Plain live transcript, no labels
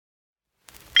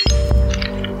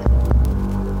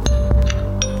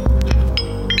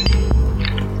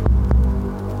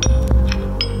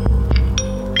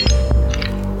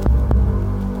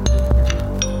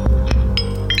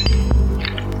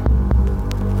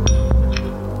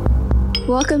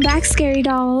Welcome back, Scary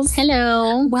Dolls.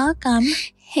 Hello. Welcome.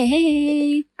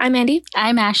 Hey. I'm Andy.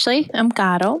 I'm Ashley. I'm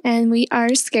Gato. And we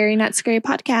are Scary Not Scary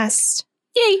Podcast.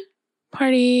 Yay.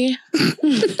 Party.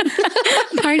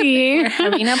 Party. We're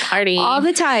having a party. All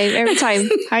the time. Every time.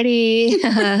 Party.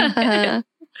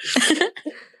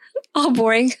 All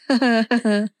boring.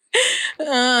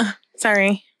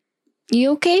 Sorry.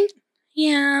 You okay?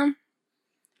 Yeah.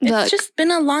 Look, It's just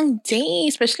been a long day,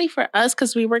 especially for us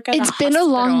because we work at it's been a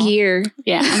long hospital. year.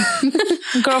 Yeah.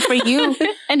 Girl, for you.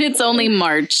 And it's only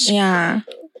March. Yeah.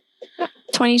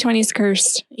 2020's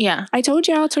cursed. Yeah. I told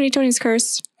y'all 2020's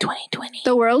cursed. 2020.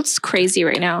 The world's crazy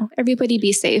right now. Everybody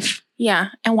be safe. Yeah.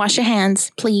 And wash your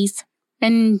hands, please.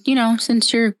 And, you know,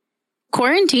 since you're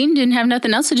quarantined and have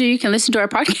nothing else to do, you can listen to our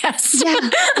podcast. Yeah.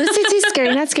 Listen to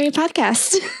Scary Not Scary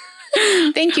Podcast.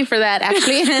 Thank you for that,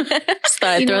 actually. Just thought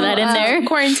I'd throw that in there.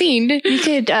 Quarantined. You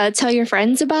could tell your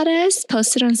friends about us,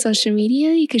 post it on social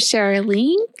media. You could share a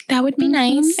link. That would be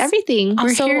nice. Everything. We're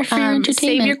Also, here for your save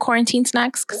entertainment. your quarantine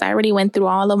snacks because I already went through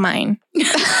all of mine.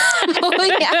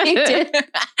 Oh, yeah, you did.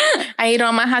 I ate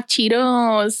all my hot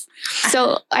Cheetos.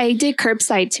 So I did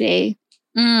curbside today.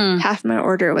 Half my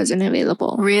order wasn't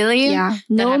available. Really? Yeah. That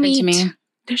No happened meat. to me.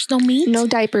 There's no meat? No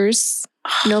diapers.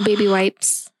 No baby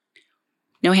wipes.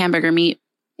 No hamburger meat.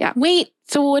 Wait,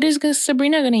 so what is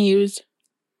Sabrina going to use?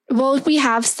 Well, we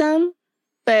have some,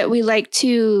 but we like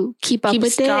to keep up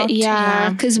with stocked, it. Yeah. yeah.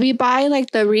 Because we buy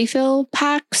like the refill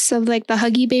packs of like the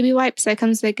Huggy baby wipes that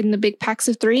comes like in the big packs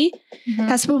of 3.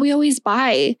 That's what we always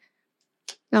buy.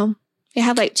 No, we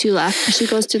have like 2 left. She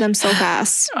goes to them so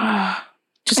fast.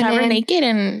 Just And have her then- naked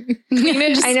and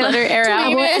Just I know. let her air Yeah,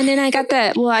 out. well, and then I got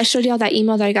that. Well, I showed y'all that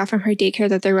email that I got from her daycare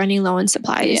that they're running low on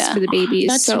supplies Yeah. for the babies.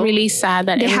 That's so really sad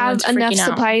that they have everyone's enough freaking out.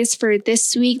 supplies for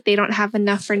this week. They don't have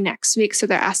enough for next week, so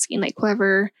they're asking like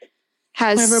whoever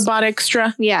has. Whoever bought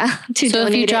extra, Yeah, to So if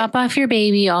donate you it. drop off your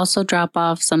baby, also drop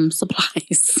off some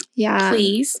supplies. Yeah,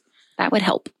 please. That would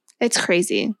help. it's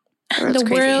crazy. The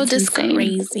world It's is insane.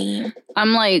 crazy.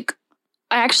 I'm like,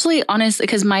 I actually, honestly,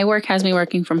 because my work has me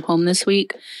working from home this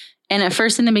week. And at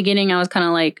first in the beginning, I was kind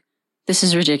of like, this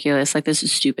is ridiculous. Like, this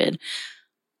is stupid.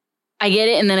 I get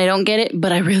it and then I don't get it,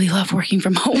 but I really love working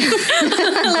from home.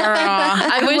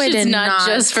 I wish would it's not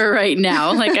just for right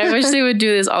now. Like, I wish they would do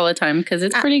this all the time because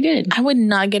it's pretty good. I would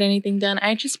not get anything done.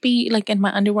 I'd just be like in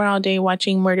my underwear all day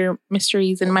watching murder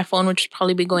mysteries and my phone would just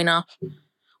probably be going off.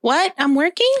 What? I'm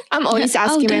working? I'm always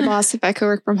asking my good. boss if I could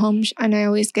work from home, and I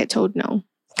always get told no.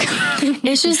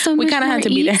 It's just so We much kinda more had to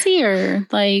be there. easier.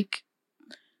 Like,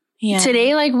 Yeah.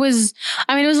 today, like, it was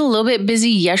a little bit busy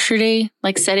yesterday,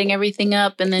 like setting everything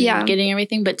up and then Yeah. getting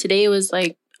everything. But today was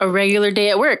like a regular day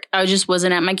at work. I just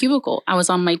wasn't at my cubicle. I was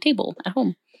on my table at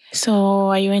home. So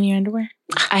are you in your underwear?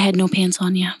 I had no pants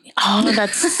on, yeah. Oh, that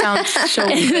sounds so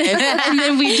good. And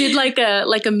then we did like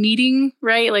a meeting,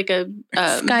 right? Like a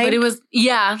Skype? but it was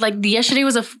like yesterday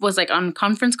was like on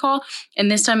conference call, and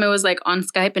this time it was like on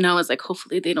Skype, and I was like,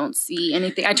 hopefully they don't see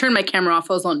anything. I turned my camera off.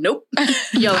 I was like, nope.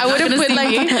 Yo, I would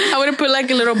have put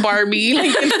like a little Barbie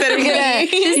like instead of me.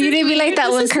 You didn't be like that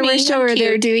This one is me, commercial I'm where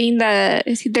they're cute. doing the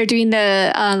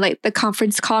like the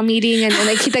conference call meeting, and then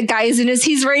like the guy's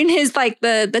he's wearing his like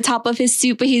the top of his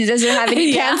suit, but he doesn't have any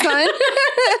Yeah. pants on.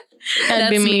 That'd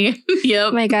be me. Oh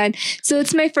Yep. my God. So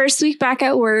it's my first week back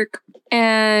at work,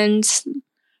 and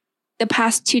the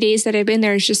past 2 days that I've been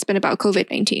there has just been about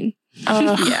COVID-19.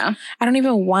 Ugh. Yeah. I don't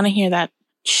even want to hear that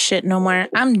shit no more.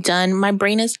 I'm done. My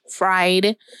brain is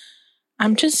fried.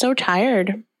 I'm just so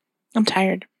tired. I'm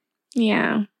tired.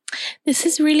 Yeah. This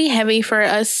is really heavy for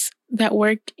us that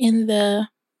work in the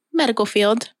medical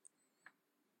field.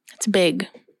 It's big.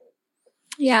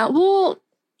 Yeah. Well,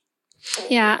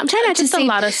 yeah. I'm trying not to Just a say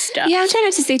lot of stuff. Yeah, I'm trying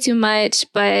not to say too much,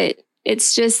 but it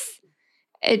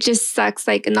just sucks.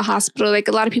 Like in the hospital, like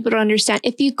a lot of people don't understand.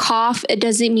 If you cough, it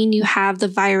doesn't mean you have the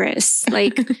virus.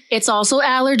 Like, It's also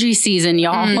allergy season,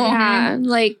 y'all. yeah,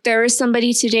 like there was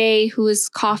somebody today who was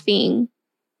coughing,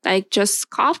 like just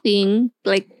coughing.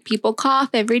 Like people cough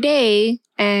every day,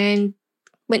 and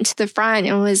went to the front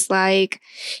and was like,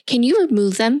 "Can you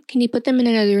remove them? Can you put them in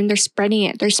another room? They're spreading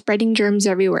it. They're spreading germs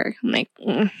everywhere." I'm like,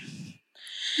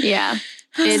 Yeah.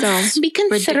 It's Be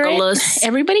considerate. ridiculous.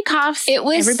 Everybody coughs. It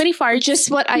was everybody farts.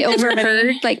 just what I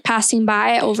overheard, like passing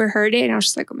by. I overheard it, and I was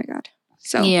just like, "Oh my God!"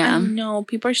 So I Yeah. know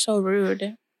people are so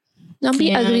rude. don't be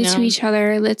Yeah, I ugly know. to each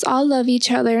other. Let's all love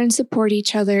each other and support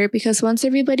each other, because once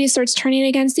everybody starts turning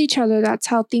against each other, that's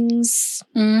how things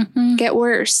Mhm. get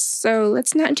worse. So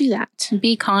let's not do that.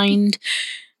 Be kind.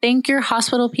 Thank your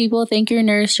hospital people. Thank your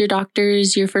nurse, your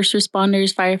doctors, your first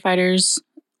responders, firefighters,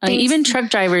 Thanks. Even truck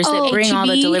drivers that bring all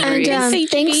the HEB. deliveries. And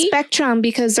thanks Spectrum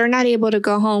because they're not able to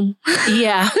go home.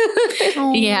 Yeah.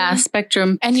 Oh. Yeah.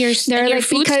 Spectrum. And your They're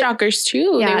food because- stalkers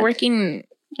too. Yeah. They're working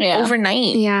Yeah.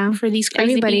 overnight Yeah. for these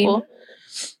crazy Everybody. people.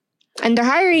 And they're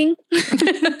hiring.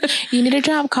 You need a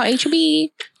job, call HEB.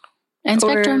 And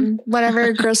Spectrum. Or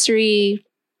whatever grocery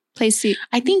place you.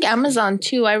 I think Amazon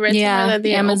too. I read Yeah, somewhere that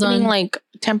they're Amazon. opening like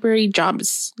temporary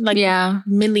jobs, like Yeah.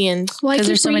 millions. Well, I 'Cause keep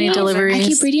there's so many reading- deliveries. I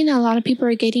keep reading that a lot of people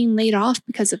are getting laid off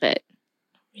because of it.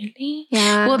 Really?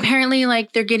 Yeah. Well, apparently,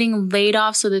 like they're getting laid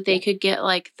off so that they could get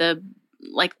like the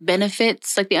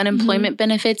benefits, like the unemployment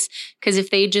benefits. Because if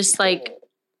they just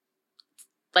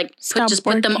Stop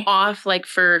put them working. off like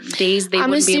for days, they I'm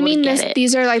wouldn't be able to assuming get it.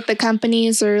 these are like the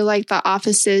companies or like the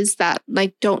offices that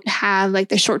like don't have like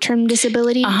the short-term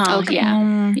disability. Uh-huh, Okay.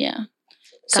 yeah. Yeah.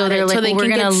 So Got they're it. like, so they well, we're can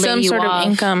gonna get lay some you sort off.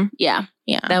 of income. Yeah.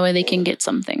 Yeah. That way they can get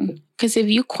something. Because if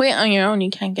you quit on your own, you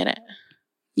can't get it.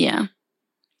 Yeah.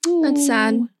 That's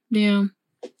sad. Yeah.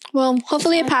 Well,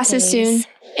 hopefully it passes soon.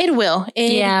 It will.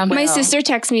 Yeah. My will. sister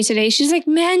texted me today. She's like,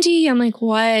 Mandy. I'm like,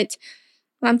 what?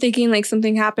 I'm thinking like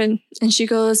something happened. And she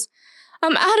goes,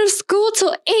 I'm out of school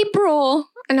till April.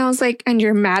 And I was like, and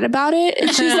you're mad about it? And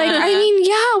she's like, I mean,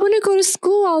 yeah, I want to go to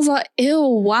school. I was like, ew,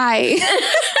 why?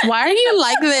 Why are you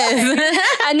like this?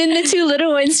 And then the two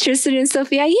little ones, Tristan and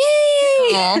Sophia, yay!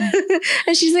 Aw.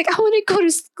 And she's like, I want to go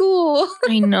to school.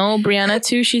 I know. Brianna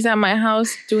too. She's at my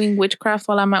house doing witchcraft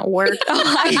while I'm at work.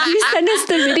 You sent us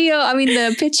the video. I mean,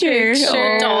 the picture.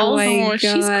 Dolls. my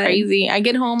She's God. crazy. I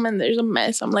get home and there's a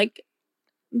mess. I'm like,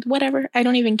 whatever. I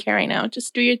don't even care right now.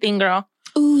 Just do your thing, girl.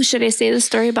 Ooh, should I say the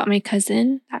story about my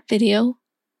cousin? That video?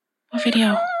 What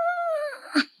video?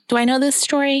 Do I know this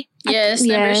story? Yes.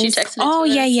 Remember she Yes. texted it Oh,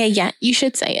 to yeah, us? yeah. You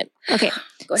should say it. Okay.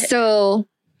 Go ahead. So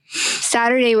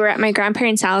Saturday, we're at my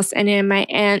grandparents' house, and then my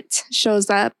aunt shows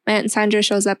up. My aunt Sandra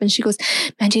shows up, and she goes,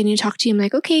 Mandy, I need to talk to you. I'm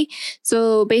like, okay.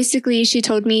 So basically, she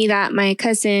told me that my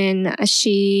cousin,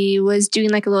 she was doing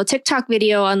like a little TikTok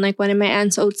video on like one of my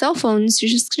aunt's old cell phones. She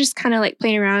was just kind of like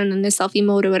playing around in the selfie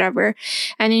mode or whatever.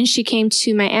 And then she came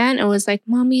to my aunt and was like,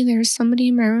 Mommy, there's somebody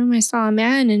in my room. I saw a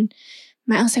man. And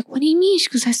my aunt was like, what do you mean? She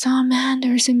goes, I saw a man.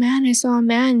 There was a man. I saw a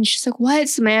man. And she's like, what?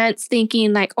 So my aunt's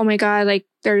thinking like, oh my God, like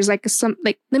there's like some,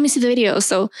 like, let me see the video.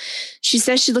 So she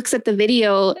says she looks at the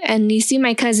video and you see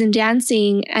my cousin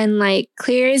dancing and like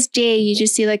clear as day, you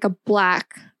just see like a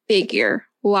black figure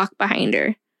walk behind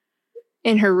her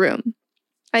in her room.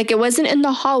 Like it wasn't in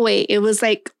the hallway. It was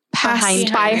like passed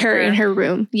Behind by her her. in her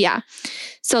room. Yeah.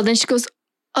 So then she goes,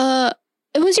 it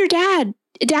was your dad.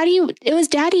 It was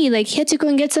daddy. Like he had to go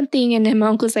and get something. And then my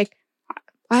uncle's like,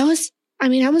 I wasn't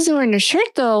wearing a shirt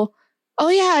though. Oh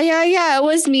yeah, it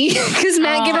was me. Because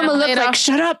Matt gave him a look later. like,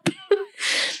 shut up.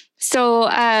 So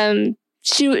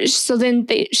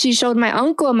she showed my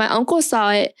uncle, and my uncle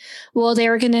saw it. Well, they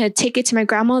were gonna take it to my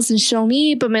grandma's and show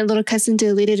me, but my little cousin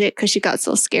deleted it because she got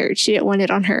so scared. She didn't want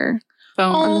it on her.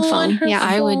 Phone. On the phone. her Yeah,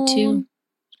 I would too.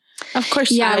 Of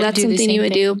course. Yeah, I would that's do the something you same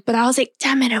would thing. do. But I was like,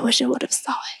 damn it, I wish I would have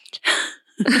saw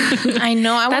it. I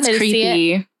know. I That's wanted to see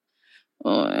it. creepy.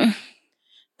 Oh,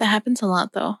 That happens a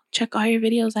lot though. Check all your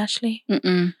videos, Ashley.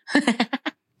 mm-mm.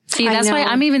 See, I that's why know.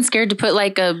 I'm even scared to put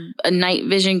like a night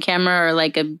vision camera or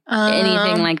like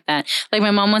anything like that. Like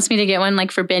my mom wants me to get one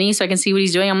like for Benny so I can see what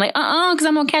he's doing. I'm like, because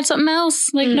I'm gonna catch something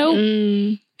else. Like, nope.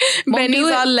 Mm-mm. Won't Benny's do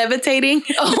it. all levitating.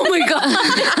 Oh my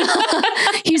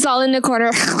god. He's all in the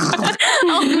corner.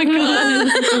 Oh my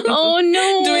god. Oh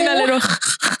no. Doing that little.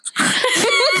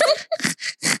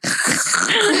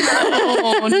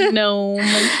 Oh no,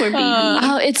 my poor baby.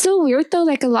 Oh, it's so weird though.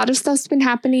 Like a lot of stuff's been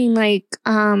happening. Like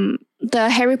the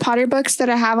Harry Potter books that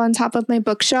I have on top of my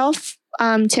bookshelf.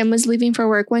 Tim was leaving for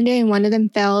work one day and one of them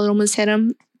fell and almost hit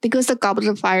him. I think it was the Goblet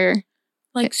of Fire.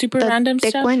 Like super The random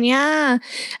thick stuff. one, yeah.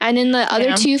 And then the other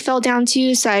Yeah. two fell down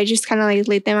too. So I just kind of like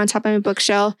laid them on top of my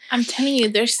bookshelf. I'm telling you,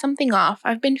 there's something off.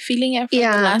 I've been feeling it for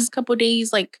Yeah. the last couple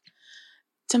days. Like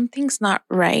something's not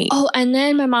right. Oh, and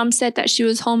then my mom said that she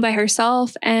was home by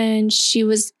herself and she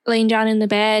was laying down in the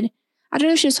bed. I don't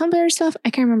know if she was home by herself.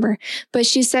 I can't remember. But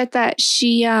she said that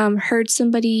she heard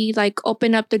somebody like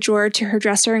open up the drawer to her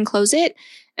dresser and close it.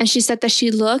 And she said that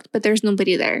she looked, but there's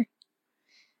nobody there.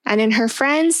 And then her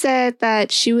friend said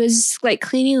that she was like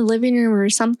cleaning the living room or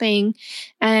something.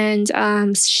 And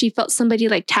she felt somebody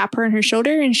like tap her on her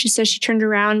shoulder. And she said she turned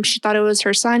around. She thought it was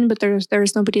her son, but there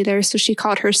was nobody there. So she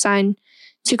called her son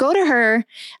to go to her.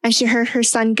 And she heard her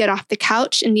son get off the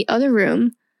couch in the other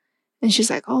room. And she's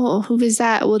like, oh, who is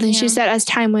that? Well, then she Yeah. said as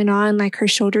time went on, like her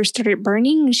shoulder started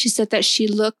burning. And she said that she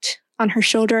looked on her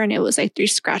shoulder and it was like 3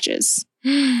 scratches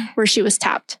where she was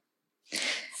tapped.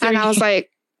 And I was like,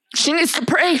 She needs to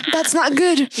pray. That's not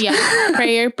good. Yeah,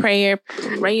 prayer,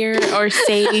 or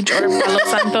sage or Palo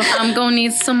Santo. I'm gonna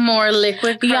need some more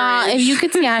liquid courage. Yeah, if you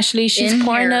could see Ashley, she's In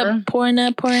pouring here.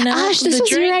 up. Ash, this the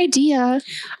was your idea.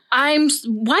 why do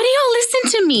y'all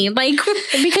listen to me? Like,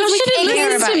 Because y'all we shouldn't care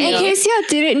listen about to me. In case y'all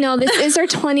didn't know, this is our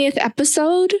 20th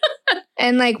episode.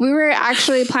 And like we were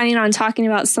actually planning on talking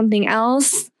about something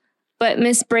else. But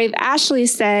Miss Brave Ashley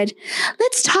said,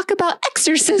 let's talk about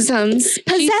exorcisms,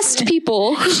 possessed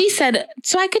people. She said,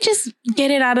 so I could just get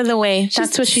it out of the way.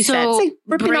 That's what she said. It's like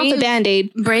ripping off the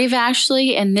Band-Aid. Brave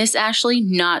Ashley and this Ashley,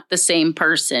 not the same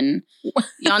person.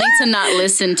 Y'all need to not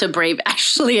listen to Brave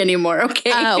Ashley anymore,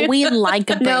 okay? We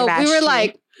like a No, brave we were Ashley.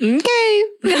 like, okay.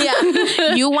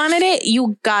 Yeah, you wanted it,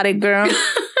 you got it, girl.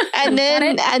 And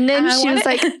then I she want was it.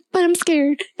 like, but I'm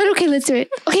scared. But okay, let's do it.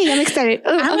 Okay, I'm excited.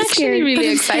 Oh, I'm actually scared, really but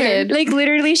I'm excited. scared. Like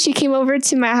literally, she came over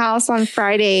to my house on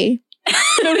Friday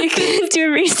so we could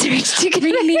do research together.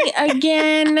 Really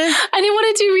again. I didn't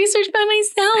want to do research by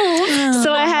myself.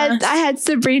 So I had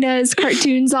Sabrina's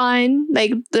cartoons on,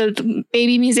 like the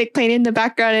baby music playing in the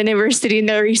background, and then we're sitting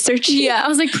there researching. Yeah, I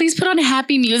was like, please put on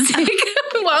happy music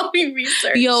while we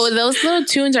research. Yo, those little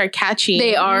tunes are catchy.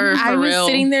 They are, I for was real.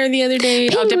 sitting there the other day,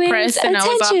 all Penguins, depressed, and I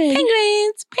was all attention.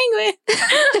 penguins.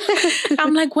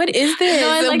 I'm like, what is this? No,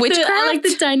 I like Witchcraft?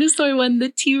 the dinosaur one, the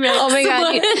T-Rex. Oh my God.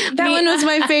 one. that one was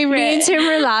my Me favorite. and Tim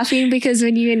were laughing because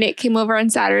when you and Nick came over on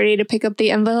Saturday to pick up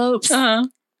the envelopes, Uh-huh.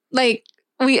 like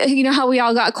you know how we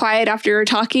all got quiet after we were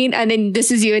talking, and then this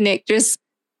is you and Nick just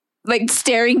like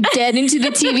staring dead into the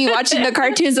TV watching the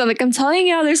cartoons. I'm like, I'm telling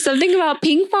y'all, there's something about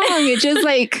ping pong. It just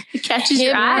like It catches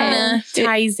your eye.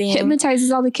 Hypnotizing.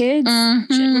 hypnotizes all the kids.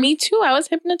 Mhm. Me too. I was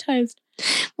hypnotized.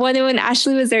 Well, then when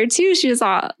Ashley was there too, she was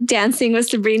all dancing with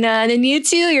Sabrina, and then you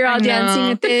too, you're all I know. dancing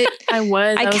with it. I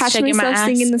was. I was catch shaking my myself ass.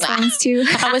 singing the songs too.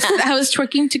 I was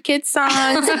twerking to kids songs.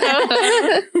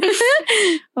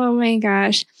 Oh my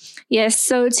gosh. Yes,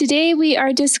 so today we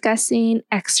are discussing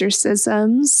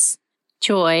exorcisms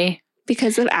Joy.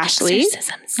 because of Ashley.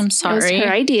 Exorcisms. I'm It was sorry.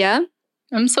 her idea.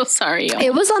 I'm so sorry, y'all.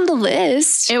 It was on the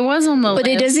list. It was on the but list.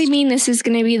 it doesn't mean this is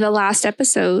going to be the last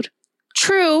episode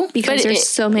True. because but there's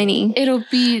so many. it'll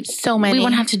be So many. We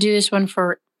won't have to do this one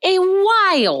for a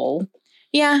while.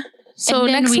 Yeah. So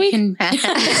And then next we week, can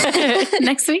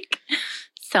next week.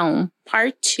 So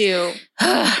part 2.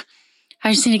 I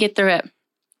just need to get through it.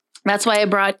 That's why I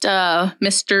brought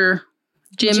Mr.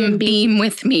 Jim Jim Beam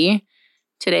with me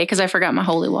today because I forgot my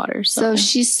holy water. So So,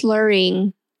 she's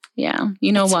slurring. yeah,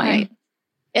 you know That's why. right.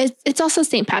 It's also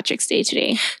St. Patrick's Day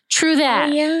today. True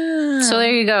that. yeah. So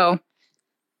there you go.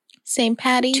 St.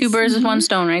 Patty's. 2 birds with one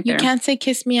stone right You there. can't say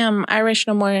kiss me. I'm Irish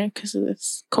no more because of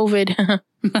this COVID.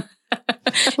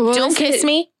 What Don't was kiss it?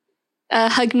 me.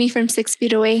 Hug me from 6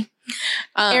 feet away.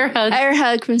 Air hug. Air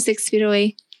hug from 6 feet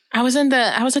away. I was at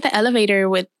the elevator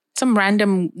with some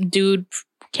random dude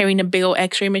carrying a big old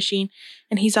X-ray machine,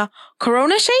 and he's a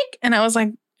Corona shake, and I was like,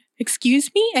 "Excuse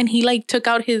me," and he like took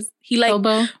out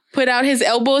Elbow. put out his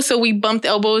elbow, so we bumped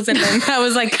elbows, and then I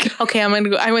was like, "Okay, I'm gonna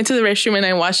go." I went to the restroom and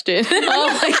I washed it.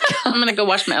 Oh my God. I'm going to go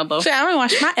wash my elbow. So I'm gonna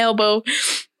wash my elbow.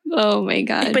 Oh my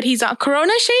God. But he's a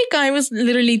Corona shake. I was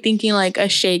literally thinking like a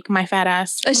shake, my fat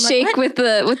ass. A I'm like, shake what?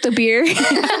 with the beer.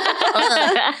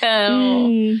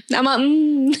 I'm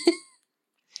a,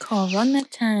 Corona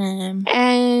time.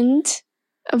 And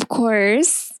of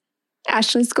course,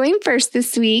 Ashley's going first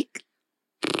this week.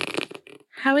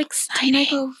 How Didn't I exciting!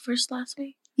 go first last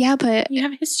week? Yeah, but You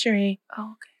have history.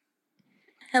 Oh,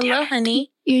 Hello,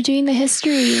 honey. you're doing the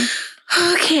history.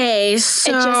 okay.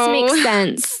 So It just makes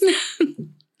sense.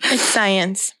 It's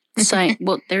science. Science.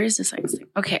 Well, there is a science thing.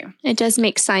 Okay. It does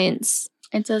make science.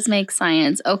 It does make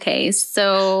science. Okay.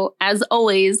 So, as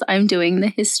always, I'm doing the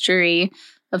history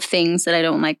of things that I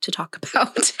don't like to talk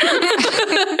about.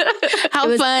 How It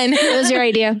was- fun. It was your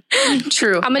idea.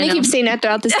 True. I'm going I to know. keep saying that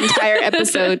throughout this entire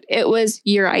episode. It was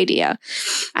your idea.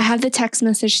 I have the text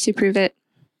message to prove it.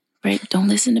 Don't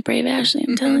listen to Brave Ashley.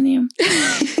 I'm telling you.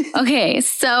 Okay.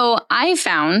 So,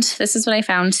 this is what I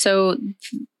found. So,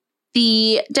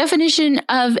 the definition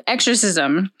of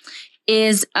exorcism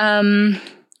is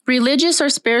religious or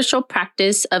spiritual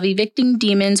practice of evicting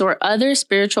demons or other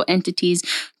spiritual entities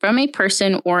from a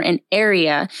person or an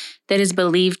area that is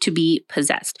believed to be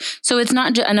possessed. So it's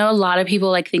not I know a lot of people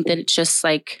like think that it's just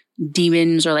like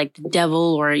demons or like the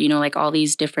devil or, you know, like all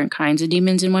these different kinds of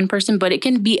demons in one person, but it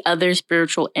can be other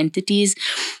spiritual entities.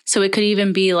 So it could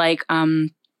even be like,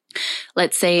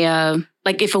 let's say,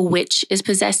 like if a witch is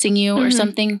possessing you or Mhm.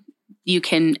 something, you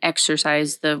can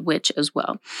exorcise the witch as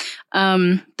well.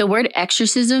 The word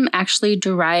exorcism actually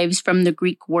derives from the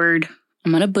Greek word,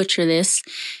 I'm going to butcher this,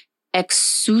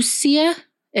 exousia,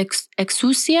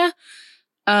 exousia,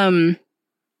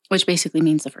 which basically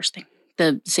means the first thing,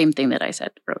 the same thing that I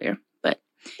said earlier. But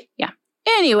yeah.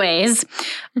 Anyways,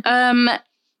 the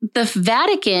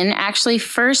Vatican actually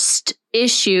first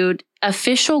issued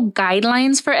official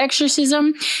guidelines for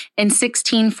exorcism in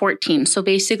 1614. So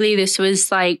basically this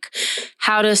was like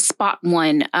how to spot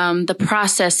one, the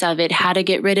process of it, how to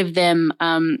get rid of them,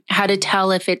 how to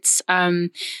tell if it's a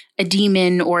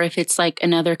demon or if it's like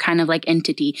another kind of like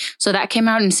entity. So that came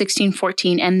out in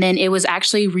 1614, and then it was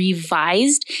actually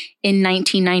revised in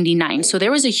 1999. So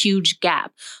there was a huge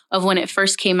gap of when it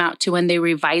first came out to when they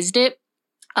revised it.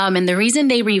 And the reason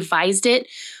they revised it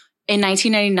in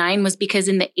 1999 was because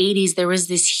in the 80s, there was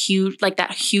this huge, like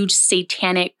that huge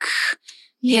satanic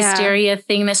hysteria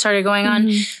thing that started going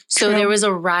on. So there was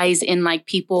a rise in like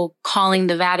people calling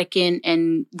the Vatican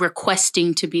and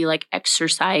requesting to be like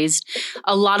exorcised.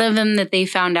 A lot of them that they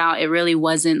found out, it really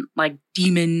wasn't like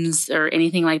demons or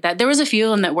anything like that. There was a few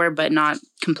of them that were, but not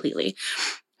completely.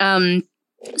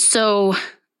 So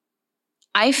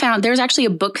I found there's actually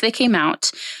a book that came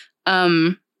out.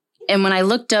 And when I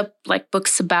looked up like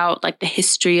books about like the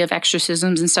history of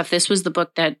exorcisms and stuff, this was the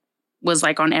book that was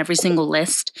like on every single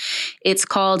list. It's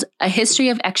called A History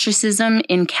of Exorcism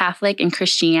in Catholic and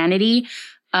Christianity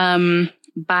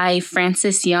by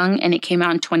Francis Young, and it came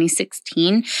out in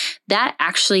 2016. That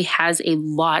actually has a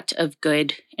lot of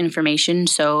good information.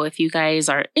 So if you guys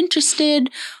are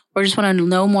interested or just want to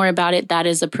know more about it, that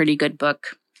is a pretty good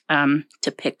book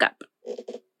to pick up.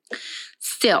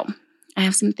 Still, I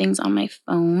have some things on my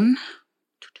phone.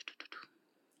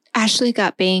 Ashley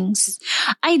got bangs.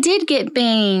 I did get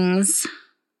bangs.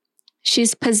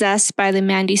 She's possessed by the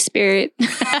Mandy spirit.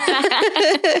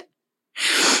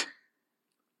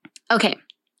 Okay.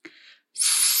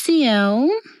 So,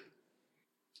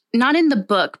 not in the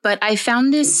book, but I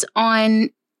found this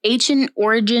on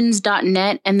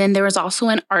ancientorigins.net, and then there was also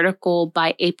an article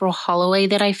by April Holloway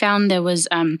that I found. There was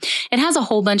it has a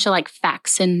whole bunch of like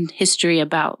facts and history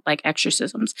about like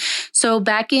exorcisms. So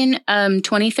back in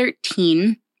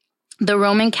 2013, the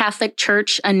Roman Catholic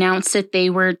Church announced that they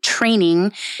were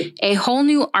training a whole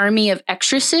new army of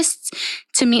exorcists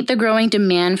to meet the growing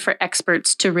demand for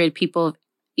experts to rid people of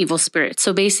evil spirits.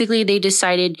 So basically they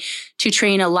decided to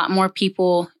train a lot more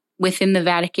people within the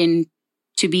Vatican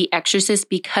to be exorcists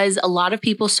because a lot of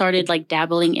people started like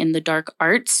dabbling in the dark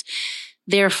arts.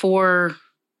 Therefore,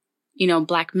 you know,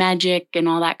 black magic and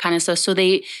all that kind of stuff. So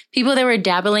people that were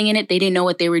dabbling in it, they didn't know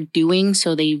what they were doing.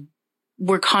 So they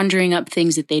were conjuring up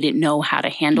things that they didn't know how to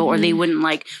handle, or they wouldn't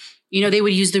like, you know, they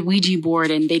would use the Ouija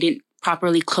board and they didn't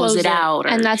properly close it out.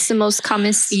 And that's the most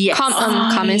common. If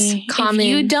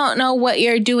you don't know what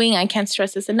you're doing, I can't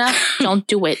stress this enough. Don't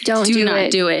do it. Do not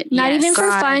do it. Not even for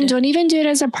fun. Don't even do it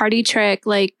as a party trick.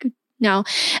 Like, no.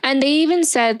 And they even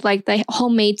said like the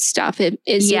homemade stuff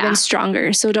is even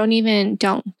stronger. So don't use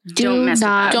a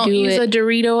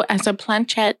Dorito as a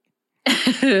planchette.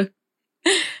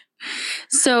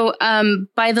 So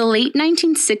by the late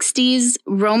 1960s,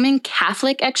 Roman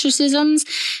Catholic exorcisms,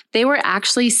 they were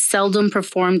actually seldom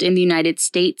performed in the United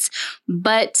States.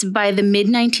 But by the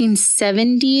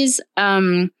mid-1970s,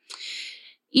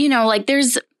 you know, like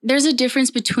there's a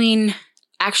difference between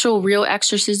actual real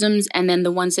exorcisms and then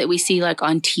the ones that we see like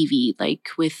on TV, like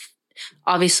with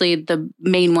obviously the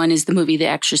main one is the movie The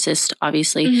Exorcist,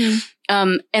 obviously.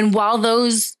 And while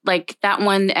those, like that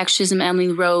one, The Exorcism, Emily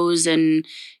Rose, and,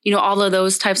 you know, all of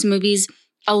those types of movies,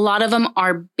 a lot of them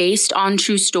are based on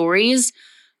true stories.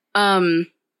 I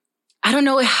don't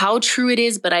know how true it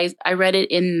is, but I read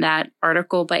it in that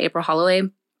article by April Holloway.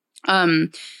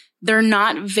 They're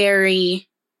not very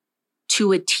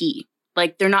to a T.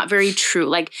 Like, they're not very true.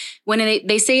 Like, when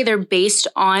they say they're based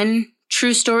on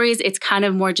true stories, it's kind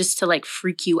of more just to like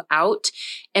freak you out.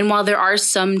 And while there are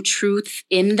some truth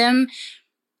in them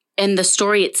and the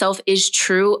story itself is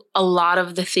true, a lot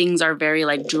of the things are very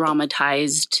like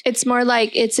dramatized. It's more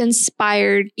like it's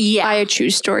inspired by a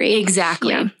true story.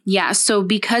 Exactly. Yeah. So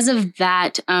because of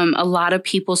that, a lot of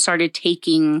people started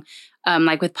taking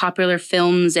like with popular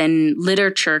films and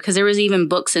literature, because there was even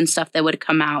books and stuff that would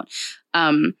come out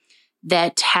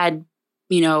that had,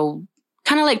 you know,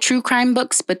 kind of like true crime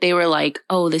books, but they were like,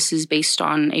 oh, this is based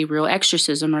on a real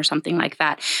exorcism or something like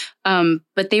that.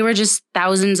 But they were just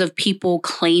thousands of people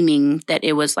claiming that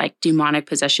it was like demonic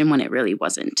possession when it really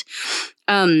wasn't.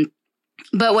 But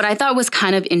what I thought was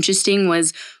kind of interesting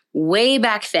was way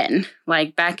back then,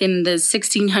 like back in the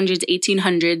 1600s,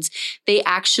 1800s, they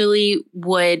actually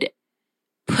would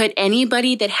put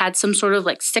anybody that had some sort of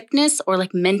like sickness or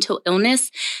like mental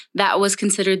illness that was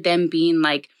considered them being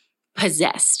like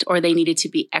possessed or they needed to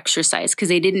be exorcised because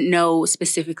they didn't know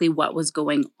specifically what was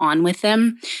going on with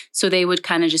them. So they would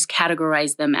kind of just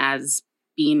categorize them as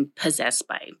being possessed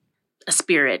by a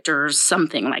spirit or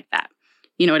something like that.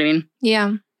 You know what I mean?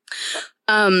 Yeah.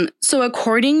 So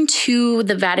according to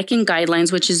the Vatican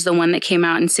Guidelines, which is the one that came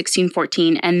out in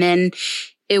 1614, and then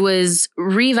it was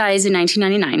revised in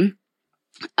 1999,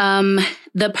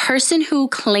 the person who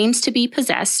claims to be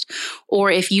possessed, or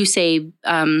if you say,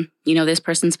 this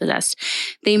person's possessed,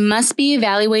 they must be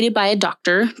evaluated by a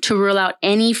doctor to rule out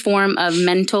any form of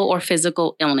mental or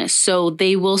physical illness. So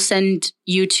they will send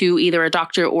you to either a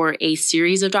doctor or a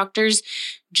series of doctors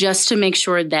just to make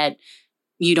sure that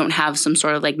you don't have some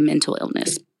sort of like mental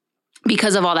illness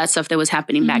because of all that stuff that was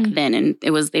happening back then. And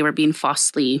they were being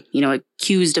falsely,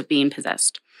 accused of being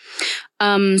possessed.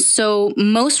 So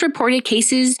most reported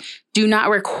cases do not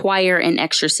require an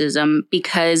exorcism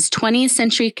because 20th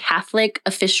century Catholic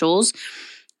officials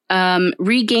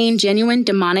regained genuine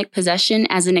demonic possession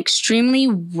as an extremely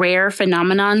rare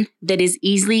phenomenon that is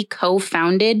easily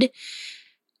co-founded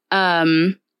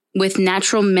with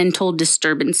natural mental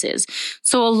disturbances.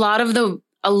 So a lot of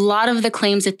the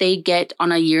claims that they get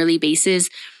on a yearly basis,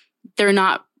 they're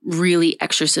not really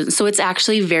exorcisms. So it's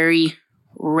actually very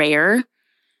rare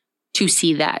to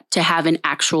see that, to have an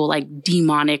actual like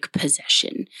demonic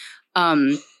possession.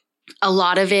 A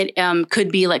lot of it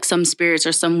could be like some spirits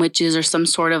or some witches or some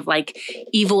sort of like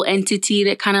evil entity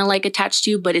that kind of like attached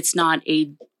to you, but it's not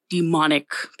a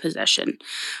demonic possession.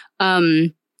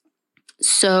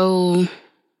 So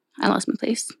I lost my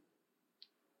place.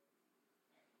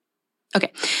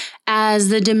 Okay. As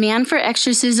the demand for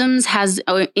exorcisms has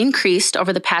increased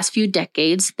over the past few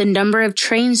decades, the number of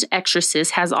trained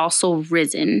exorcists has also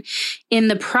risen. In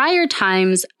the prior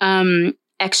times,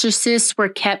 exorcists were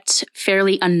kept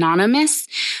fairly anonymous,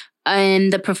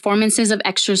 and the performances of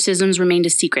exorcisms remained a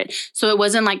secret. So it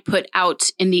wasn't like put out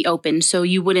in the open. So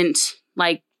you wouldn't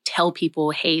like tell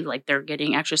people, hey, like they're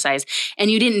getting exorcised. And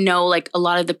you didn't know like a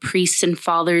lot of the priests and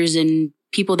fathers and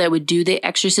people that would do the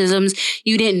exorcisms,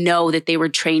 you didn't know that they were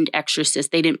trained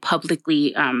exorcists. They didn't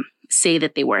publicly say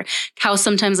that they were. How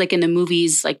sometimes like in the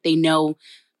movies, like they know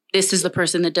this is the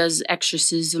person that does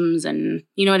exorcisms and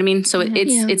you know what I mean? So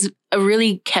it's a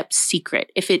really kept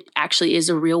secret. If it actually is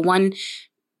a real one,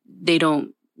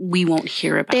 we won't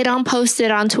hear about it. They don't post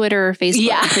it on Twitter or Facebook.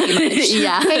 Yeah. Pretty much.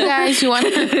 Yeah. Hey guys,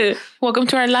 welcome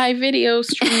to our live video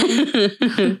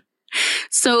stream.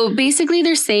 So basically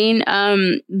they're saying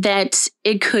that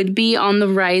it could be on the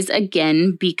rise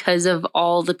again because of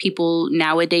all the people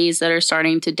nowadays that are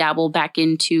starting to dabble back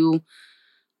into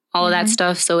all of that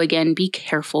stuff. So again, be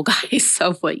careful, guys,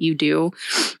 of what you do.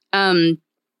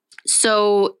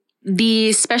 So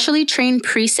the specially trained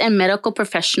priests and medical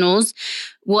professionals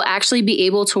will actually be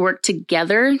able to work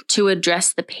together to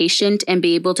address the patient and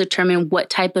be able to determine what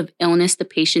type of illness the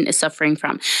patient is suffering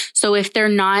from. So if they're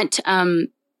not...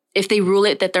 if they rule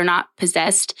it that they're not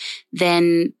possessed,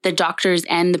 then the doctors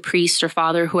and the priest or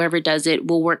father, whoever does it,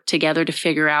 will work together to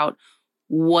figure out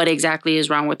what exactly is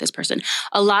wrong with this person.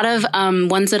 A lot of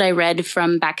ones that I read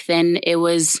from back then, it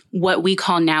was what we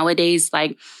call nowadays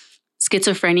like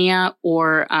schizophrenia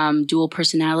or dual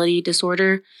personality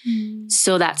disorder.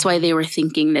 So that's why they were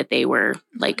thinking that they were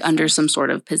like under some sort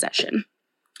of possession.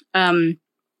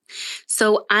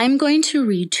 So I'm going to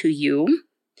read to you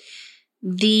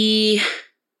the...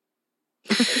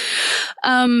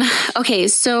 Okay,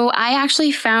 so I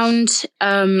actually found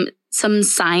some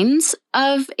signs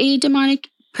of a demonic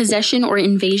possession or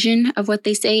invasion of what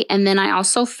they say. And then I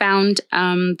also found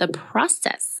the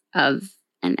process of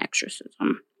an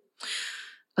exorcism.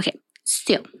 Okay,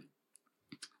 so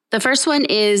the first one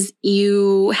is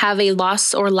you have a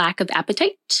loss or lack of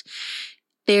appetite.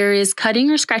 There is cutting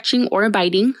or scratching or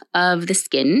biting of the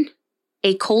skin,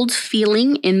 a cold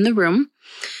feeling in the room,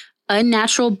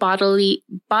 unnatural bodily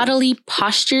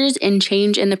postures and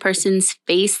change in the person's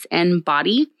face and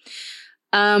body.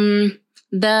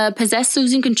 The possessed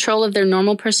losing control of their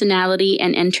normal personality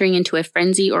and entering into a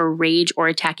frenzy or rage or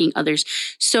attacking others.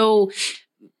 So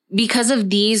because of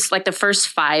these, like the first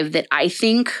 5 that I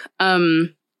think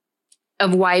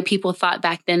of why people thought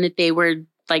back then that they were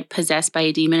like possessed by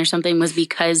a demon or something was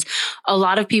because a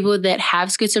lot of people that have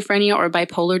schizophrenia or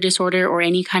bipolar disorder or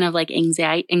any kind of like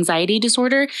anxiety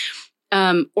disorder,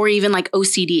 or even like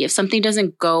OCD, if something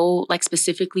doesn't go like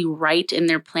specifically right in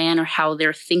their plan or how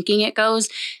they're thinking it goes,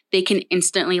 they can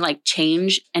instantly like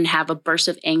change and have a burst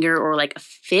of anger or like a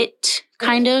fit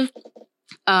kind of.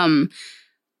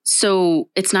 So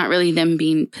it's not really them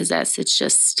being possessed. It's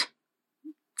just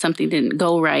something didn't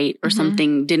go right or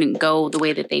something didn't go the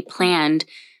way that they planned.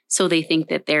 So they think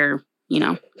that they're,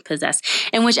 possessed.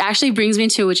 And which actually brings me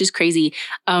to, which is crazy,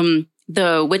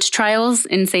 the witch trials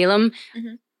in Salem.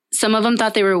 Mm-hmm. Some of them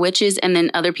thought they were witches, and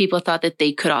then other people thought that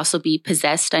they could also be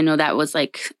possessed. I know that was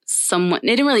like somewhat, they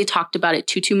didn't really talk about it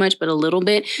too much, but a little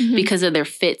bit because of their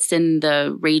fits and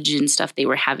the rage and stuff they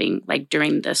were having like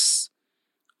during this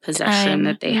possession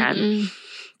that they had.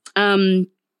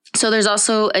 So there's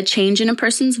also a change in a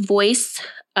person's voice.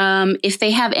 If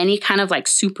they have any kind of like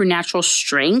supernatural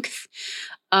strength.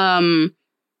 So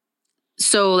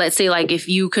let's say like if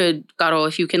you can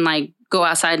like go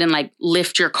outside and like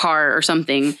lift your car or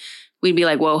something, we'd be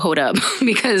like, whoa, hold up.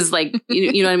 Because like,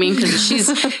 you know what I mean? Because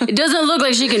it doesn't look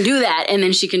like she can do that. And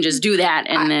then she can just do that.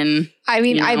 And then. I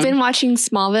mean, I've been watching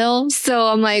Smallville. So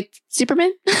I'm like,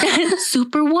 Superman?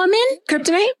 Superwoman?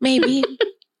 Kryptonite? Maybe.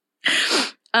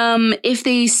 If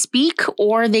they speak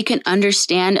or they can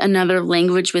understand another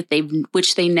language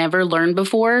which they never learned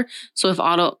before. So if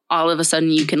all of a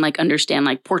sudden you can like understand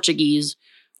like Portuguese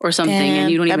or something and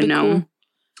you don't even know. Cool.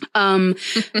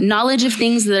 Knowledge of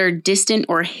things that are distant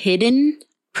or hidden,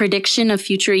 prediction of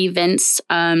future events,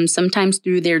 sometimes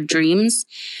through their dreams.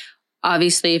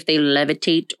 Obviously, if they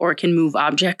levitate or can move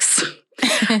objects.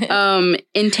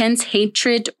 Intense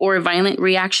hatred or violent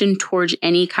reaction towards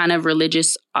any kind of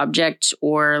religious object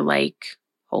or like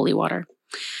holy water.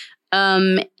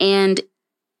 And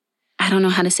I don't know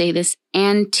how to say this.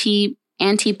 Antipathy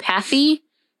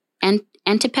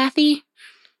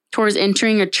towards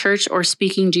entering a church or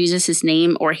speaking Jesus'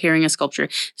 name or hearing a scripture.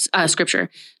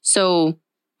 So,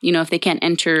 if they can't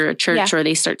enter a church or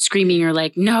they start screaming or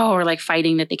like, no, or like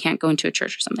fighting that they can't go into a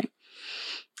church or something.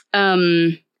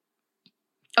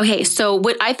 Okay, so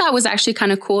what I thought was actually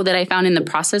kind of cool that I found in the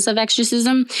process of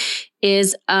exorcism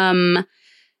is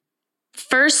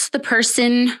first, the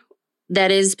person that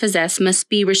is possessed must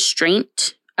be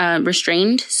restrained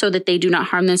so that they do not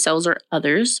harm themselves or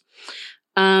others.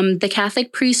 The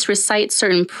Catholic priest recites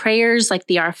certain prayers like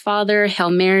the Our Father, Hail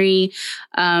Mary,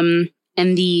 and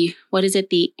the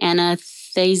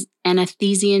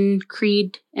Athanasian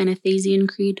Creed. I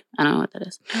don't know what that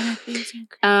is.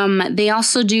 They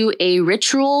also do a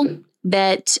ritual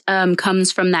that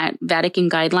comes from that Vatican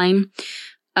guideline.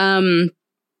 The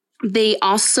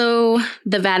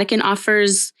Vatican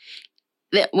offers,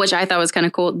 which I thought was kind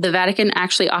of cool. The Vatican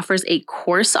actually offers a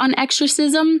course on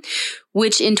exorcism,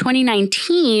 which in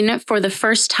 2019, for the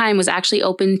first time, was actually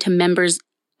open to members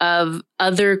of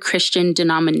other Christian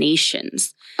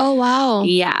denominations. Oh, wow.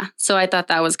 Yeah. So I thought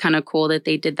that was kind of cool that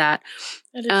they did that.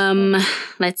 Cool.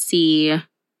 Let's see.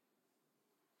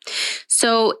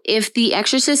 So if the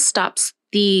exorcist stops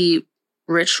the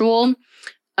ritual,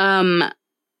 then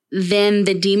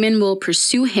the demon will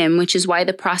pursue him, which is why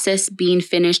the process being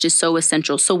finished is so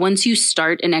essential. So once you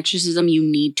start an exorcism, you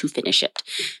need to finish it.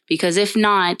 Because if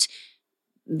not,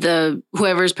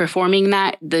 whoever's performing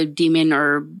that, the demon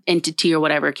or entity or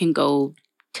whatever can go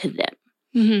to them.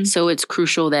 Mm-hmm. So it's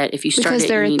crucial that if you start because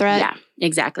they're a threat. Yeah,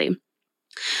 exactly.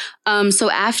 So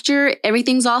after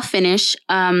everything's all finished,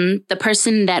 the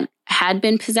person that had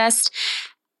been possessed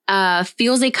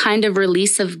feels a kind of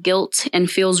release of guilt and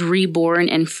feels reborn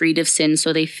and freed of sin.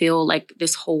 So they feel like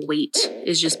this whole weight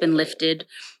has just been lifted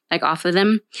like off of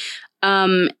them.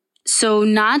 So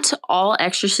not all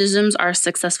exorcisms are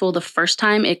successful the first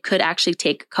time. It could actually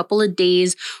take a couple of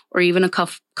days or even a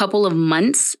couple of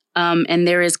months. And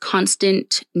there is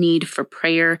constant need for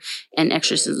prayer and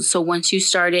exorcism. So once you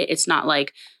start it, it's not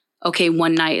like, okay,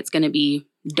 one night it's going to be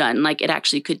done. Like it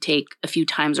actually could take a few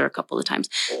times or a couple of times.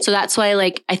 So that's why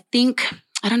I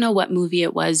don't know what movie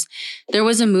it was. There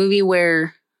was a movie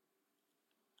where,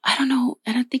 I don't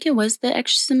think it was The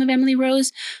Exorcism of Emily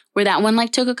Rose, where that one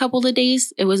took a couple of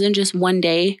days. It wasn't just one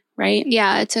day, right?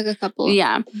 Yeah, it took a couple.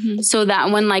 Yeah. Mm-hmm. So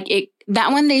that one,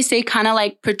 that one they say kind of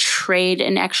portrayed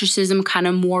an exorcism kind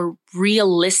of more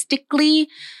realistically,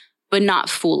 but not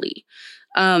fully.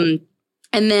 And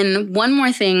then one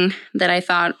more thing that I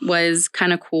thought was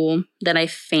kind of cool that I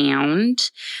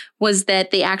found was that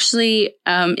they actually,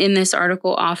 in this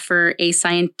article, offer a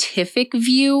scientific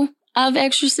view of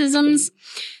exorcisms.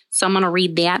 So I'm going to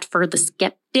read that for the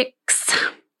skeptics.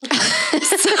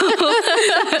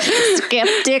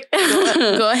 Skeptic.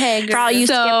 Go ahead. For all you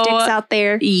skeptics out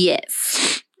there.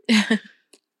 Yes.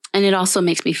 And it also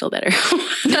makes me feel better.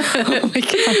 Oh my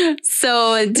God.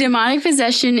 So demonic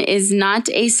possession is not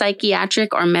a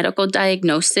psychiatric or medical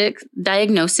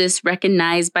diagnosis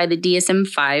recognized by the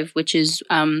DSM-5, which is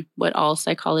what all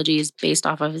psychology is based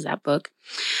off of, is that book.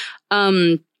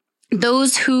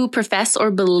 Those who profess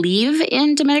or believe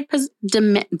in demonic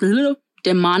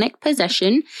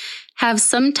possession have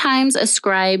sometimes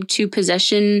ascribed to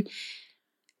possession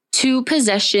To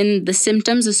possession, the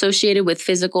symptoms associated with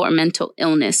physical or mental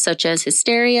illness, such as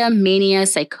hysteria, mania,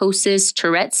 psychosis,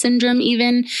 Tourette syndrome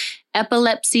even,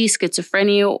 epilepsy,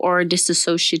 schizophrenia, or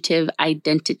dissociative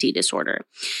identity disorder.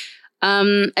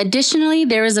 Additionally,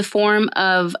 there is a form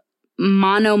of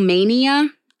monomania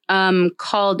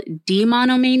called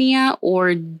demonomania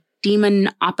or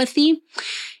demonopathy,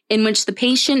 in which the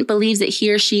patient believes that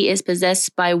he or she is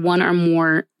possessed by one or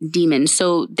more demons.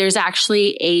 So there's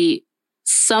actually a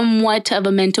somewhat of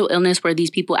a mental illness where these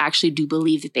people actually do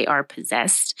believe that they are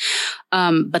possessed,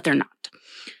 but they're not.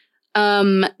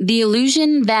 The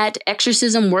illusion that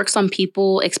exorcism works on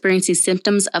people experiencing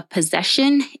symptoms of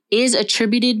possession is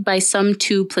attributed by some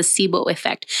to placebo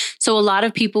effect. So a lot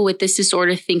of people with this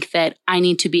disorder think that I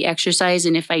need to be exorcised,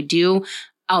 and if I do,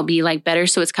 I'll be like better.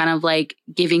 So it's kind of like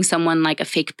giving someone like a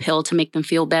fake pill to make them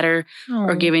feel better,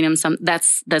 or giving them some.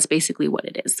 That's basically what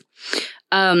it is.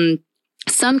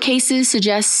 Some cases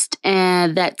suggest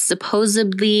that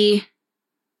supposedly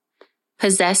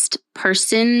possessed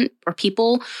person or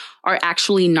people are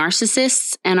actually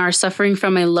narcissists and are suffering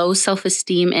from a low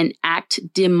self-esteem and act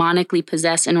demonically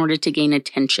possessed in order to gain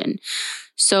attention.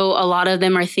 So a lot of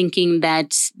them are thinking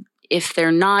that if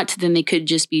they're not, then they could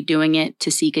just be doing it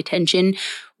to seek attention,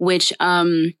 which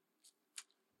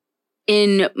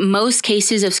in most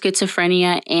cases of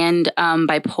schizophrenia and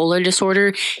bipolar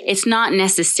disorder, it's not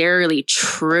necessarily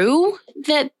true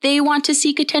that they want to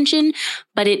seek attention,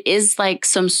 but it is like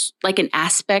an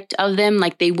aspect of them.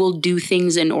 Like they will do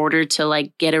things in order to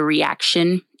like get a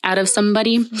reaction out of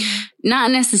somebody, not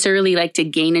necessarily like to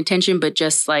gain attention, but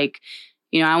just like,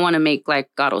 I want to make like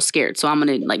Gato scared. So I'm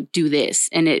going to like do this.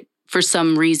 And it, for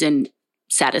some reason,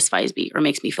 satisfies me or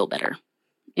makes me feel better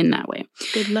in that way.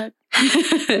 Good luck.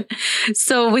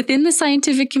 So within the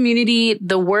scientific community,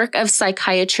 the work of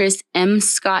psychiatrist M.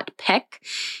 Scott Peck,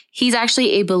 he's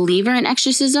actually a believer in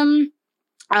exorcism.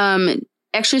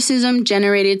 Exorcism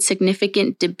generated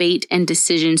significant debate and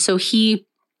decision. So he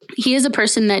is a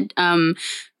person that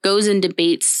goes and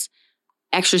debates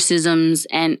exorcisms,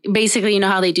 and basically,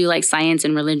 how they do like science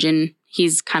and religion.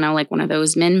 He's kind of like one of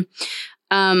those men.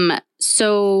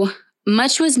 So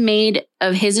much was made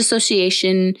of his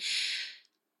association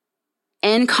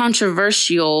and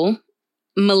controversial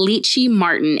Malici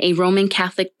Martin, a Roman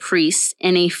Catholic priest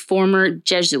and a former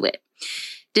Jesuit.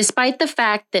 Despite the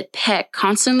fact that Peck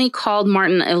constantly called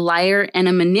Martin a liar and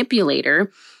a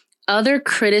manipulator, other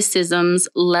criticisms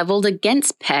leveled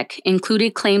against Peck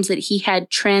included claims that he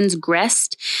had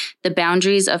transgressed the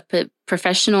boundaries of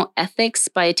professional ethics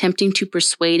by attempting to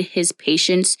persuade his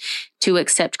patients to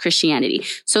accept Christianity.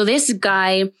 So this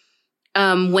guy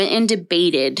went and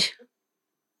debated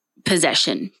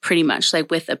possession, pretty much,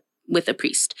 like with a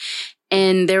priest.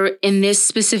 And in this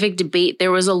specific debate,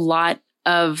 there was a lot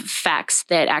of facts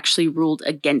that actually ruled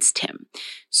against him.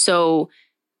 So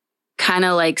kind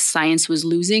of like science was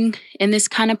losing in this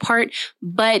kind of part,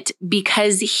 but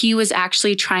because he was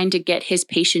actually trying to get his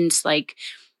patients, like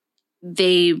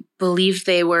they believed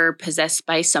they were possessed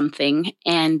by something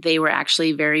and they were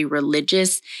actually very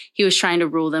religious, he was trying to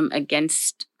rule them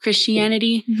against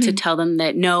Christianity, to tell them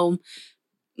that no,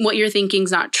 what you're thinking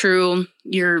is not true.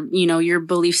 Your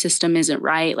belief system isn't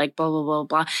right, like blah, blah, blah,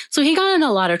 blah. So he got in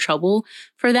a lot of trouble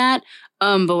for that.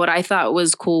 But what I thought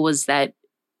was cool was that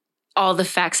all the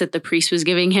facts that the priest was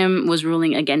giving him was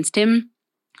ruling against him.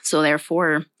 So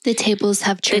therefore, the tables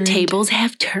have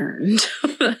turned.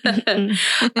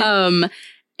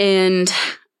 And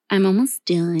I'm almost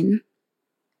done.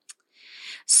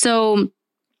 So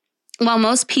while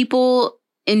most people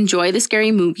enjoy the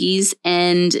scary movies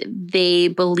and they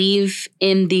believe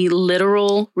in the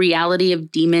literal reality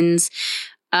of demons,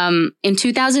 in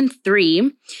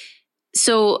 2003,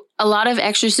 so a lot of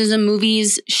exorcism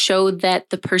movies showed that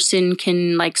the person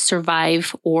can like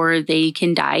survive or they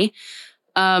can die.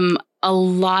 A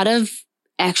lot of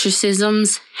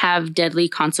exorcisms have deadly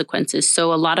consequences.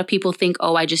 So a lot of people think,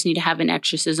 oh, I just need to have an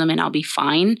exorcism and I'll be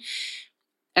fine.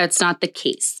 That's not the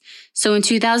case. So in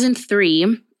 2003,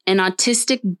 an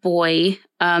autistic boy,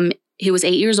 he was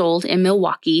 8 years old in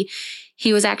Milwaukee.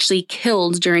 He was actually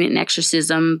killed during an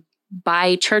exorcism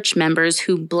by church members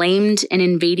who blamed an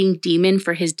invading demon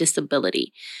for his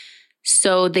disability.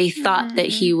 So they thought that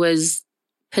he was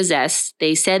possessed.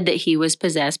 They said that he was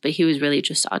possessed, but he was really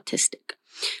just autistic.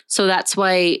 So that's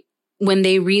why when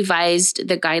they revised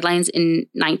the guidelines in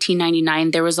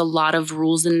 1999, there was a lot of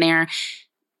rules in there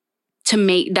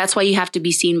that's why you have to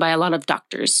be seen by a lot of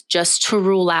doctors just to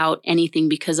rule out anything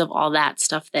because of all that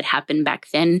stuff that happened back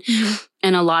then.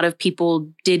 And a lot of people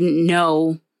didn't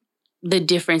know the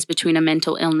difference between a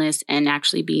mental illness and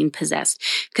actually being possessed.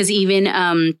 Because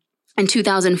even In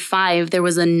 2005, there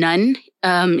was a nun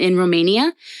in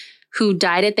Romania who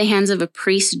died at the hands of a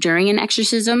priest during an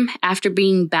exorcism after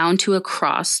being bound to a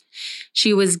cross.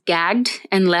 She was gagged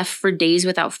and left for days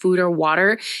without food or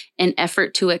water in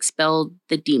effort to expel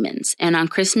the demons. And on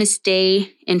Christmas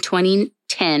Day in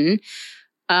 2010,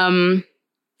 I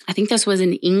think this was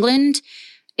in England,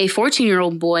 a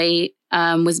 14-year-old boy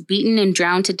was beaten and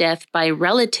drowned to death by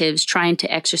relatives trying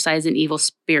to exorcise an evil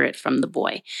spirit from the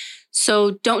boy.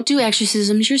 So don't do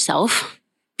exorcisms yourself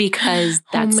because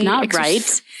that's not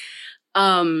right.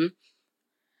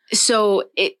 So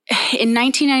in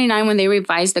 1999, when they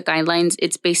revised the guidelines,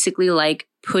 it's basically like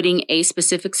putting a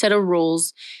specific set of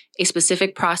rules, a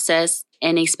specific process,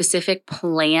 and a specific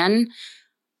plan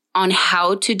on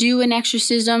how to do an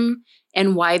exorcism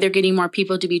and why they're getting more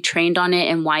people to be trained on it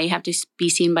and why you have to be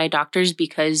seen by doctors.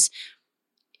 Because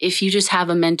if you just have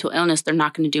a mental illness, they're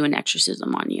not going to do an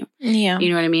exorcism on you. Yeah. You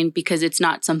know what I mean? Because it's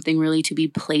not something really to be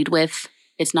played with.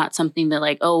 It's not something that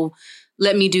like, oh,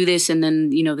 let me do this and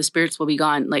then, you know, the spirits will be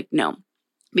gone. Like, no,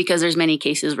 because there's many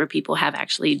cases where people have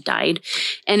actually died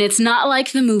and it's not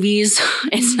like the movies.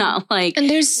 It's not like, and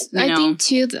there's, I think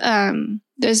too,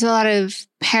 there's a lot of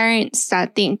parents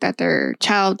that think that their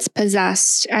child's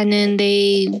possessed and then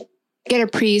they get a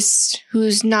priest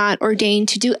who's not ordained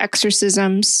to do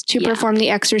exorcisms to perform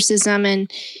the exorcism. And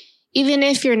even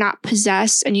if you're not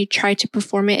possessed and you try to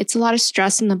perform it, it's a lot of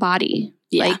stress in the body.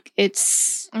 Yeah. Like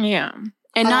it's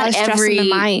and not every in the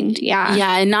mind.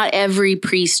 And not every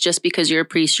priest, just because you're a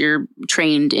priest, you're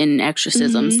trained in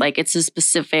exorcisms. Like it's a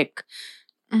specific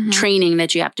training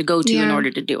that you have to go to in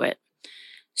order to do it.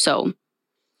 So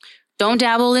don't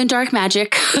dabble in dark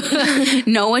magic.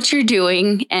 Know what you're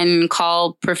doing and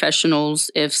call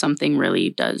professionals if something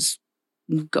really does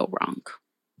go wrong.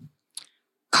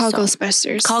 Call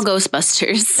Ghostbusters. Call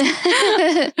Ghostbusters.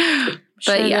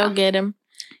 But they'll get him.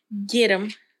 Get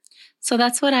him. So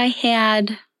that's what I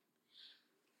had.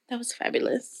 That was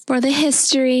fabulous. For the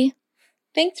history.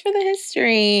 Thanks for the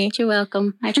history. You're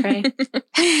welcome. I try.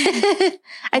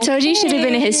 I told you should have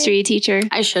been a history teacher.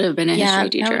 I should have been a history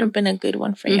teacher. That would have been a good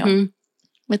one for you.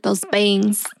 With those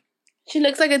bangs. She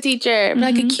looks like a teacher.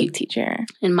 Like a cute teacher.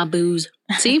 And my booze.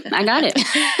 See? I got it.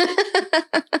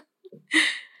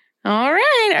 All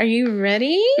right. Are you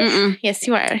ready? Mm-mm. Yes,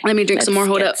 you are. Let me drink some more.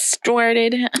 Hold up.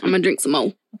 Started. I'm going to drink some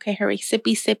more. Okay, hurry.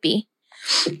 Sippy, sippy.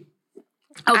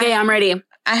 Okay, I'm ready.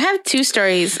 I have two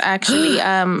stories, actually.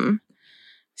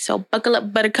 So buckle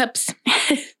up, buttercups.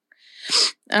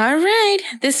 All right.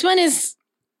 This one is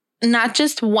not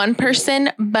just one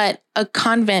person, but a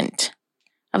convent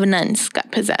of nuns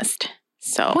got possessed.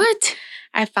 So what?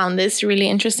 I found this really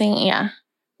interesting. Yeah.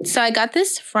 So I got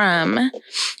this from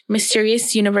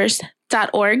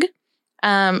mysteriousuniverse.org.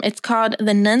 It's called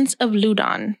The Nuns of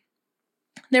Loudun.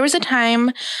 There was a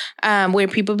time where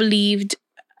people believed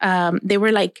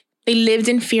they lived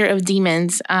in fear of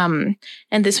demons. And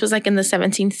this was like in the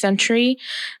 17th century.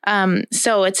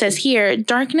 So it says here,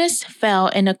 darkness fell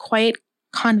in a quiet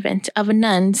convent of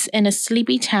nuns in a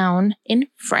sleepy town in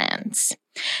France.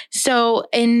 So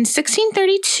in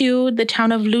 1632, the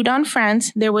town of Loudun,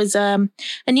 France, there was a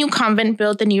new convent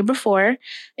built the year before.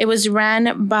 It was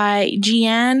ran by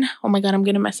Jeanne. Oh my God, I'm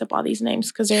going to mess up all these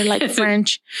names because they're like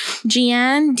French.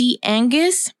 Jeanne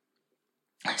d'Angus.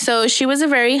 So she was a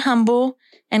very humble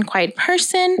and quiet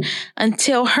person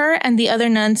until her and the other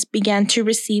nuns began to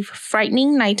receive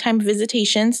frightening nighttime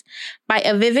visitations by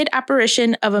a vivid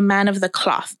apparition of a man of the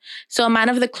cloth. So a man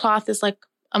of the cloth is like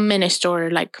a minister,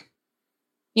 like,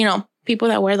 you know, people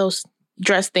that wear those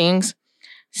dress things.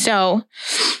 So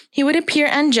he would appear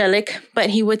angelic, but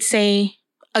he would say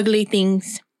ugly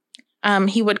things.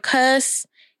 He would cuss.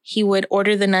 He would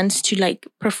order the nuns to like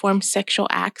perform sexual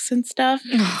acts and stuff.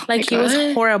 Oh, like he was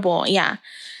horrible. Yeah.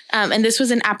 And this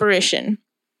was an apparition.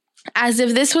 As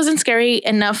if this wasn't scary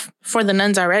enough for the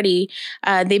nuns already,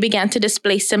 they began to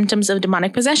display symptoms of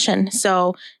demonic possession.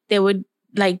 So they would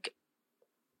like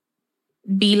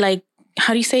be like,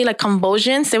 how do you say, like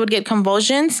convulsions? They would get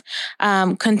convulsions,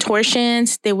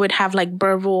 contortions. They would have like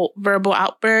verbal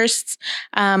outbursts.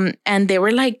 And they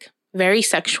were like very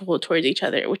sexual towards each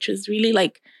other, which was really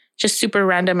like just super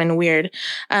random and weird.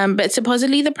 But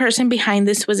supposedly the person behind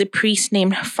this was a priest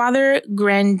named Father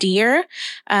Grandier.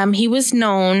 He was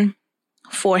known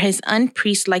for his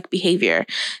unpriest-like behavior.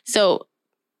 So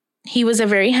he was a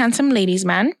very handsome ladies'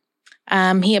 man.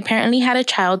 He apparently had a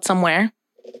child somewhere.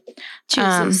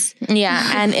 Jesus.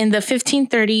 And in the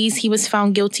 1530s, he was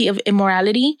found guilty of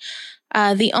immorality.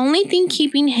 The only thing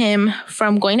keeping him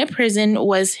from going to prison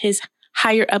was his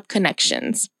higher up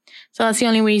connections. So that's the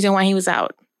only reason why he was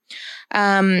out.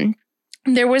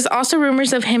 There was also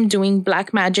rumors of him doing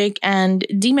black magic and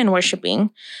demon worshipping.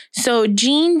 So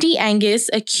Jean D. Angus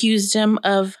accused him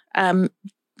of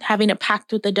having a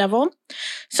pact with the devil.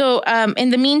 So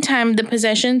in the meantime, the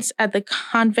possessions at the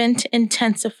convent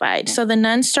intensified. So the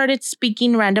nuns started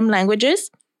speaking random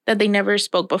languages that they never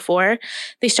spoke before.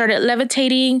 They started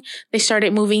levitating. They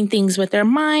started moving things with their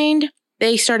mind.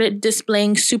 They started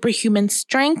displaying superhuman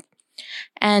strength.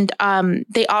 And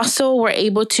they also were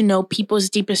able to know people's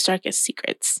deepest, darkest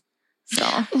secrets. So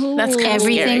that's kind of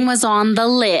everything scary. was on the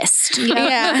list.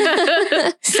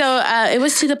 Yeah. So it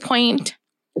was to the point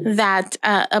that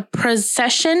a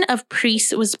procession of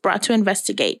priests was brought to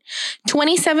investigate.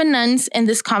 27 nuns in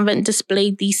this convent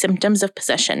displayed these symptoms of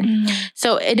possession.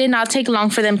 So it did not take long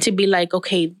for them to be like,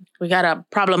 okay, we got a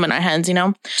problem in our hands, you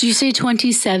know? Did you say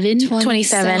 27?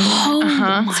 27. Oh,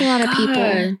 Uh-huh. That's a lot of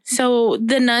people. So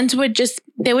the nuns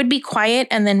they would be quiet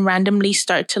and then randomly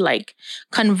start to like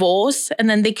convulse, and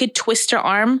then they could twist their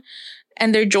arm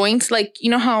and their joints. Like, you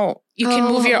know how you can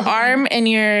move your arm and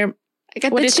your... I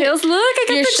got What the is it? chills. Look, I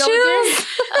got your the shoulder. chills.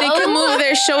 They can move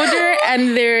their shoulder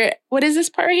and their... What is this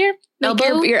part right here? Like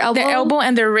Elbow? your elbow. Their elbow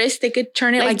and their wrist. They could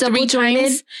turn it Like like double 3 jointed?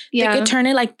 times. Yeah. They could turn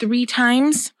it like 3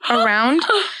 times around.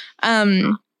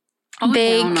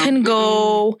 They can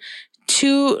go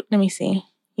 2... Let me see.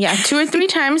 Yeah, 2 or 3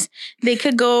 times. They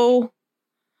could go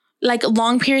like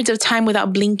long periods of time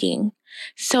without blinking.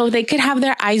 So they could have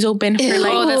their eyes open for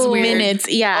like Oh, that's weird. minutes.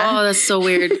 Yeah. Oh, that's so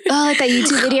weird. Oh, like that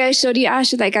YouTube video I showed you, Ash,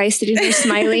 with that guy sitting there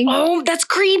smiling. Oh, that's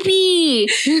creepy.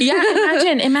 Yeah,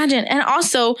 imagine. And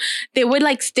also they would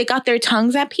like stick out their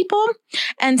tongues at people.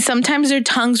 And sometimes their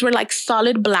tongues were like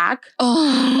solid black.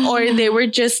 Oh. Or they were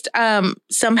just,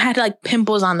 some had like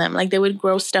pimples on them. Like they would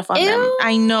grow stuff on them. Ew.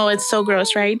 I know, it's so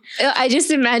gross, right? I just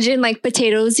imagine like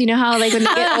potatoes, you know how like when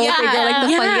they get old, they grow like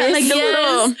the fungus. like the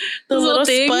Yes. little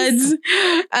things. spuds.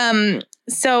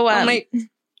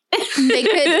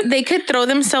 They could throw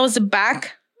themselves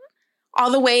back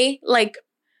all the way, like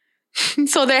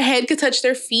so their head could touch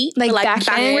their feet, like but,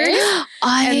 backwards.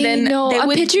 And then they I'm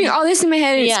would- picturing all this in my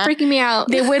head and Yeah. it's freaking me out.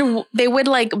 They would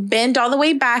like bend all the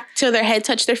way back till their head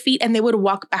touched their feet, and they would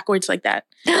walk backwards like that.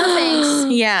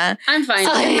 thanks. Yeah. I'm fine.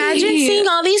 So imagine seeing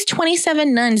all these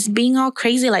 27 nuns being all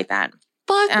crazy like that.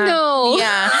 Fuck no.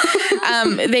 Yeah.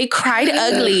 They cried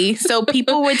ugly. So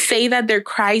people would say that their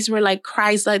cries were like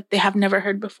cries like they have never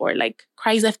heard before, like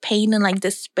cries of pain and like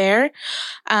despair.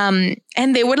 And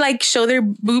they would like show their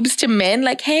boobs to men,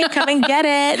 like, hey, come and get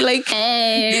it. Like,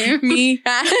 Hey. me.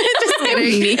 Just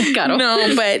kidding. Me. Got 'em.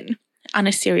 No, but on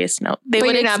a serious note, they But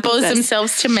would you're not expose possessed.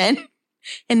 themselves to men,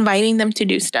 inviting them to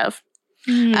do stuff.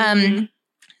 Mm.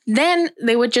 Then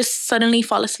they would just suddenly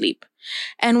fall asleep.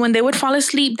 And when they would fall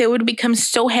asleep, they would become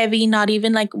so heavy, not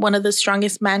even like one of the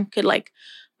strongest men could like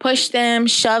push them,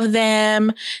 shove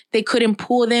them. They couldn't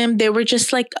pull them. They were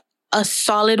just like a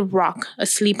solid rock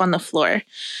asleep on the floor.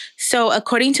 So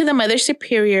according to the Mother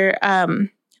Superior,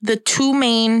 the 2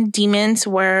 main demons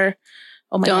were...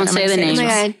 Oh my Don't God, am say I the saying Oh names. this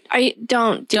my wrong? God.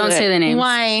 Don't Don't say the names.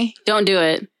 Why? Don't do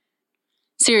it.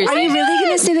 Seriously. Are you really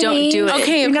going to say the Don't names? do it.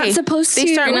 Okay, You're not okay. supposed They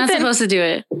to. start You're not with supposed to do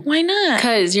it. Why not?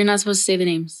 Because you're not supposed to say the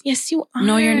names. Yes, you are.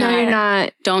 No, you're No, not. you're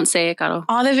not. Don't say it, Caro.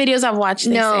 All the videos I've watched,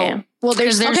 they say No. it. Well, Because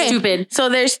there's they're Okay. stupid. So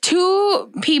there's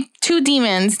 2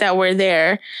 demons that were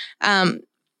there.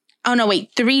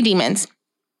 3 demons.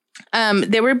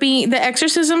 The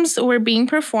exorcisms were being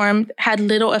performed had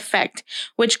little effect,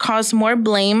 which caused more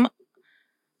blame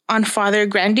on Father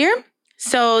Grandier.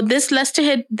 So this led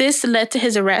to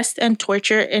his arrest and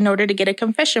torture in order to get a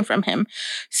confession from him.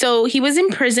 So he was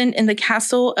imprisoned in the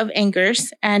castle of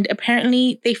Angers, and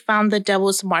apparently they found the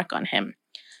devil's mark on him.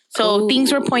 So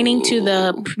things were pointing to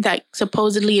that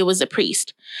supposedly it was a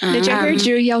priest. Did you hear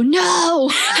Drew yell, no?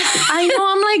 I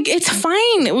know, I'm like, it's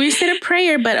fine. We said a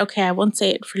prayer, but okay, I won't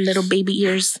say it for little baby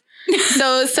ears.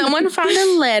 So someone found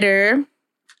a letter.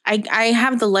 I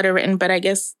have the letter written, but I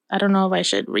guess I don't know if I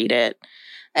should read it.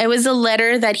 It was a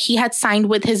letter that he had signed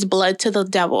with his blood to the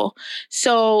devil.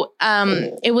 So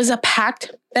it was a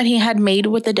pact that he had made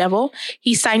with the devil.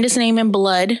 He signed his name in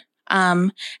blood.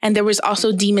 And there was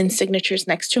also demon signatures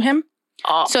next to him.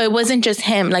 Oh. So it wasn't just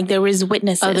him. Like there was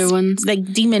witnesses. Other ones?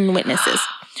 Like demon witnesses.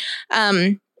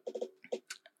 Let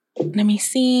me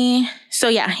see. So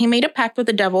yeah, he made a pact with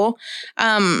the devil.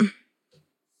 I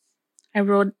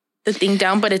wrote the thing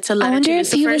down, but it's a letter. I wonder to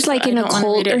if he Lucifer, was like so I in a don't wanna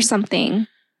cult read it. or something.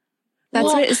 That's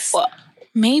Well, what it's.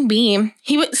 Maybe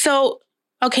he would. So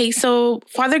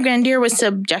Father Grandier was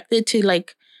subjected to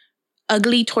like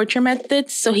ugly torture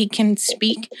methods so he can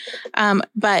speak,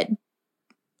 but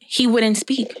he wouldn't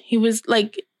speak. He was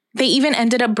like they even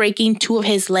ended up breaking 2 of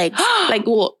his legs. Like,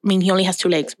 well, I mean, he only has 2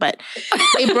 legs, but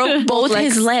they broke both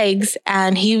his legs,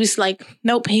 and he was like,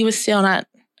 nope, he was still not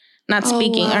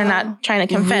speaking or not trying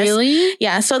to confess. Really?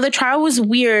 Yeah. So the trial was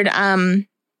weird.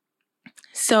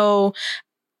 So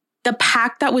the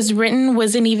pact that was written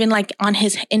wasn't even like in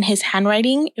his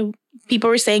handwriting. People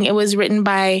were saying it was written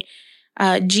by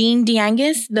Jean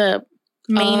D'Angus, the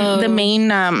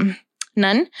main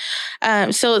nun.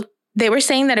 So they were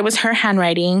saying that it was her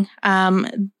handwriting.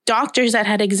 Doctors that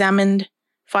had examined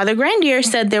Father Grandier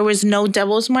said there was no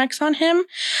devil's marks on him.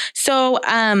 So,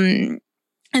 and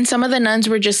some of the nuns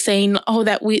were just saying, oh,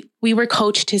 that we were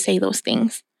coached to say those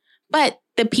things. But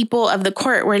the people of the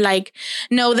court were like,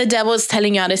 no, the devil is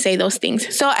telling y'all to say those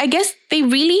things. So I guess they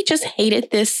really just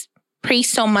hated this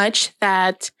priest so much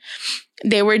that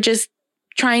they were just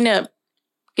trying to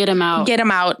get him out,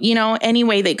 any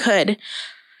way they could.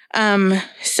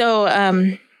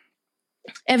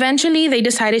 Eventually they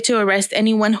decided to arrest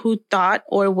anyone who thought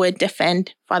or would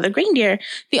defend Father Grandier.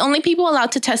 The only people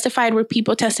allowed to testify were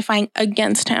people testifying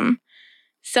against him.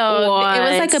 So it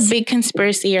was like a big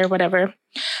conspiracy or whatever.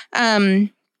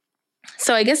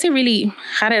 So I guess they really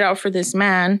had it out for this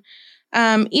man.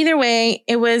 Either way,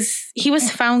 he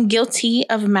was found guilty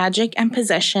of magic and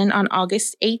possession on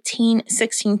August 18,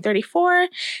 1634.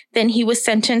 Then he was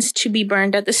sentenced to be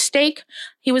burned at the stake.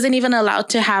 He wasn't even allowed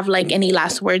to have like any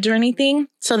last words or anything.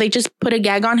 So they just put a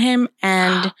gag on him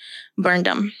and burned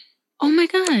him. Oh my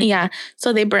God. Yeah.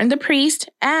 So they burned the priest,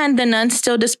 and the nuns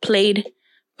still displayed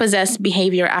possessed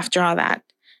behavior after all that.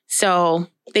 So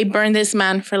they burned this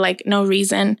man for like no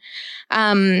reason.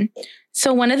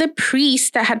 So one of the priests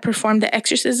that had performed the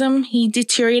exorcism, he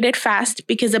deteriorated fast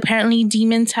because apparently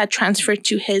demons had transferred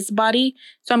to his body.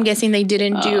 So I'm guessing they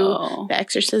didn't do the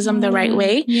exorcism the right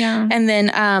way. Yeah. And then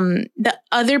the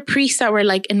other priests that were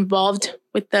like involved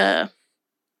with the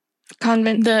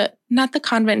convent, not the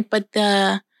convent, but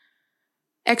the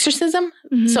exorcism.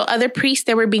 Mm-hmm. So other priests,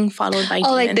 they were being followed by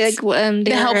demons. Like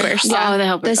the helpers. Yeah. The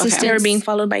helpers. The assistants. They were being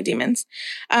followed by demons.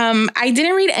 I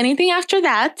didn't read anything after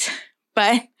that,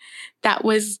 but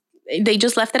they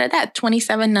just left it at that.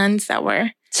 27 nuns that were.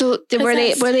 So were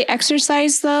they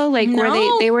exorcised though? Like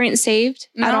no. they weren't saved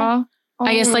at all?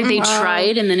 I guess like they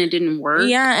tried and then it didn't work.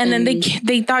 Yeah, and then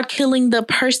they thought killing the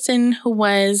person who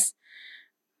was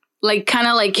like kind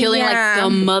of like killing like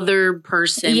the mother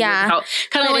person. Yeah,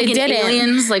 kind of like in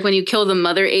Aliens. Like when you kill the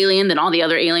mother alien, then all the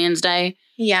other aliens die.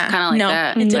 Yeah, kind of like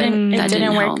that. It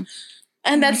didn't work. Help.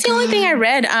 And that's the only thing I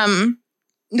read.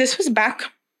 This was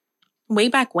way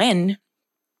back when.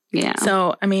 Yeah.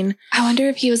 So, I mean, I wonder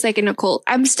if he was like in a cult.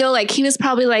 I'm still like, he was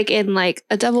probably like in like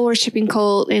a devil worshipping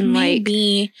cult and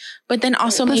maybe, but then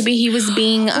also maybe he was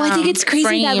being, I think it's crazy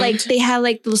framed. That like they had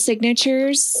like those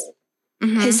signatures,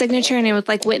 his signature, and it was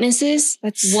like witnesses.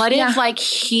 What if like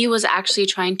he was actually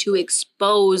trying to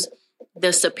expose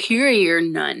the superior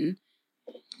nun?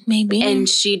 Maybe. And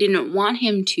she didn't want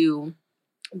him to,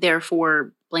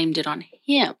 therefore blamed it on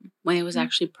him when it was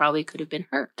actually probably could have been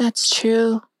her. That's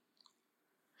true.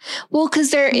 Well,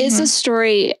 because there is a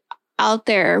story out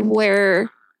there where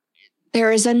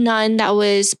there is a nun that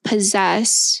was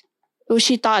possessed. Well,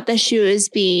 she thought that she was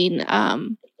being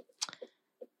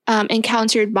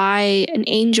encountered by an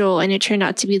angel, and it turned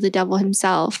out to be the devil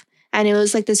himself. And it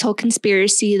was like this whole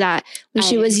conspiracy that when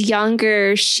she was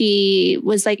younger, she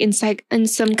was like in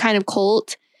some kind of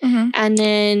cult. And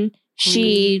then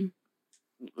she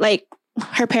like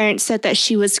her parents said that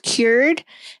she was cured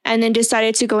and then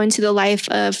decided to go into the life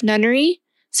of nunnery.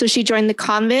 So she joined the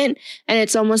convent, and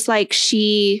it's almost like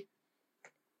she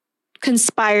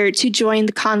conspired to join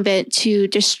the convent to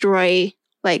destroy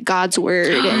like God's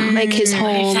word and like his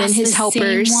home and his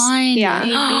helpers. Yeah.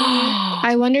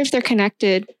 I wonder if they're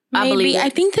connected. Maybe. I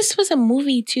think this was a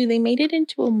movie too. They made it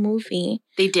into a movie.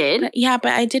 They did? But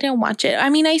I didn't watch it. I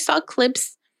mean, I saw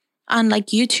clips on like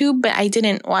YouTube, but I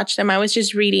didn't watch them. I was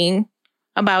just reading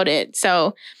about it.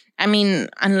 So, I mean,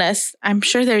 unless I'm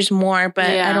sure there's more, but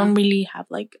I don't really have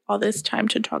like all this time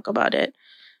to talk about it.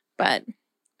 But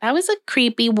that was a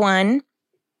creepy one.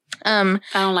 I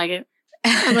don't like it.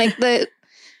 I'm like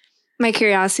my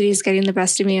curiosity is getting the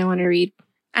best of me. I want to read.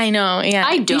 I know. Yeah,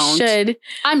 I don't. You should.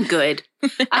 I'm good.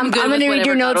 I'm going to read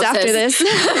your notes after this.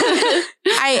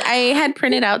 I had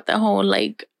printed out the whole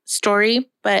like story,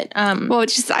 but well,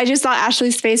 I just saw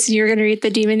Ashley's face, and you were going to read the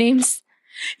demon names.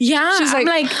 Yeah, she's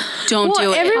like, don't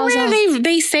do it. Everywhere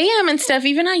they say them and stuff,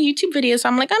 even on YouTube videos. So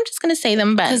I'm like, I'm just gonna say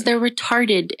them, but because they're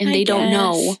retarded and they don't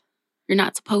know. You're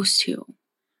not supposed to.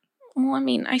 Well, I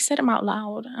mean, I said them out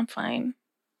loud. I'm fine.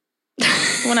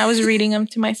 When I was reading them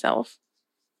to myself,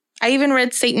 I even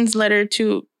read Satan's letter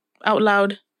out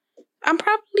loud I'm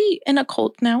probably in a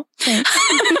cult now. Thanks.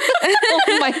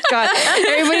 Oh my God.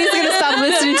 Everybody's going to stop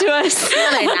listening to us.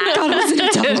 No, they're not. God was in a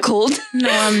double cold. No,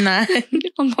 I'm not.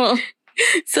 Oh.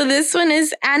 So this one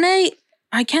is Anna.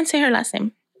 I can't say her last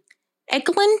name.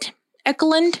 Eklund.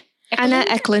 Anna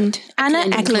Eklund.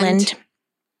 Anna Eklund.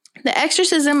 The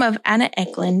Exorcism of Anna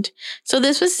Eklund. So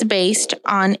this was based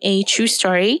on a true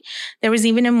story. There was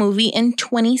even a movie in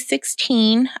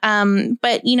 2016.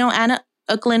 But Anna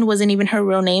Eklund wasn't even her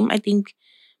real name. I think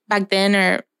back then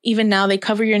or even now they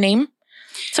cover your name.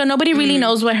 So nobody really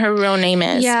knows what her real name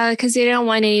is. Yeah, because they don't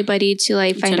want anybody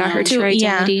to find out her true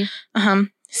identity. Yeah.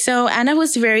 So Anna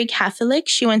was very Catholic.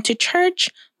 She went to church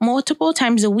multiple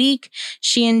times a week.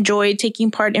 She enjoyed taking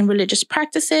part in religious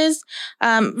practices.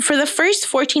 For the first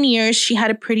 14 years, she had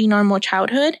a pretty normal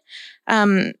childhood.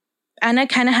 Anna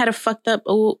kind of had a fucked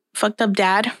up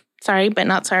dad. Sorry, but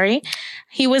not sorry.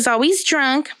 He was always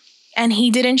drunk and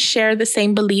he didn't share the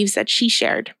same beliefs that she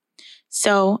shared.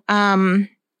 So,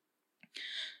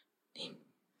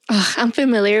 I'm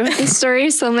familiar with this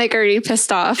story, so I'm already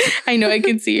pissed off. I know, I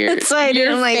can see your That's why I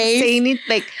didn't saying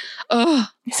it.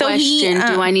 So question,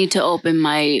 do I need to open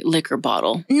my liquor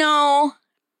bottle? No,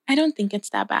 I don't think it's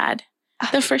that bad.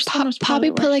 The first one was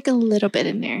probably put a little bit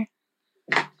in there.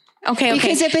 Okay.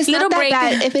 Because if it's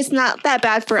not that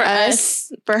bad for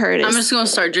us, for her, it is. I'm just going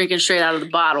to start drinking straight out of the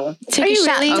bottle. Take a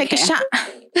shot. Okay. Take a shot.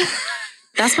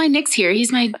 That's why Nick's here.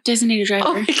 He's my designated driver.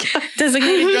 Oh my God.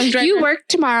 Designated drunk driver. You work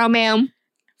tomorrow, ma'am.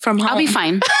 From home. I'll be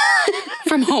fine.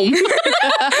 From home.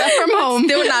 From home.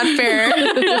 Still not fair.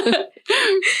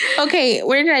 Okay,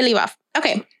 where did I leave off?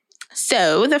 Okay.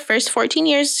 So the first 14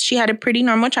 years, she had a pretty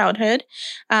normal childhood.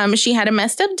 She had a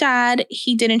messed up dad.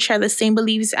 He didn't share the same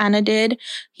beliefs Anna did.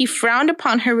 He frowned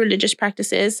upon her religious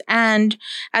practices. And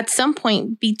at some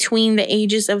point between the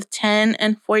ages of 10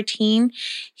 and 14,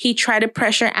 he tried to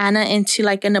pressure Anna into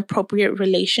an appropriate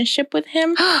relationship with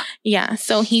him. Yeah.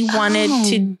 So he wanted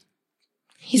to.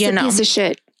 He's a piece of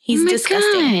shit. He's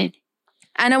disgusting. God.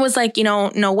 Anna was like,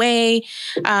 no way.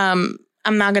 I'm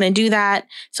not going to do that.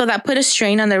 So that put a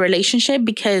strain on their relationship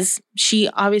because she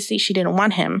didn't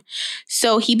want him.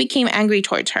 So he became angry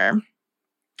towards her.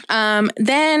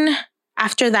 Then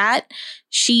after that,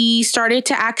 she started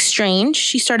to act strange.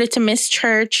 She started to miss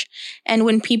church. And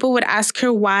when people would ask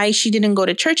her why she didn't go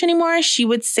to church anymore, she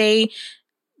would say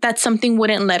that something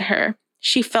wouldn't let her.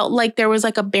 She felt like there was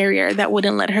a barrier that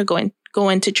wouldn't let her go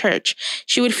into church.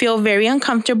 She would feel very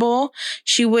uncomfortable.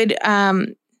 She would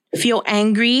feel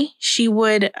angry. She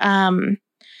would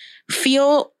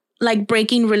feel like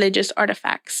breaking religious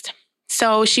artifacts.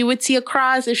 So she would see a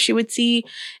cross. If she would see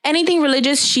anything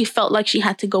religious, she felt like she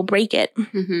had to go break it.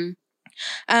 Mm-hmm.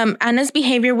 Anna's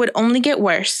behavior would only get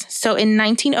worse. So in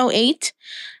 1908,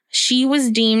 she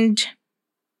was deemed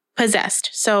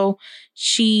possessed. So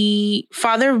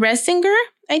Father Ressinger,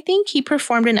 I think, he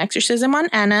performed an exorcism on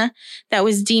Anna that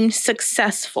was deemed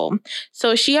successful.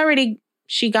 So she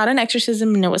got an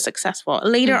exorcism and it was successful.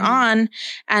 Later on,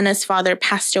 Anna's father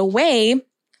passed away.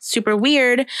 Super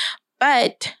weird.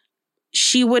 But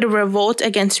she would revolt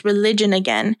against religion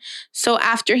again. So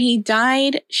after he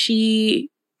died,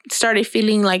 she started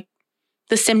feeling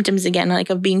the symptoms again,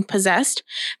 of being possessed.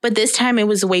 But this time it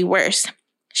was way worse.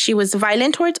 She was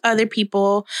violent towards other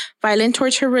people, violent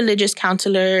towards her religious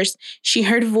counselors. She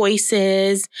heard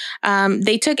voices.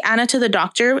 They took Anna to the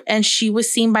doctor and she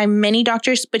was seen by many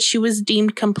doctors, but she was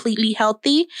deemed completely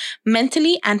healthy,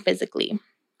 mentally and physically.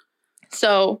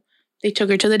 So they took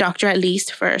her to the doctor at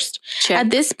least first. Check. At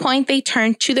this point, they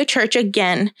turned to the church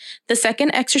again. The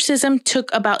second exorcism took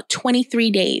about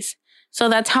 23 days. So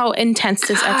that's how intense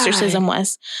this exorcism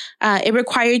was. It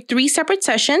required 3 separate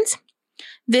sessions.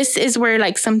 This is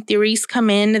where some theories come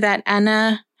in that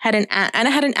Anna had an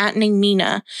aunt named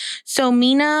Mina. So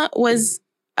Mina was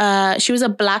she was a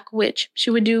black witch. She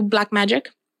would do black magic.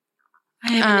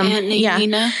 I have an aunt named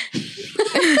Mina.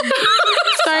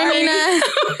 Sorry,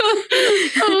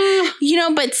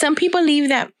 Mina. But some people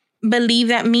believe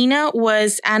that Mina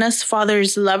was Anna's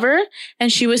father's lover, and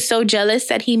she was so jealous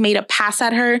that he made a pass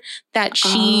at her that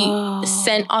she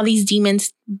sent all these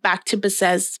demons back to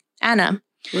possess Anna.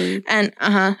 Weird. And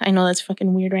I know that's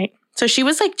fucking weird, right? So she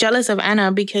was jealous of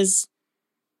Anna because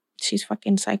she's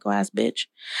fucking psycho ass bitch.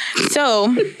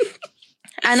 So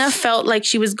Anna felt like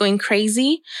she was going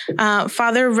crazy.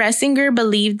 Father Ressinger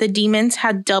believed the demons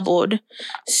had doubled.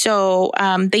 So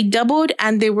they doubled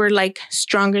and they were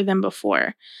stronger than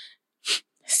before.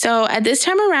 So at this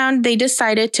time around, they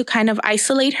decided to kind of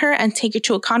isolate her and take her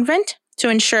to a convent to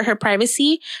ensure her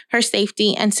privacy, her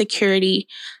safety, and security.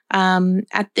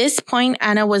 At this point,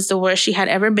 Anna was the worst she had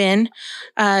ever been.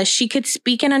 She could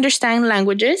speak and understand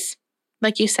languages.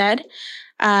 like you said.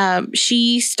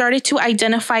 She started to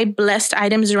identify blessed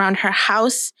items around her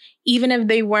house, even if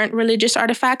they weren't religious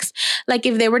artifacts. Like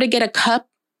if they were to get a cup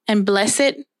and bless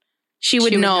it, she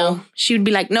would know. She would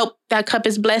be like, nope, that cup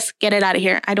is blessed. Get it out of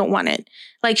here. I don't want it.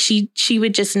 Like she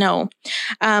would just know.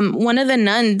 One of the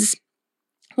nuns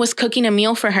was cooking a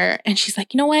meal for her. And she's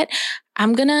like, you know what?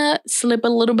 I'm going to slip a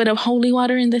little bit of holy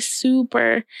water in the soup.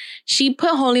 Or she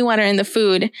put holy water in the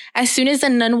food. As soon as the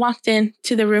nun walked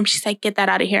into the room, she's like, get that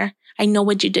out of here. I know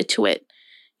what you did to it.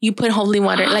 You put holy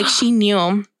water. Like she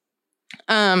knew.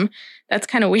 That's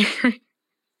kind of weird.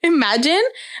 Imagine,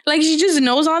 like she just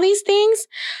knows all these things.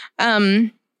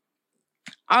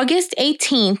 August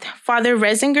 18th, Father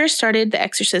Resinger started the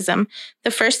exorcism.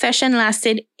 The first session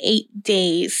lasted 8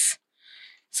 days.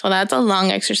 So that's a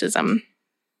long exorcism.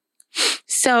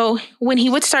 So when he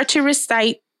would start to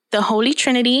recite the Holy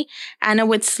Trinity, Anna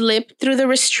would slip through the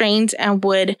restraints and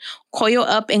would coil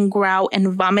up and growl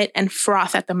and vomit and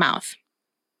froth at the mouth.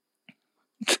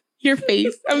 Your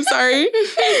face. I'm sorry.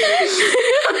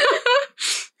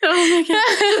 Oh my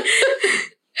God.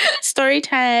 Story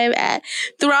time.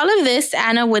 Through all of this,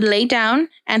 Anna would lay down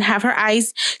and have her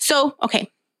eyes. So, okay.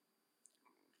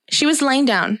 She was laying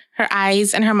down. Her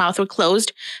eyes and her mouth were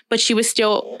closed, but she was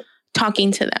still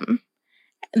talking to them.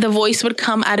 The voice would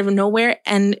come out of nowhere,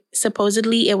 and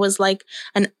supposedly it was like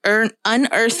an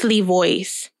unearthly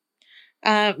voice.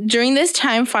 During this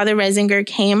time, Father Resinger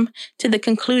came to the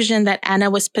conclusion that Anna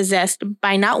was possessed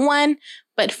by not one,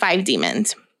 but 5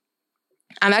 demons.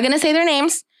 I'm not going to say their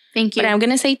names. Thank you. But I'm going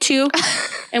to say 2,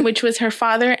 and which was her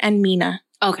father and Mina.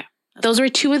 Okay. Those were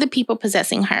 2 of the people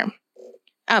possessing her.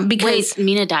 Because Wait,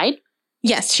 Mina died?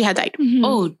 Yes, she had died. Mm-hmm.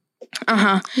 Oh.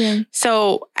 Uh-huh. Yeah.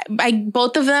 So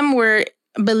both of them were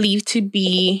believed to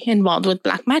be involved with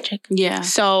black magic. Yeah.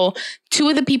 So 2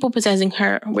 of the people possessing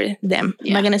her were them. Yeah.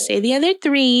 I'm not going to say the other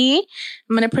 3.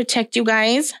 I'm going to protect you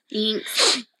guys.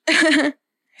 Thanks.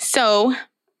 So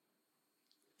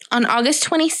on August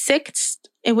 26th,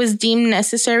 it was deemed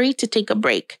necessary to take a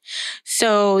break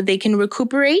so they can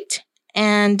recuperate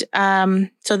and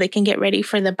so they can get ready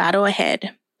for the battle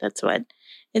ahead. That's what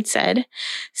it said.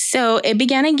 So it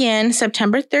began again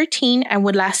September 13 and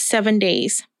would last 7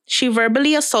 days. She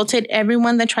verbally assaulted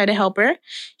everyone that tried to help her.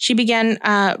 She began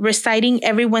reciting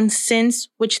everyone's sins,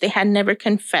 which they had never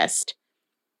confessed.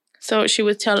 So she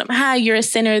would tell them, you're a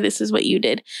sinner. This is what you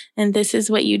did. And this is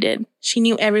what you did. She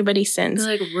knew everybody's sins.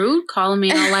 Like rude, calling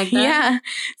me out like that. Yeah.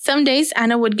 Some days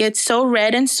Anna would get so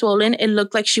red and swollen, it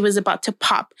looked like she was about to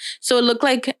pop. So it looked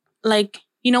like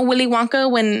Willy Wonka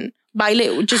when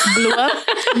Violet just blew up.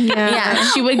 Yeah.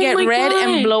 She would get red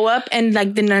and blow up, and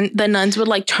like the nuns would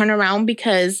like turn around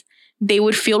because they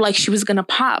would feel like she was gonna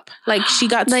pop. Like she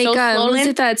got like so swollen. was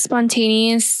it that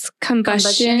spontaneous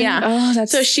combustion? Yeah. Oh,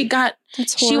 that's so she got.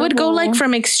 That's she would go like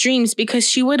from extremes because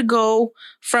she would go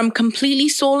from completely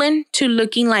swollen to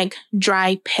looking like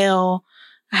dry, pale,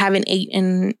 haven't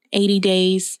eaten in 80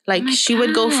 days. Like she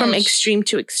would go from extreme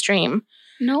to extreme.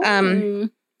 No.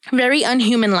 Very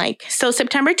unhuman-like. So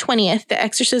September 20th, the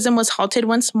exorcism was halted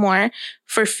once more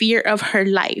for fear of her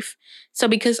life. So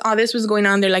because all this was going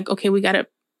on, they're like, okay, we got to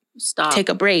stop. Take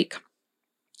a break.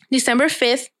 December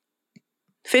 15th,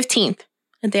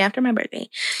 the day after my birthday.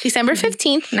 December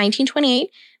 15th,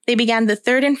 1928, they began the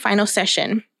 3rd and final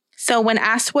session. So when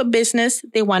asked what business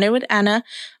they wanted with Anna,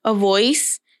 a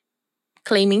voice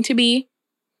claiming to be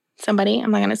somebody, I'm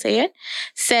not going to say it,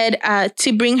 said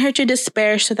to bring her to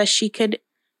despair so that she could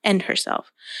end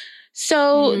herself.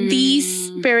 So these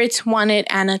spirits wanted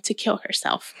Anna to kill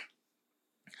herself.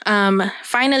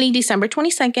 Finally, December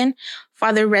 22nd,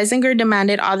 Father Resinger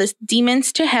demanded all the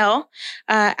demons to hell.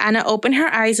 Anna opened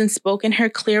her eyes and spoke in her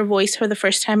clear voice for the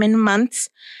first time in months.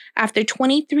 After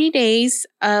 23 days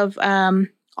of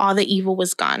all the evil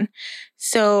was gone.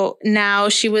 So now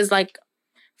she was like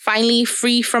finally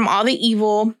free from all the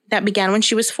evil that began when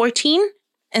she was 14.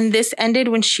 And this ended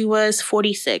when she was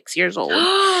 46 years old.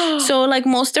 So like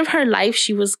most of her life,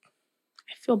 she was,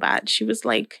 I feel bad. She was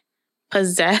like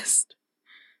possessed.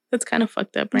 That's kind of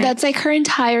fucked up, right? That's like her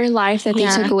entire life that they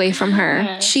took away from her.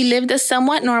 Yes. She lived a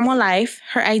somewhat normal life.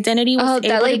 Her identity was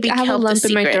able to be I have a kept a lump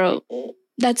in my secret. throat.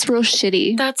 That's real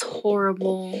shitty. That's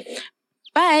horrible.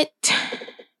 But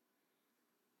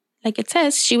like it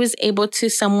says, she was able to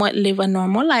somewhat live a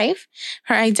normal life.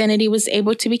 Her identity was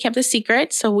able to be kept a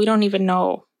secret, so we don't even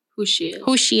know who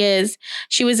she is.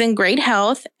 She was in great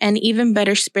health and even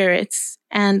better spirits.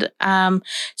 And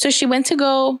so she went to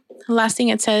go, last thing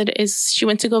it said is she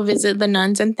went to go visit the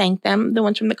nuns and thank them, the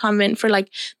ones from the convent, for like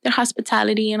their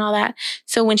hospitality and all that.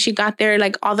 So when she got there,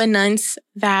 like all the nuns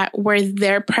that were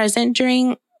there present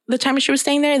during the time she was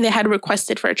staying there, they had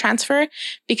requested for a transfer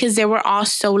because they were all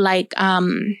so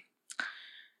traumatized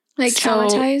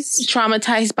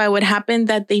by what happened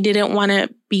that they didn't want to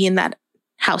be in that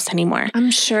house anymore. I'm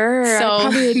sure.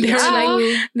 So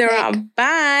they're all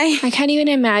bye. I can't even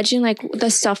imagine like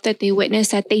the stuff that they witnessed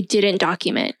that they didn't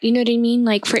document. You know what I mean?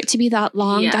 Like for it to be that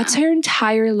long, that's her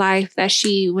entire life that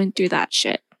she went through that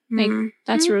shit. Like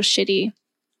that's real shitty.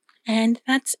 And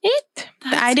that's it.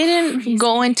 I didn't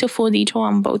go into full detail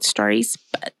on both stories,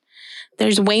 but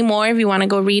there's way more if you want to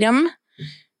go read them.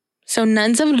 So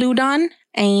Nuns of Loudun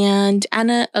and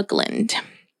Anna Ugland.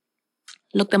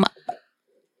 Look them up.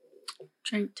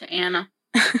 Drink to Anna.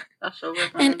 That's over.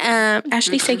 And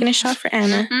Ashley's taking a shot for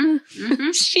Anna.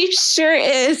 She sure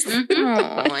is.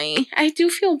 I do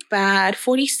feel bad.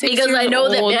 46 because I know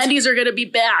old. that Andes are going to be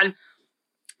bad.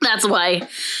 That's why.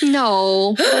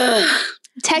 No.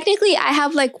 Technically, I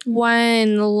have like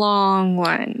one long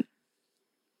one.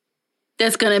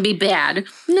 That's going to be bad.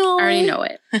 No. I already know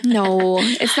it. No,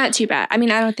 it's not too bad. I mean,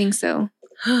 I don't think so.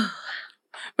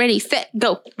 Ready, set,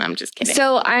 go. No, I'm just kidding.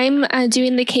 So I'm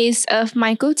doing the case of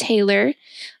Michael Taylor.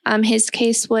 His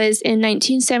case was in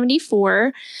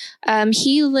 1974.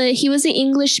 He was an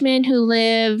Englishman who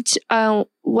lived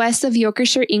west of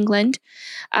Yorkshire, England.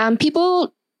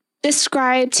 People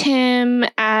described him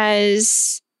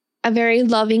as a very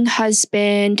loving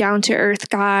husband, down-to-earth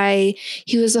guy.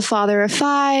 He was a father of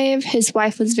 5. His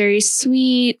wife was very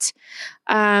sweet.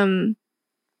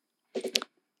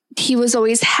 He was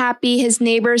always happy. His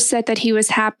neighbors said that he was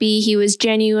happy. He was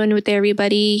genuine with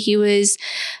everybody. He was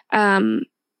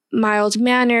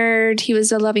mild-mannered. He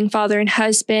was a loving father and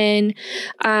husband.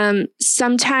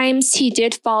 Sometimes he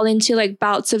did fall into like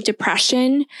bouts of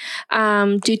depression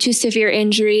due to severe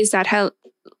injuries that had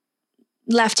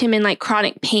left him in like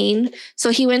chronic pain. So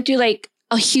he went through like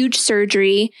a huge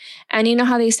surgery. And you know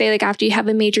how they say like after you have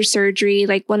a major surgery,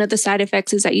 like one of the side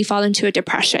effects is that you fall into a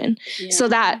depression. Yeah. So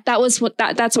that's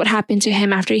what happened to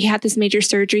him after he had this major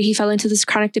surgery. He fell into this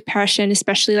chronic depression,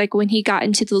 especially like when he got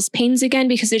into those pains again,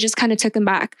 because it just kind of took him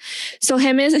back. So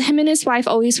him and his wife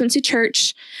always went to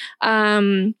church.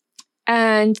 And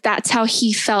that's how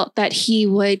he felt that he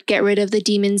would get rid of the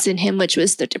demons in him, which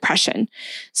was the depression.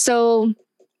 So,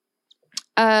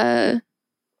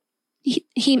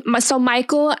 So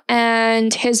Michael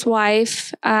and his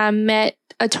wife met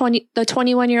the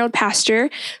 21-year-old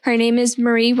pastor. Her name is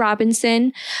Marie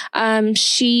Robinson.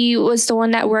 She was the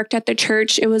one that worked at the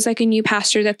church. It was like a new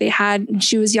pastor that they had. And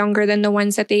she was younger than the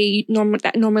ones that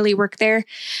that normally work there.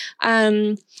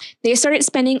 They started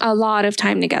spending a lot of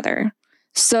time together.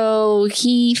 So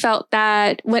he felt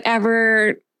that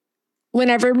whenever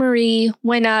Marie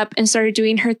went up and started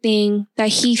doing her thing, that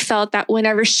he felt that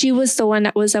whenever she was the one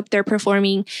that was up there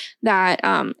performing, that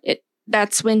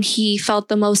that's when he felt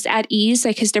the most at ease,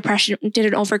 like his depression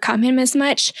didn't overcome him as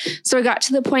much. So it got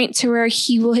to the point to where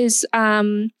he was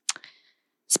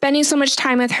spending so much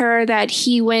time with her that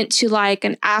he went to like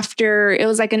an after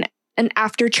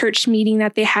church meeting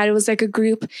that they had. It was like a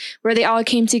group where they all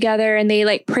came together and they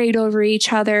like prayed over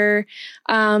each other.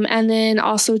 And then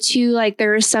also too, like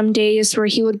there were some days where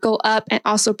he would go up and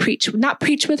also not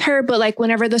preach with her, but like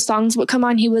whenever the songs would come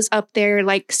on, he was up there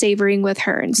like savoring with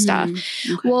her and stuff.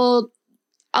 Okay. Well,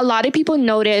 a lot of people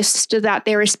noticed that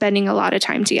they were spending a lot of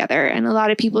time together, and a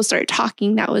lot of people started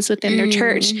talking that was within their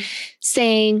church,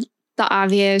 saying the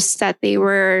obvious, that they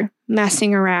were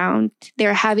messing around. They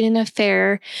were having an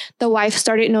affair. The wife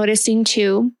started noticing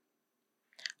too.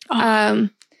 So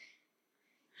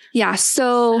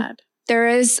sad. There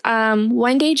is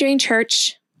one day during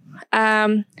church,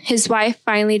 his wife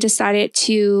finally decided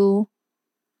to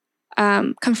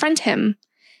confront him.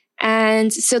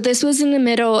 And so this was in the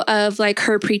middle of like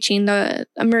her preaching,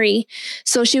 Marie.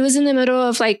 So she was in the middle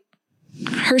of like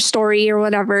her story or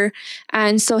whatever.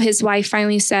 And so his wife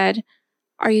finally said,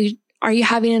 are you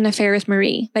having an affair with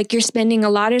Marie? Like you're spending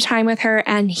a lot of time with her.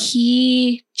 And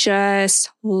he just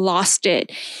lost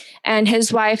it. And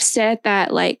his wife said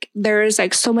that like there's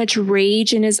like so much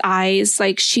rage in his eyes.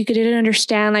 Like she didn't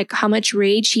understand like how much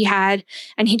rage he had.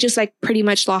 And he just like pretty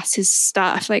much lost his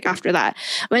stuff like after that.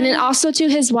 And then also too,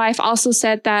 his wife also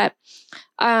said that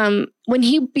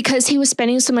because he was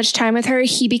spending so much time with her,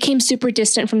 he became super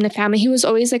distant from the family. He was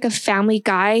always like a family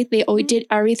guy. They always did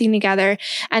everything together.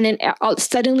 And then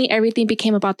suddenly everything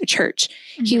became about the church.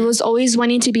 Mm-hmm. He was always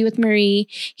wanting to be with Marie.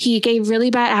 He gave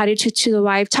really bad attitude to the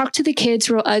wife, talked to the kids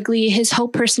real ugly. His whole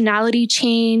personality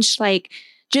changed. Like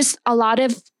just a lot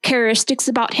of characteristics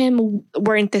about him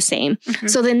weren't the same. Mm-hmm.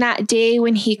 So then that day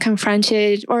when his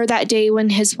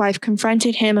wife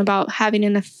confronted him about having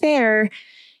an affair,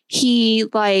 he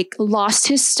like lost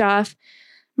his stuff.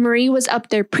 Marie was up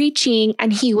there preaching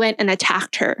and he went and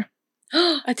attacked her.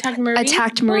 Attacked Marie?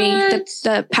 Attacked Marie,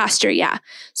 the pastor, yeah.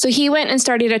 So he went and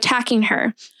started attacking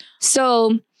her.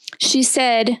 So she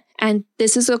said, and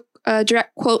this is a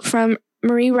direct quote from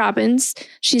Marie Robbins,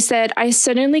 she said, "I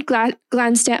suddenly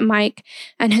glanced at Mike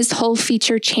and his whole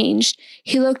feature changed.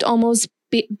 He looked almost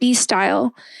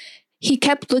beast-style. He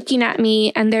kept looking at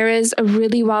me and there is a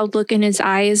really wild look in his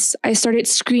eyes. I started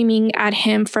screaming at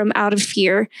him from out of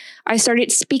fear. I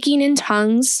started speaking in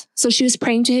tongues." So she was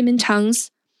praying to him in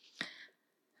tongues.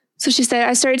 So she said,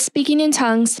 "I started speaking in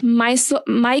tongues.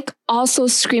 Mike also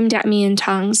screamed at me in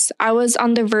tongues. I was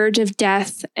on the verge of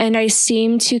death and I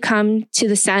seemed to come to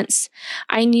the sense.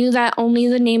 I knew that only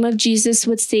the name of Jesus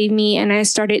would save me. And I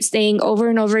started saying over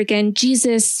and over again,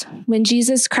 Jesus, when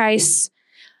Jesus Christ,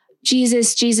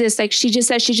 Jesus, Jesus." Like she just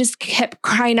said, she just kept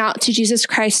crying out to Jesus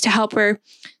Christ to help her.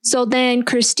 So then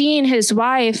Christine, his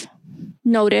wife,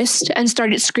 noticed and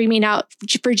started screaming out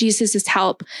for Jesus's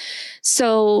help.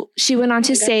 So she went on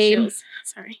to say,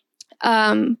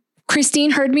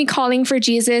 Christine heard me calling for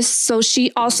Jesus, so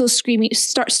she also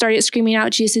started screaming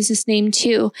out Jesus's name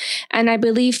too. And I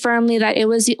believe firmly that it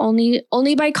was the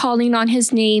only by calling on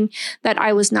his name that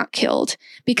I was not killed,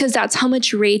 because that's how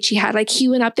much rage he had. Like he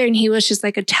went up there and he was just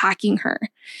like attacking her.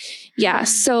 Yeah.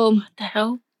 So what the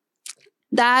hell?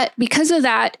 That because of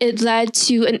that, it led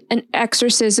to an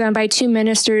exorcism by 2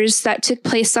 ministers that took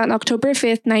place on October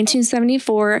 5th,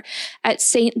 1974 at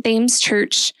St. Thames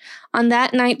Church. On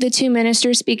that night, the 2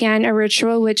 ministers began a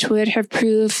ritual which would have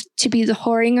proved to be the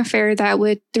whoring affair that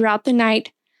went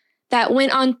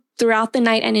on throughout the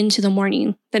night and into the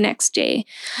morning the next day.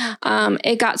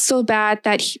 It got so bad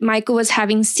that Michael was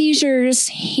having seizures.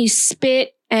 He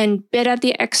spit and bit at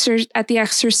the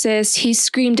exorcist. He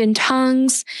screamed in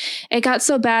tongues. It got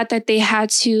so bad that they had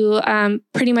to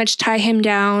pretty much tie him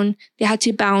down. They had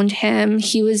to bound him.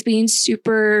 He was being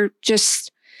super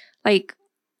just like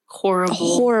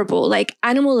horrible, like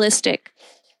animalistic.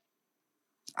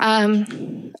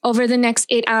 Over the next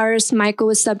 8 hours, Michael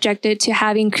was subjected to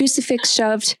having crucifix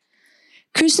shoved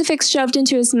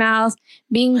into his mouth,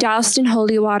 being doused in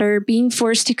holy water, being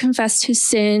forced to confess his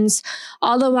sins,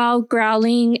 all the while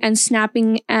growling and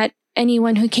snapping at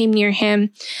anyone who came near him.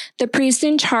 The priest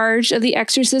in charge of the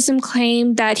exorcism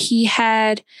claimed that he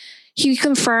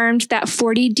confirmed that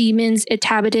 40 demons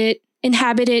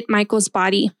inhabited Michael's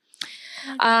body.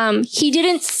 They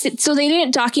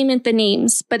didn't document the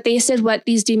names, but they said what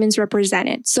these demons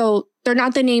represented. So they're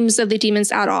not the names of the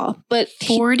demons at all, but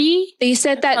 40? They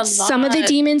said that some of the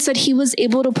demons that he was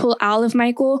able to pull out of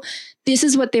Michael, this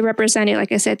is what they represented.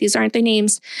 Like I said, these aren't the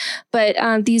names, but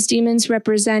these demons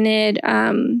represented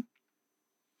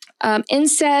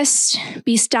incest,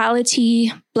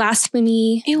 bestiality,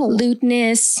 blasphemy,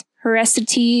 lewdness,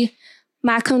 heresy,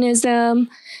 Maconism,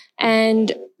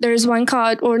 and there's one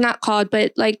one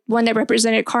that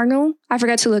represented carnal. I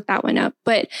forgot to look that one up.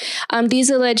 But these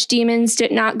alleged demons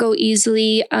did not go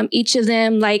easily. Each of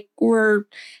them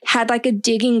had like a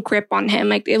digging grip on him.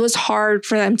 Like it was hard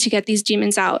for them to get these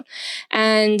demons out.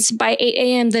 And by 8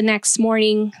 a.m. the next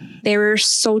morning, they were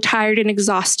so tired and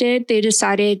exhausted, they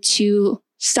decided to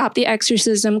stop the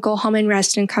exorcism, go home and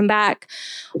rest and come back.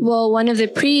 Well, one of the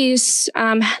priests,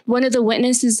 one of the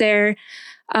witnesses there,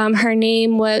 her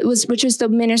name which was the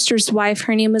minister's wife.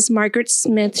 Her name was Margaret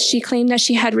Smith. She claimed that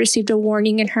she had received a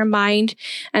warning in her mind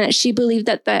and that she believed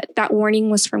that warning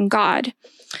was from God,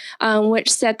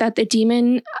 which said that the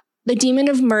demon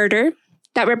of murder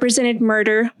that represented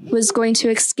murder was going to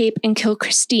escape and kill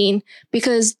Christine,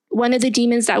 because one of the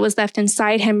demons that was left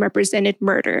inside him represented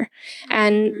murder.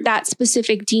 And that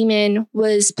specific demon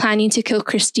was planning to kill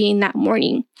Christine that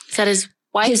morning. Is that his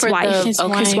wife? His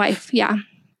wife, yeah.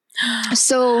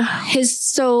 So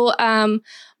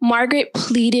Margaret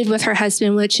pleaded with her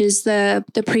husband, which is the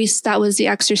priest that was the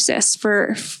exorcist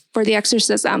for the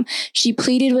exorcism. She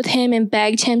pleaded with him and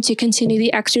begged him to continue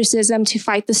the exorcism, to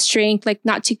fight the strength, like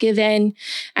not to give in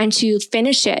and to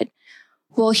finish it.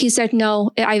 Well, he said,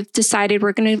 "No, I've decided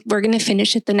we're gonna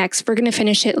finish it we're gonna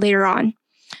finish it later on."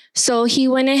 So he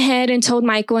went ahead and told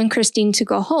Michael and Christine to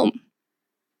go home.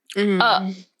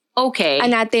 Okay.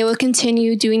 And that they will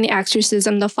continue doing the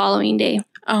exorcism the following day.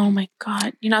 Oh my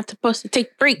God. You're not supposed to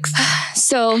take breaks.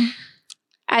 So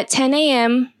at 10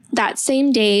 a.m. that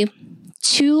same day,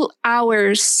 2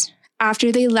 hours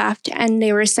after they left and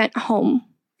they were sent home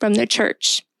from the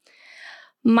church,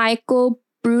 Michael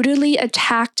brutally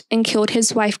attacked and killed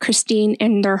his wife, Christine,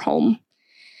 in their home.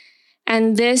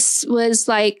 And this was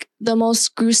like the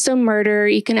most gruesome murder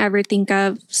you can ever think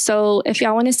of. So if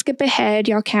y'all want to skip ahead,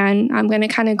 y'all can. I'm going to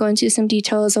kind of go into some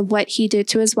details of what he did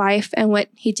to his wife and what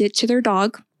he did to their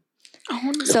dog.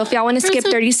 Oh, no. So if y'all want to skip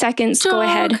 30 seconds, go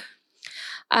ahead.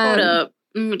 Hold up.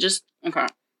 Just okay.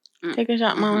 Take a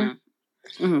shot, Mama.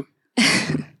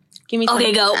 Mm-hmm. Give me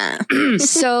Okay, go.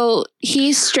 So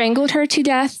he strangled her to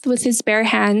death with his bare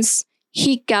hands.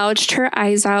 He gouged her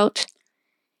eyes out.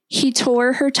 He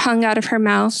tore her tongue out of her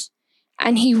mouth,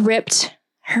 and he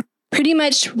pretty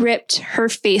much ripped her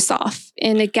face off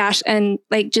in a gash and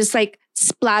just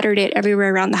splattered it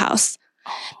everywhere around the house.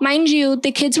 Mind you,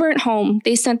 the kids weren't home.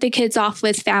 They sent the kids off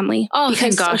with family. Oh,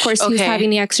 because, thank gosh. Of course, he was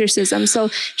having the exorcism. So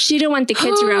she didn't want the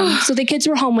kids around. So the kids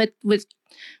were home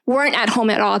weren't at home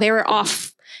at all. They were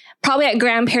off, probably at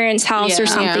grandparents' house or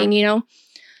something, you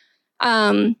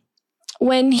know?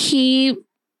 When he,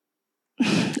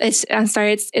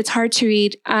 it's hard to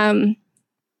read.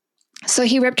 So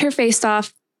he ripped her face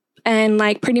off and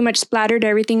pretty much splattered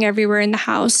everything everywhere in the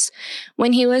house.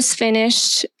 When he was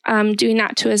finished doing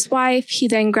that to his wife, he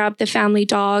then grabbed the family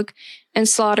dog and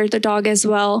slaughtered the dog as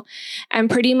well, and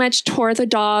pretty much tore the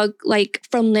dog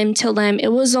from limb to limb.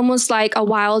 It was almost like a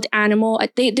wild animal.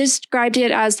 They described it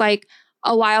as a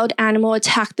wild animal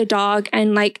attacked the dog,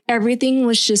 and everything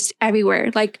was just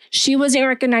everywhere. She wasn't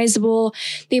recognizable.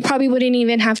 They probably wouldn't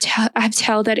even have to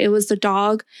tell that it was the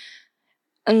dog.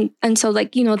 Until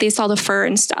they saw the fur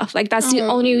and stuff. That's the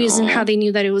only reason how they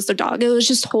knew that it was the dog. It was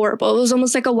just horrible. It was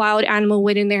almost like a wild animal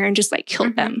went in there and just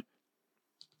killed them.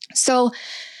 So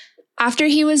after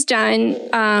he was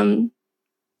done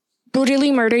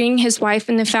brutally murdering his wife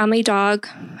and the family dog,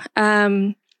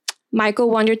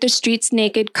 Michael wandered the streets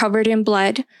naked, covered in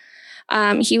blood.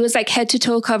 He was head to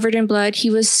toe covered in blood. He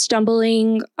was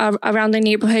stumbling around the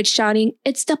neighborhood shouting,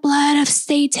 "It's the blood of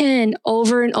Satan,"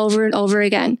 over and over and over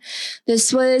again.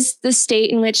 This was the state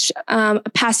in which a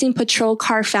passing patrol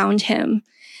car found him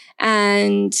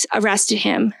and arrested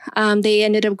him. They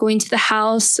ended up going to the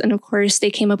house, and of course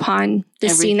they came upon the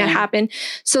scene that happened.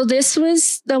 So this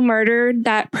was the murder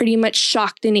that pretty much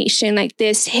shocked the nation.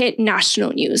 This hit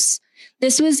national news.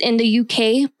 This was in the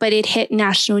UK, but it hit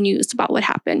national news about what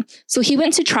happened. So he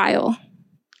went to trial.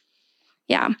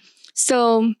 Yeah.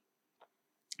 So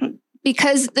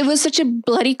because it was such a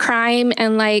bloody crime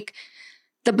and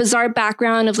the bizarre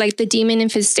background of the demon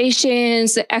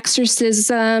infestations, the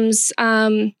exorcisms,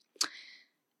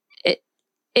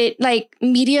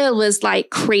 media was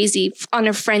crazy on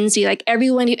a frenzy.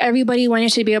 Everybody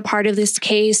wanted to be a part of this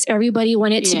case. Everybody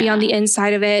wanted to be on the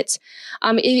inside of it.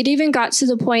 It even got to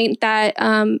the point that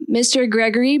Mr.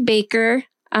 Gregory Baker,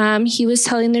 he was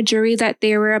telling the jury that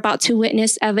they were about to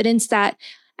witness evidence that,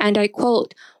 and I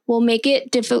quote, "will make it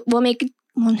difficult."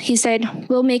 He said,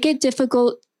 "We'll make it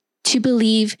difficult to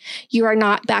believe you are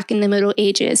not back in the Middle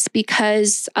Ages,"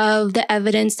 because of the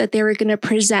evidence that they were going to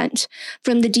present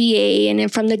from the DA and then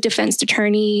from the defense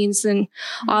attorneys and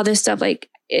all this stuff.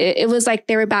 It was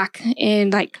they were back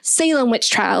in Salem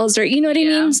witch trials, or you know what I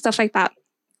mean? Stuff like that.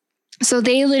 So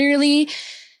they literally,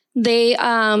 they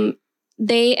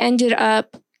ended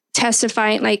up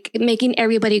testifying, making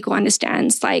everybody go on the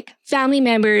stands, family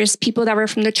members, people that were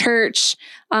from the church,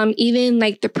 even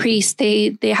the priest.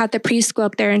 They had the priest go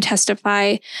up there and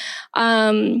testify.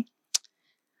 During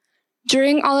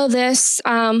all of this,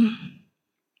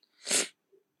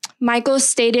 Michael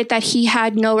stated that he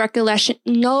had no recollection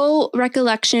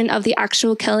of the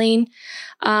actual killing.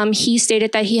 He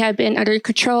stated that he had been under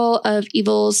control of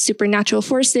evil's supernatural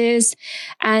forces,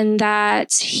 and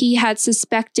that he had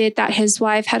suspected that his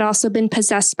wife had also been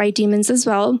possessed by demons as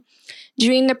well.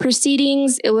 During the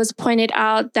proceedings, it was pointed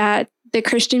out that the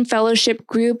Christian Fellowship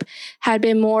group had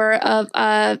been more of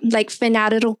a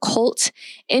fanatical cult,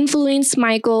 influenced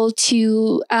Michael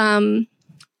to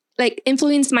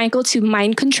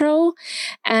mind control,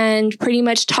 and pretty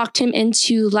much talked him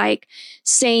into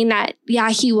saying that,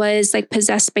 he was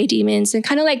possessed by demons, and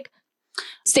kind of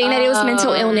saying that it was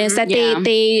mental illness, that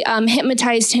they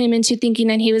hypnotized him into thinking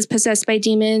that he was possessed by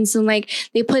demons, and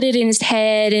they put it in his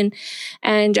head, and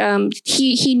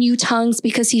he knew tongues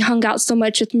because he hung out so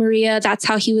much with Maria. That's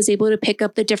how he was able to pick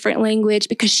up the different language,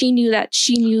 because she knew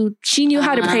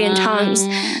how to pray in tongues.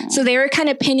 So they were kind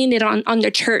of pinning it on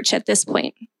the church at this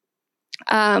point.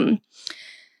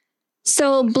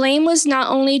 So blame was not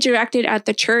only directed at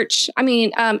the church, at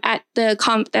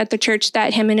the church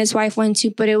that him and his wife went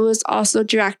to, but it was also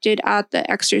directed at the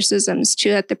exorcisms too,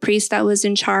 at the priest that was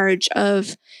in charge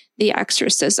of the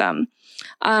exorcism.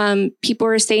 People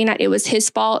were saying that it was his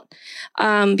fault.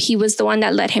 He was the one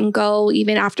that let him go,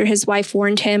 even after his wife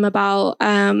warned him about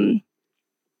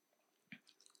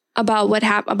what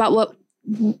happened, about what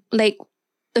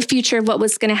the future of what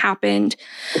was going to happen.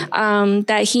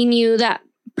 That he knew that.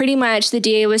 Pretty much the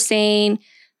DA was saying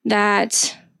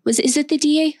that, is it the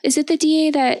DA? Is it the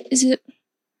DA that, is it?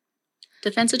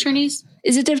 defense attorneys?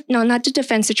 Is it no, not the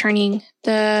defense attorney.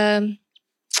 The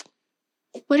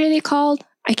what are they called?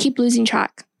 I keep losing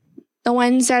track. The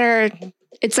ones that are,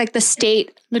 it's like the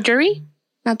state. The jury?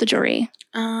 Not the jury.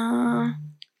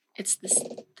 It's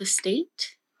the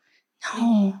state?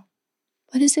 No.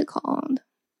 What is it called?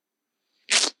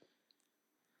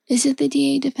 Is it the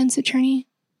DA defense attorney?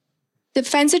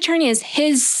 Defense attorney is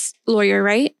his lawyer,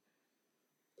 right?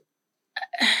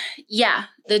 Yeah.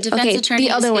 The defense attorney.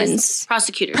 The other ones.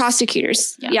 Prosecutors.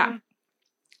 Prosecutors. Yeah.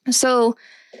 So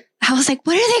I was like,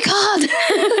 what are they called?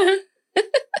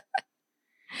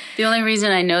 The only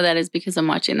reason I know that is because I'm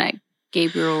watching that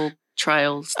Gabriel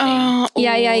Trials thing.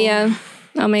 Yeah.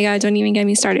 Oh my God, don't even get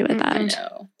me started with that.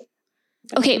 No.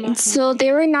 Okay, so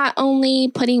they were not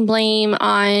only putting blame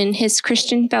on his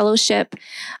Christian fellowship,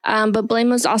 but blame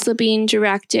was also being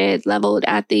leveled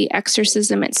at the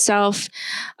exorcism itself.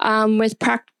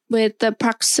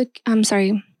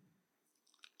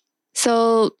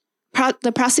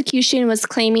 The prosecution was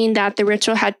claiming that the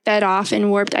ritual had fed off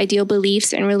and warped ideal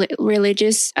beliefs and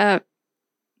religious.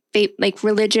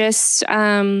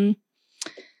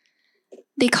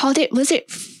 They called it. Was it?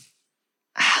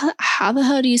 How the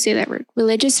hell do you say that word?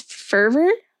 Religious fervor?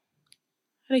 How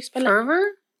do you spell it?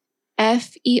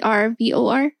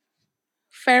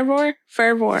 Fervor?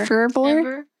 Fervor?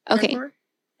 Fervor? Okay.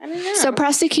 I don't know. So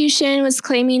prosecution was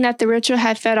claiming that the ritual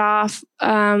had fed off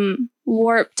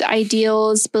warped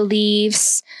ideals,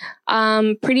 beliefs,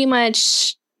 pretty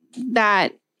much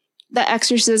that the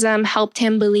exorcism helped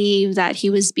him believe that he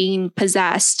was being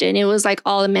possessed, and it was like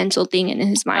all a mental thing in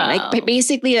his mind. Like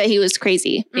basically that he was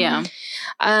crazy. Yeah.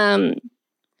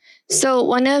 So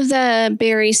one of the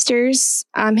barristers,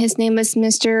 his name was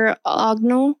Mr.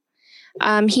 Ognall.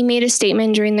 He made a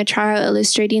statement during the trial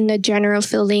illustrating the general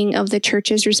feeling of the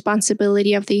church's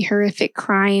responsibility of the horrific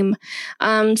crime.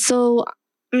 So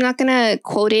I'm not going to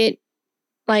quote it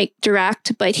like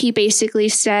direct, but he basically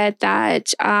said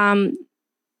that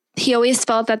he always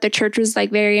felt that the church was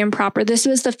like very improper. This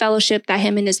was the fellowship that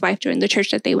him and his wife joined, the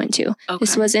church that they went to. Okay.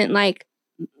 This wasn't like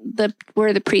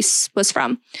where the priest was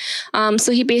from.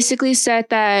 So he basically said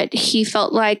that he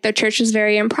felt like the church was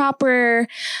very improper,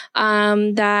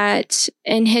 that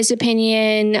in his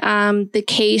opinion, the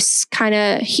case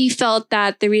he felt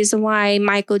that the reason why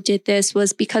Michael did this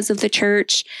was because of the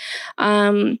church.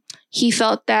 He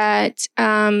felt that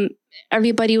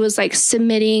everybody was like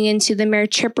submitting into the mere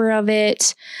chipper of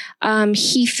it.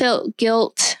 He felt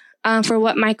guilt for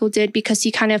what Michael did because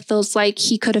he kind of feels like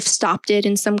he could have stopped it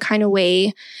in some kind of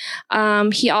way.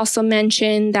 He also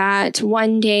mentioned that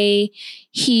one day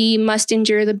he must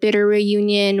endure the bitter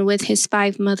reunion with his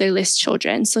 5 motherless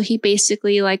children. So he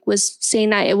basically was saying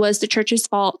that it was the church's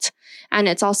fault and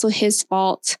it's also his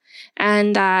fault,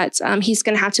 and that he's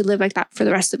going to have to live like that for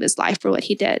the rest of his life for what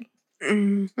he did.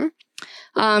 Mm-hmm.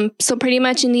 So pretty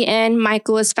much in the end,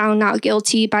 Michael was found not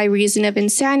guilty by reason of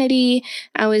insanity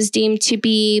and was deemed to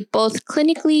be both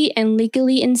clinically and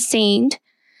legally insane.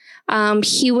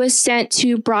 He was sent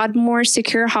to Broadmoor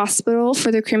Secure Hospital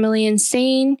for the criminally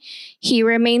insane. He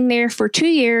remained there for 2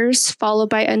 years, followed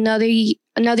by another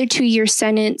 2-year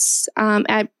sentence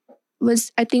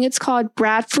I think it's called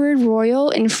Bradford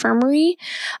Royal Infirmary,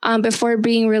 before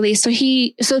being released. So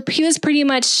he was pretty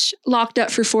much locked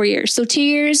up for 4 years. So 2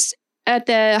 years at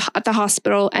the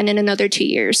hospital and then another 2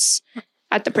 years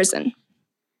at the prison.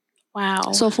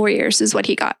 Wow. So 4 years is what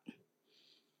he got.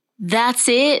 That's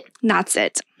it? That's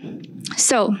it.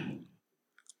 So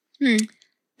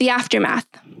the aftermath.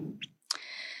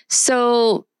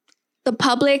 So the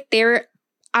public, they're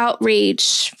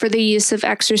outraged for the use of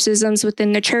exorcisms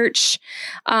within the church.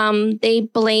 They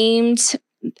blamed,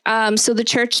 so the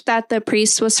church that the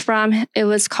priest was from, it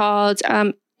was called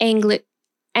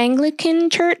Anglican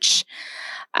Church.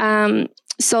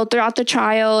 So throughout the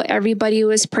trial, everybody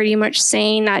was pretty much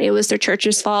saying that it was the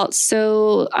church's fault.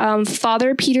 So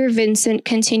Father Peter Vincent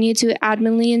continued to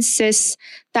adamantly insist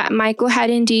that Michael had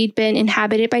indeed been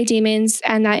inhabited by demons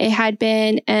and that it had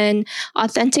been an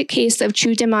authentic case of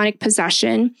true demonic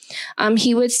possession.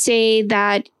 He would say of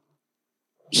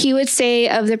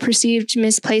the perceived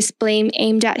misplaced blame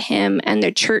aimed at him and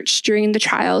the church during the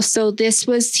trial. So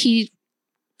he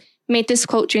made this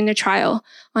quote during the trial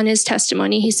on his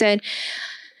testimony. He said,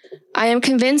 "I am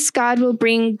convinced God will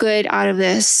bring good out of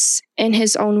this in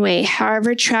his own way,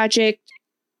 however tragic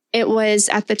it was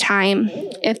at the time.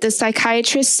 If the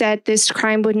psychiatrist said this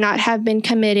crime would not have been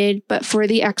committed but for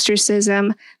the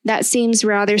exorcism, that seems a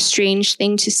rather strange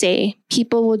thing to say.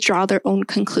 People will draw their own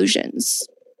conclusions."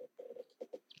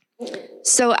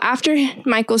 So after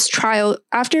Michael's trial,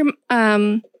 after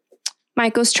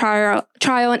Michael's trial,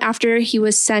 and after he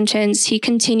was sentenced, he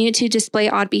continued to display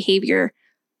odd behavior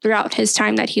throughout his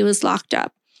time that he was locked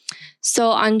up.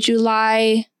 So in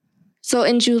July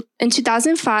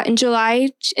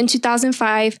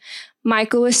 2005,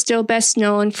 Michael was still best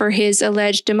known for his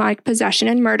alleged demonic possession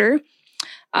and murder.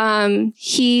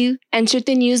 He entered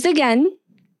the news again,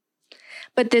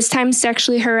 but this time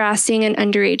sexually harassing an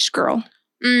underage girl.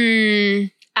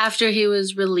 After he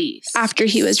was released.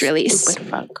 Stupid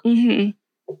fuck.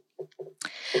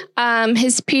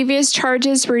 His previous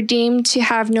charges were deemed to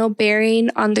have no bearing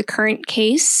on the current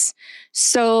case.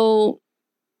 So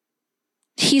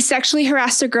he sexually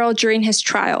harassed a girl during his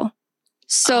trial.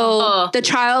 So the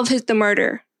trial of the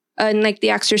murder and like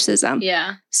the exorcism.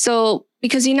 Yeah. So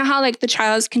because you know how like the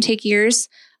trials can take years.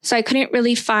 So I couldn't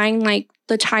really find like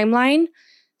the timeline.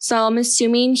 So I'm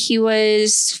assuming he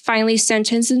was finally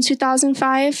sentenced in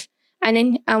 2005. And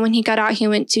then when he got out,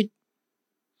 he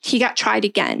got tried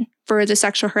again for the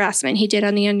sexual harassment he did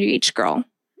on the underage girl,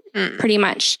 pretty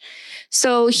much.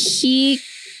 So he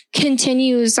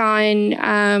continues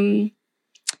on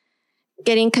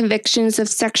getting convictions of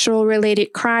sexual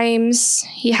related crimes.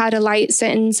 He had a light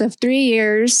sentence of 3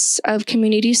 years of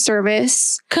community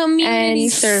service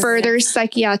and further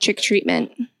psychiatric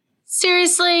treatment.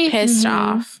 Seriously? Pissed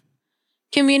off.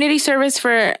 Community service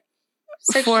for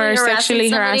sexually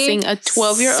harassing a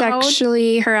 12-year-old?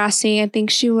 Sexually harassing, I think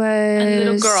she was... A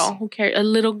little girl. Who cares? A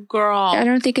little girl. I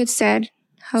don't think it said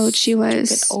how old she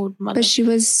was. Stupid old mother. But she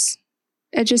was...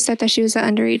 It just said that she was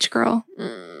an underage girl.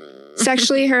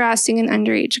 Sexually harassing an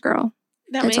underage girl.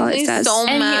 That's all it says. So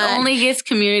and mad. he only gets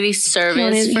community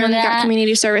service He only got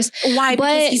community service. Why?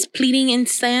 But because he's pleading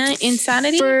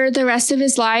insanity? For the rest of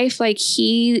his life, like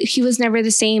he was never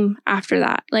the same after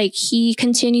that. Like he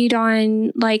continued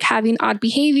on like having odd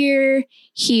behavior.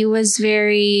 He was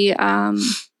very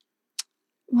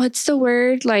what's the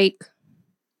word? Like,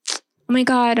 oh my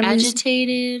God.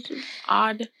 Agitated.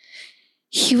 Odd.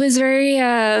 He was very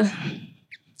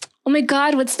oh my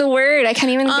God, what's the word? I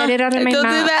can't even get it out of my mouth. Don't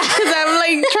do that because I'm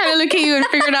like trying to look at you and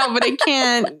figure it out, but I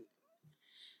can't.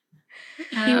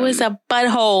 He was a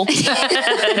butthole.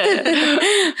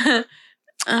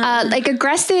 Like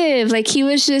aggressive. Like he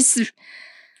was just,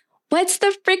 what's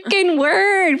the freaking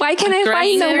word? Why can't I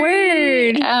find the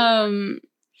word?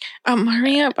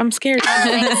 Hurry up. I'm scared.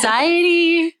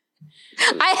 Anxiety.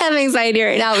 I have anxiety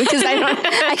right now because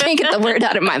I can't get the word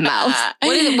out of my mouth.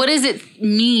 What does it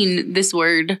mean, this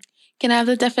word? Can I have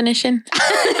the definition?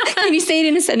 Can you say it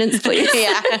in a sentence, please?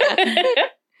 Yeah.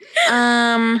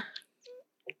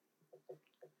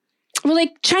 We're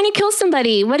like trying to kill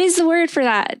somebody. What is the word for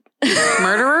that?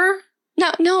 Murderer?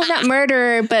 No, not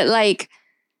murderer, but like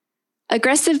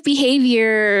aggressive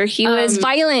behavior. He was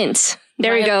violent.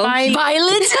 There we go.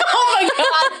 Violent? Oh my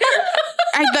God.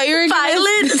 I thought you were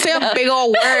going to say a big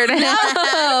old word. No,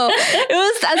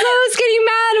 that's why I was getting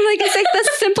mad. I'm like, it's like the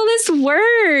simplest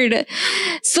word.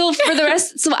 So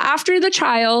so after the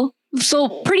trial, so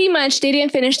pretty much they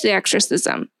didn't finish the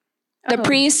exorcism. The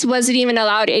priest wasn't even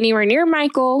allowed anywhere near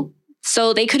Michael.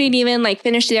 So they couldn't even like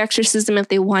finish the exorcism if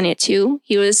they wanted to.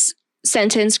 He was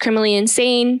sentenced criminally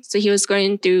insane. So he was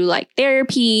going through like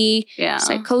therapy,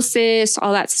 psychosis,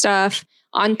 all that stuff,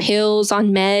 on pills,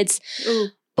 on meds. Ooh.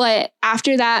 But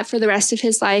after that, for the rest of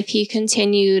his life, he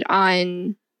continued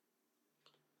on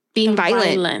being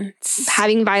violent,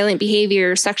 having violent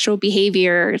behavior, sexual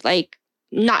behavior, like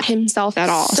not himself at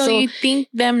all. So you think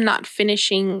them not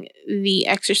finishing the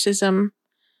exorcism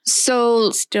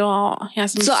still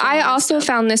has some... So I also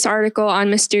found this article on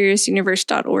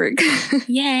mysteriousuniverse.org.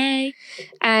 Yay.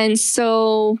 And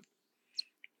so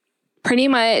pretty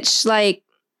much like,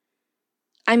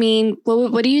 I mean,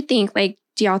 what do you think? Like,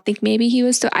 do y'all think maybe he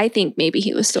was still... I think maybe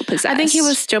he was still possessed. I think he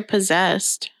was still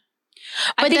possessed.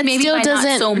 But that maybe still doesn't...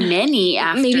 Not so many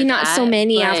after maybe not so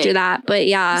many after that, but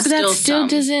yeah. But that still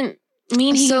doesn't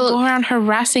mean he can go around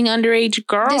harassing underage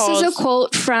girls. This is a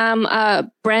quote from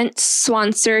Brent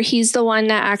Swancer. He's the one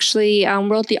that actually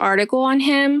wrote the article on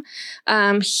him.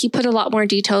 He put a lot more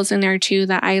details in there too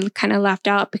that I kind of left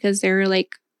out because they were like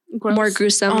more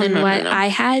gruesome than what I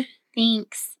had.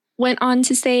 Went on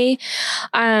to say.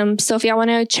 So if y'all want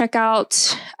to check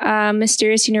out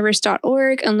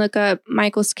mysteriousuniverse.org and look up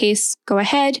Michael's case, go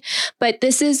ahead. But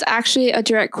this is actually a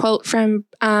direct quote from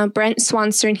Brent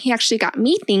Swancer, and he actually got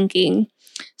me thinking.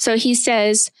 So he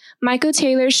says, Michael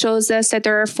Taylor shows us that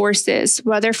there are forces,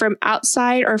 whether from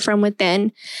outside or from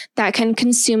within, that can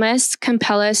consume us,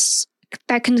 compel us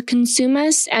that can consume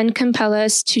us and compel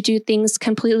us to do things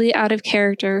completely out of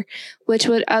character, which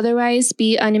would otherwise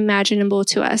be unimaginable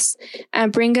to us,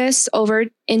 and bring us over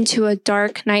into a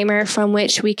dark nightmare from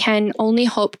which we can only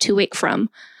hope to wake from.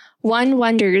 One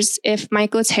wonders if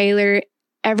Michael Taylor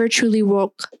ever truly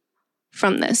woke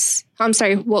from this.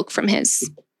 Woke from his.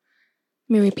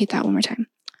 Let me repeat that one more time.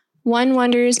 One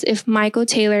wonders if Michael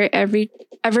Taylor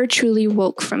ever truly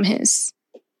woke from his.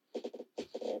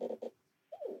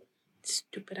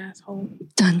 Stupid asshole.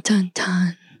 Dun, dun,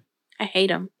 dun. I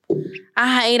hate him.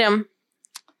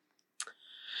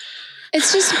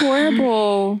 It's just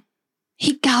horrible.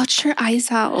 He gouged her eyes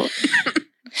out.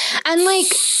 And like...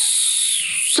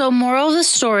 So moral of the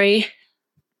story,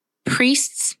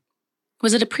 priests.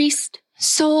 Was it a priest?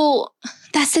 So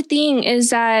that's the thing, is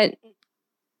that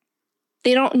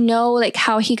they don't know like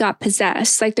how he got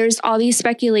possessed. Like there's all these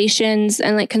speculations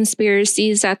and like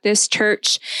conspiracies at this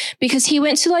church, because he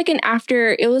went to like what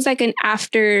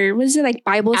is it, like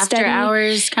Bible study? After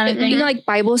hours kind of thing? You know, like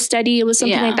Bible study. It was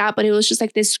something like that, but it was just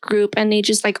like this group and they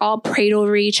just like all prayed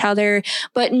over each other.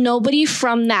 But nobody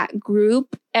from that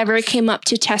group ever came up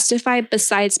to testify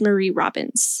besides Marie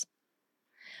Robbins.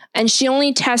 And she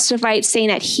only testified saying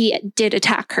that he did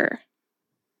attack her.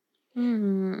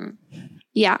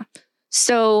 Yeah.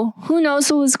 So who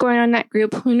knows what was going on in that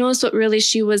group? Who knows what really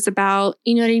she was about?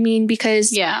 You know what I mean?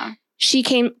 Because she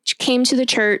came to the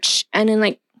church and then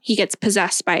like he gets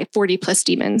possessed by 40 plus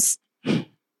demons.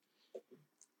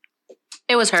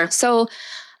 It was her. So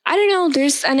I don't know.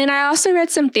 And then I also read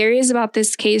some theories about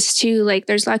this case too. Like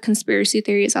there's a lot of conspiracy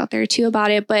theories out there too about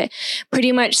it, but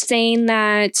pretty much saying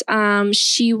that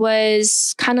she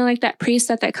was kind of like that priest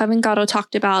that Coven Gato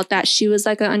talked about, that she was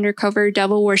like an undercover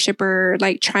devil worshiper,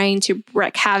 like trying to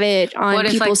wreak havoc on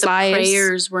people's lives.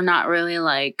 Prayers were not really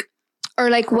like, or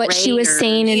like what she was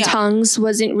saying in tongues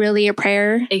wasn't really a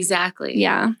prayer. Exactly.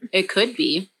 Yeah. It could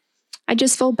be. I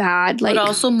just feel bad. Like, but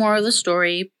also more of the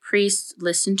story, priests,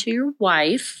 listen to your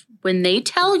wife when they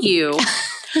tell you.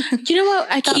 You know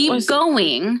what? I keep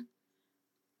going.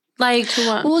 Like, to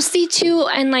what? We'll see too.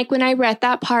 And like when I read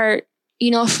that part,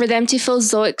 you know, for them to feel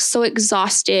so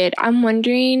exhausted, I'm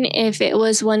wondering if it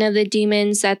was one of the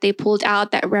demons that they pulled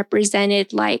out that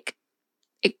represented like,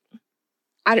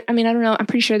 I don't know. I'm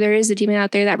pretty sure there is a demon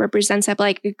out there that represents that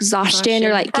like exhaustion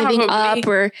or like giving up,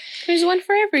 or there's one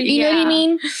for every. You know what I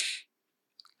mean?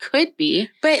 Could be.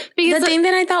 But the thing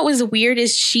that I thought was weird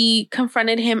is she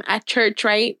confronted him at church,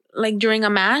 right? Like during a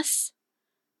mass.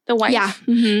 The wife. Yeah.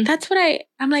 Mm-hmm. That's what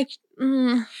I'm like.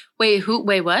 Wait,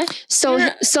 what? So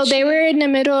they were in the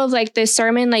middle of like the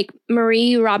sermon, like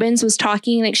Marie Robbins was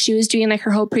talking, like she was doing like her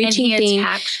whole preaching thing.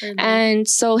 And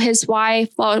so his wife,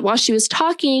 while she was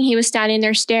talking, he was standing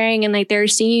there staring and like they were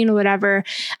singing or whatever.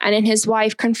 And then his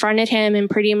wife confronted him and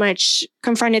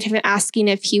asking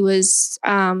if he was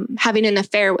having an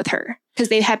affair with her, because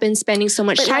they had been spending so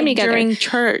much time together.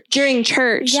 During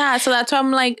church. Yeah. So that's why I'm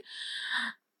like,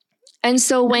 and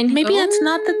so maybe that's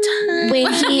not the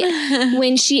time.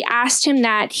 When she asked him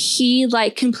that, he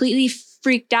like completely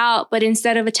freaked out. But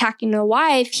instead of attacking the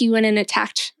wife, he went and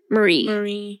attacked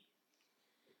Marie.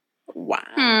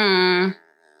 Wow.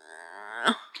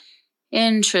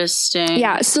 Interesting.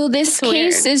 Yeah. So this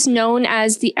case is known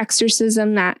as the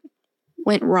exorcism that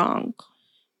went wrong.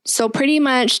 So pretty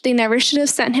much they never should have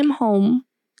sent him home.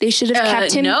 They should have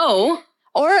kept him.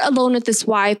 Or alone with his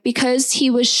wife, because he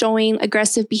was showing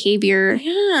aggressive behavior.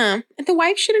 Yeah. And the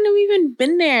wife shouldn't have even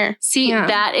been there. See,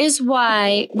 that is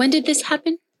why... When did this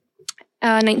happen?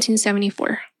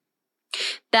 1974.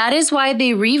 That is why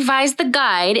they revised the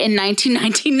guide in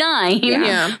 1999.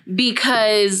 Yeah.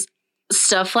 Because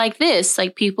stuff like this,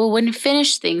 like people wouldn't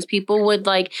finish things. People would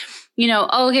like... You know,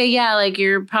 okay, yeah, like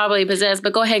you're probably possessed,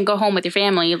 but go ahead and go home with your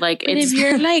family. Like, but if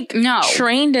you're like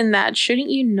trained in that, shouldn't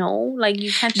you know? Like,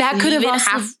 you can't just leave it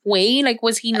halfway. Like,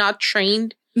 was he not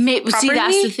trained? See,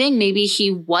 that's the thing. Maybe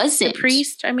he wasn't. The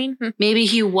priest, I mean, maybe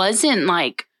he wasn't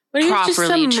like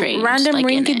properly trained. Random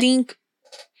rinky-dink.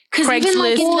 Because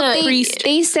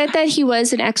they said that he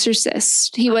was an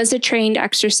exorcist. He was a trained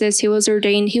exorcist. He was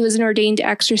ordained. He was an ordained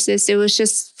exorcist. It was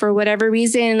just for whatever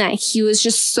reason that he was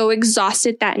just so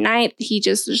exhausted that night. He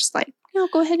just was just like,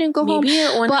 go ahead and go home.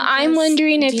 But I'm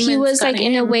wondering if he was like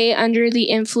in a way under the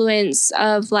influence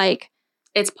of like,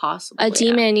 it's possible a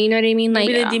demon. You know what I mean? Like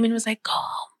maybe the demon was like, go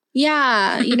home.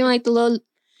 Yeah, you know, like the little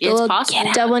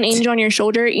devil and angel on your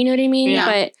shoulder. You know what I mean? Yeah,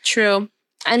 but true.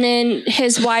 And then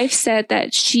his wife said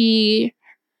that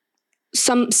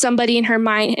somebody in her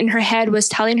mind, in her head, was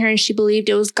telling her, and she believed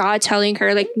it was God telling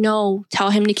her, like, no, tell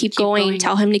him to keep going.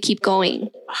 Tell him to keep going.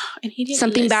 And he didn't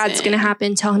Something listen. bad's going to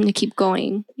happen. Tell him to keep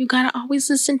going. You got to always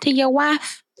listen to your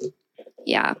wife.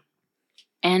 Yeah.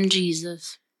 And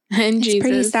Jesus. And It's Jesus.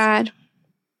 pretty sad.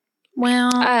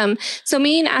 Well, So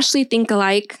me and Ashley think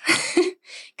alike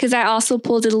because I also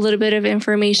pulled a little bit of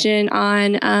information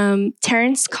on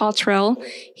Terrence Cottrell.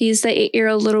 He's the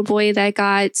 8-year-old little boy that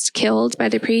got killed by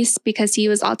the priest because he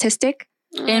was autistic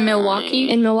In Milwaukee?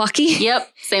 in Milwaukee.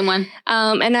 Yep, same one.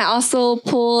 And I also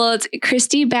pulled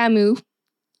Christy Bamu.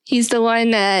 He's the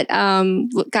one that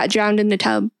got drowned in the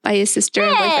tub by his sister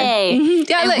and Hey! boyfriend.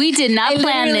 Yeah, And look, we did not I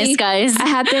plan literally- this, guys. I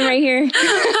have them right here.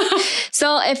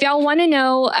 So if y'all want to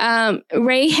know,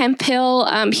 Ray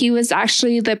Hemphill, he was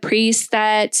actually the priest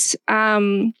that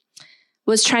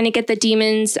was trying to get the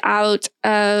demons out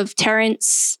of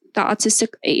Terrence, the autistic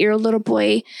 8-year-old little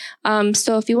boy.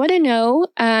 So if you want to know,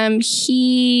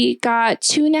 he got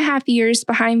 2.5 years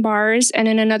behind bars and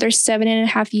then another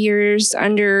 7.5 years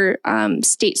under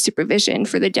state supervision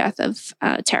for the death of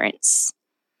Terrence.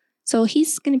 So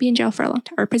he's going to be in jail for a long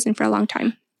time, or prison for a long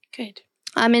time. good.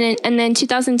 And then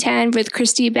 2010 with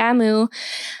Christy Bamu.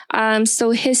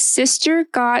 So his sister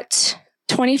got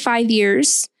 25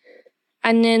 years,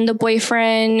 and then the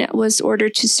boyfriend was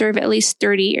ordered to serve at least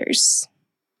 30 years.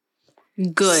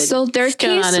 Good. So their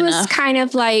Still case not was enough. kind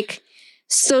of like,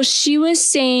 so she was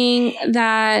saying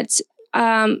that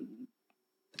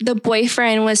the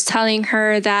boyfriend was telling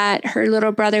her that her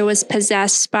little brother was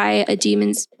possessed by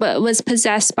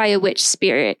a witch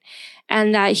spirit,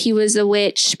 and that he was a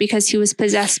witch because he was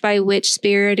possessed by a witch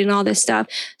spirit and all this stuff.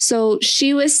 So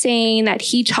she was saying that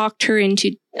he talked her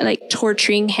into like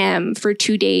torturing him for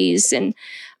 2 days. And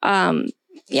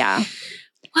yeah,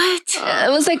 What?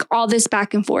 it was like all this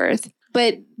back and forth.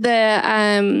 But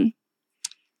the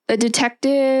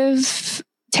detective,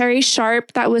 Terry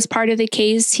Sharp, that was part of the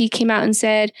case, he came out and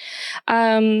said,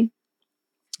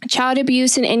 child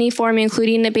abuse in any form,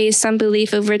 including the based on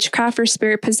belief of witchcraft or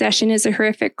spirit possession, is a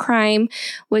horrific crime,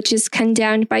 which is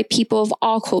condemned by people of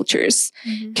all cultures,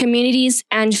 communities,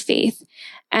 and faith,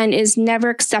 and is never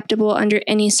acceptable under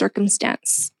any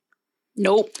circumstance.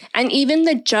 Nope. And even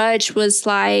the judge was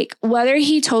like, whether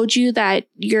he told you that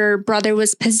your brother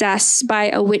was possessed by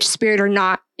a witch spirit or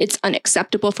not, it's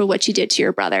unacceptable for what you did to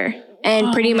your brother.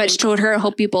 And pretty much told her, I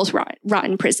hope you both rot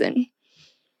in prison.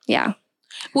 Yeah.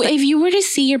 Well, if you were to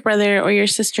see your brother or your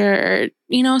sister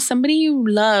or, somebody you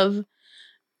love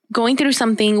going through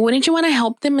something, wouldn't you want to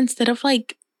help them instead of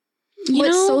like,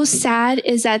 What's so sad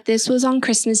is that this was on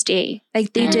Christmas Day.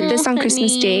 Like they did this on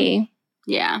Christmas Day.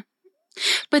 Yeah.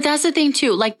 But that's the thing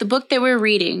too. Like the book that we're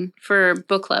reading for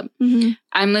book club, Mm-hmm.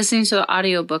 I'm listening to the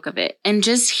audiobook of it and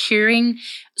just hearing.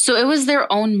 So it was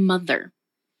their own mother.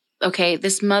 Okay.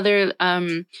 This mother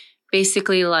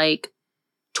basically like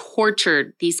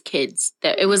tortured these kids.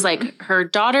 That it was like her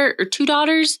daughter or 2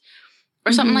 daughters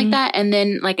or something like that. And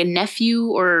then like a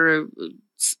nephew or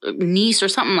niece or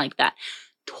something like that.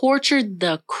 Tortured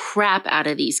the crap out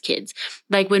of these kids.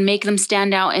 Like would make them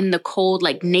stand out in the cold,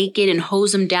 like naked, and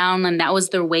hose them down. And that was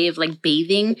their way of like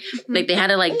bathing. Like they had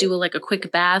to like do a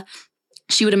quick bath.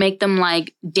 She would make them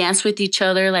like dance with each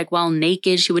other, like while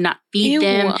naked. She would not feed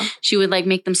them. She would like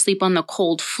make them sleep on the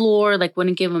cold floor, like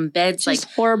wouldn't give them beds. Just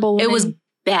like horrible woman. It was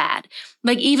bad.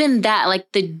 Like even that,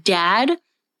 like the dad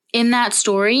in that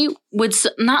story would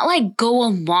not like go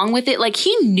along with it. Like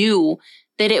he knew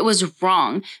that it was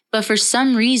wrong, but for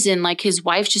some reason, like his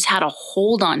wife just had a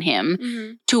hold on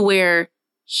him to where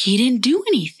he didn't do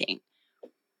anything.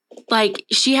 Like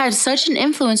she had such an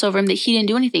influence over him that he didn't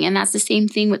do anything. And that's the same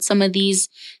thing with some of these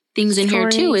things in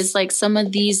here too, is like some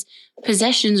of these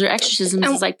possessions or exorcisms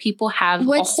is like people have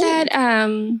what's a hold.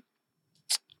 that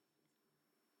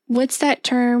what's that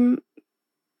term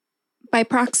by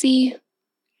proxy?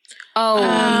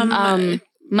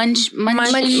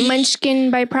 Munchkin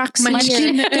by proxy.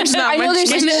 Munchkin. There's not I know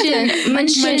there's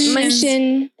Munchkin.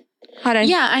 Munchkin. Hold on.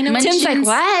 Yeah, I know. Tim's like,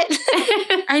 what?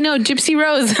 I know, Gypsy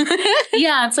Rose.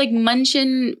 Yeah, it's like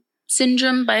Munchkin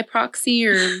syndrome by proxy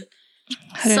or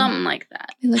something like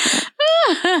that. Look it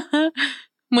up.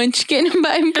 Munchkin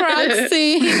by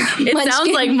proxy. It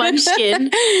sounds like Munchkin.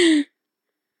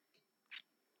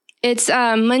 It's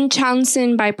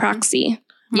Munchausen by proxy.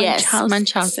 Yes,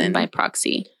 Munchausen by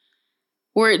proxy.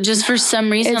 Or just for some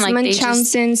reason, It's like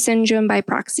Munchausen syndrome by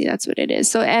proxy. That's what it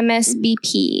is. So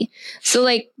MSBP. So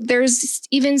like there's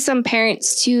even some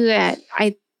parents too that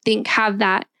I think have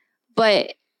that,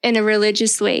 but in a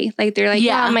religious way. Like they're like,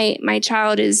 yeah, my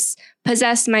child is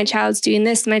possessed. My child's doing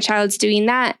this. My child's doing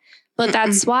that. But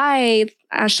that's why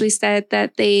Ashley said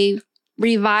that they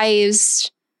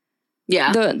revised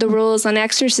the rules on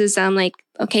exorcism. Like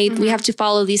okay, we have to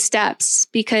follow these steps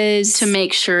because to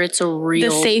make sure it's a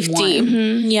real The safety. one.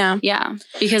 Mhm. Yeah. Yeah,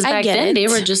 because I back get then it. they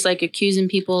were just like accusing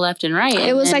people left and right.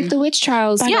 it was like the witch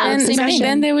trials. Back Yeah, then, same back thing.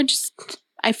 then they would just,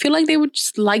 I feel like they would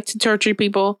just like to torture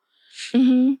people.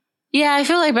 Mhm. yeah, I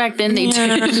feel like back then they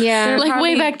Yeah. did. Yeah. They're Like way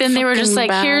probably back then they were just fucking like,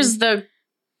 bad. here's the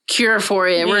cure for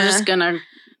it. We're Yeah. just gonna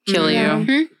kill Yeah. you.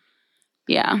 Mhm.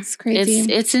 Yeah, It's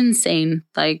crazy. it's insane.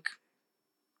 Like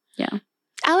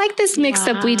I like this mix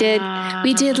up we did.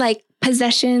 We did like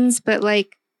possessions, but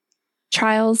like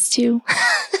trials too.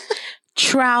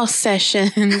 Trial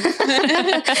session.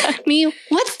 Me,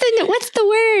 what's the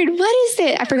word? What is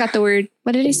it? I forgot the word.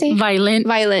 What did I say? violent,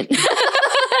 Violent.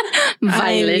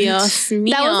 violent. Ay, Dios mío.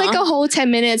 That was like a whole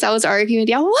 10 minutes. I was arguing with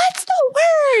you. What's the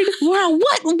Wow,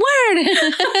 what word?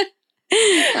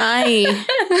 I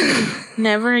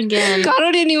never again. word?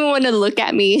 God didn't even want to look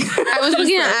at me. I was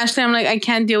looking at Ashley. I'm like, I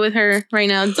can't deal with her right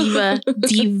now. Diva.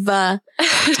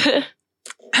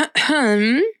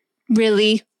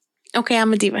 Really? Okay,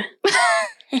 I'm a diva.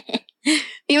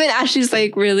 Even Ashley's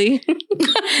like, really?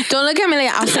 Don't look at me like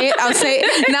I'll say it. I'll say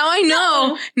it. Now I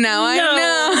know. Now I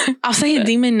know. I'll say a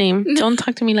demon name. Don't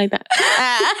talk to me like that.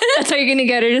 That's how you're going to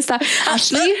get her to stop.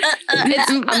 Ashley,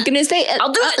 I'm going to say it.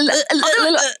 I'll do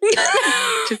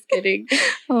it. Just kidding.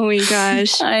 Oh my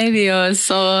gosh. Ay Dios.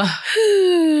 So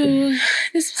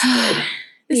This was good.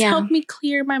 This Yeah. helped me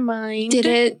clear my mind. Did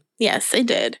it? Yes, it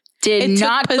did. did It took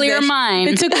not clear possession. mine.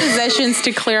 It took possessions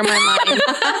to clear my mind.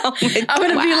 I'm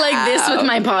gonna be like this with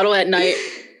my bottle at night.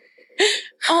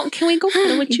 Oh, can we go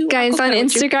cuddle with you? Guys, I'll on go cuddle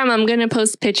with you. Instagram, I'm going to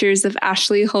post pictures of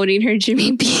Ashley holding her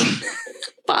Jimmy Bean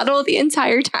bottle the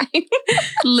entire time.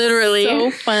 Literally. So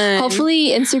fun. Hopefully,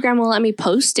 Instagram will let me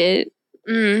post it.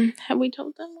 Have we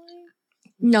told them?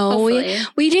 No, Hopefully.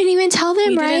 we didn't even tell them,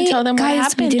 We didn't right? tell them what Guys,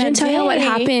 happened we didn't that tell you what day.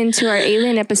 happened to our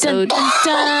alien episode.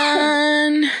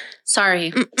 Done.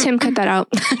 Sorry. Tim, cut that out.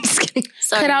 I'm just kidding.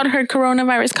 Sorry. Cut out her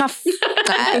coronavirus cough.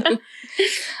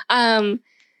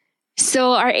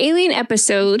 So our alien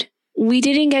episode, we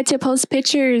didn't get to post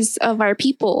pictures of our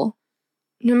people.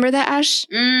 Remember that, Ash?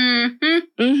 Mm-hmm.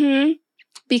 Mm-hmm.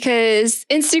 Because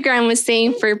Instagram was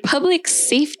saying for public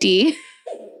safety.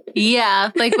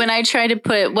 Yeah, like when I tried to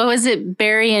put, what was it,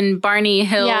 Barry and Barney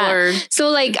Hill Yeah. or So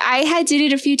like I had did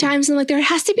it a few times and like there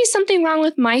has to be something wrong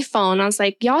with my phone. I was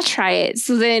like, y'all try it.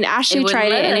 So then Ashley It wouldn't tried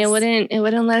let it and us. it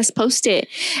wouldn't let us post it.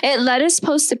 It let us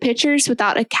post the pictures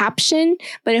without a caption,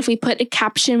 but if we put a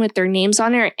caption with their names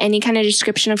on it or any kind of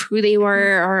description of who they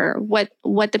were or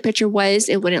what the picture was,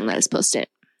 it wouldn't let us post it.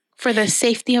 For the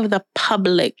safety of the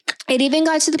public. It even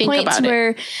got to the Think point about it.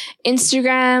 where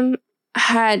Instagram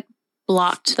had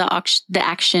blocked the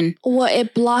action.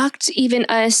 it blocked even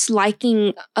us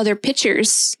liking other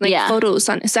pictures, like Yeah. photos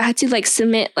on it. So I had to like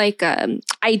submit like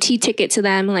IT ticket to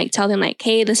them and like tell them like,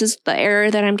 hey, this is the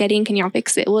error that I'm getting. Can y'all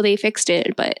fix it? Well, they fixed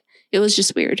it, but it was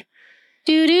just weird.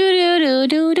 Do do do do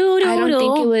do do. I don't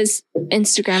think it was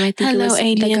Instagram. I think Hello, it was the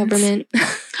aliens. government.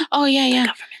 Oh, yeah.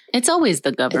 It's always the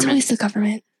It's government. always the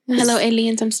government. Hello,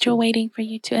 aliens. I'm still waiting for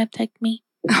you to abduct me.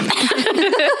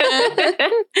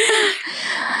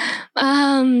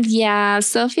 Yeah.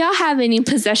 So if y'all have any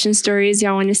possession stories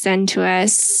y'all want to send to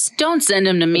us, Don't send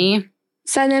them to me.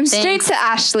 send them straight Thanks. to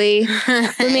Ashley.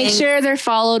 But make sure they're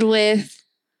followed with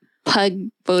pug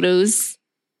photos.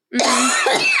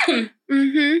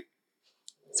 Mm-hmm.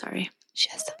 Sorry. She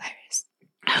has the virus.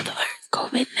 I have the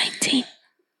COVID-19.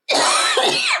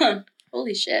 virus.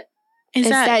 Holy shit. Is It's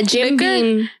that Jim liquor?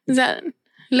 Beam. Is that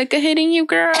liquor hitting you,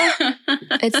 girl?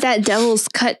 It's that devil's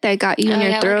cut that got you in I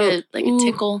your got throat. like a Ooh.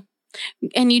 tickle.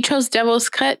 And you chose Devil's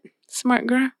Cut. Smart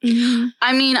girl. Mhm.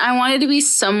 I mean, I wanted to be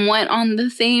somewhat on the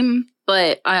theme,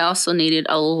 but I also needed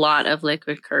a lot of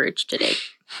liquid courage today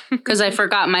because I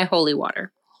forgot my holy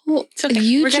water. Well, It's okay.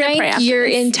 you We're gonna pray drank after your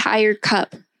this. entire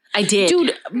cup. I did.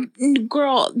 Dude,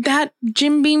 girl, that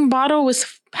Jim Beam bottle was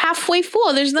halfway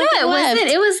full. There's nothing no, it left.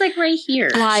 wasn't. It was like right here.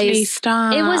 Lies. Ashley,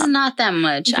 stop. It was not that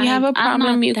much. If you have a I'm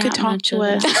problem, not you could that talk much to of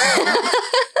us.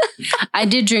 a- I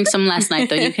did drink some last night,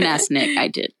 though. You can ask Nick. I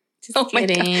did. Just Oh my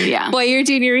God. kidding. Yeah. Boy, you're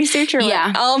doing your research or what?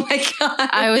 Yeah. Oh my god.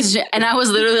 I was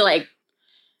literally like,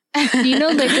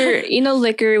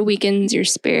 liquor weakens your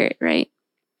spirit, right?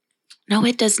 no,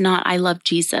 it does not. I love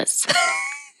Jesus.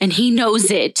 And he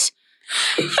knows it.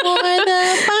 For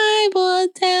the Bible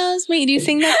tells me. Do you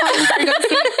sing that song before you go to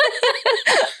sleep?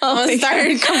 Oh my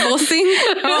Start convulsing.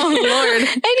 Oh Lord.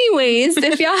 Anyways,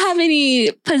 if y'all have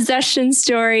any possession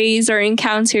stories or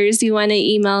encounters you want to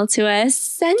email to us,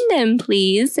 send them,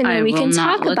 please. And then I we will can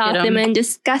not talk look about at them 'em. and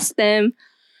discuss them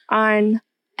on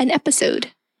an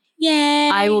episode. Yay.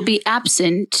 I will be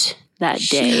absent that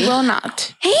She day. will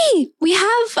not. Hey, we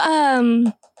have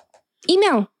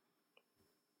email.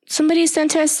 Somebody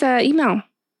sent us an email.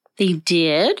 They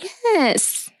did?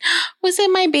 Yes. Was it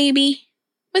my baby?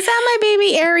 Was that my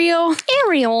baby Ariel?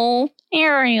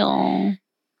 Ariel.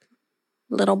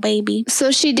 Little baby.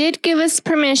 So she did give us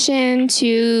permission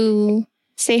to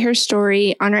say her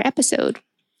story on our episode.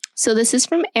 So this is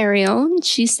from Ariel.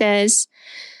 She says,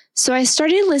 so I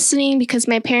started listening because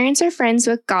my parents are friends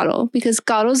with Gato, because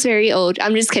Gato's very old.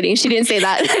 I'm just kidding. She didn't say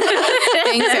that.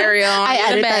 Thanks, Ariel. I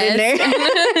added that in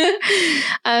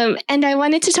there. And I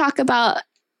wanted to talk about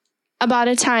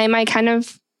a time I kind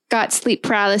of got sleep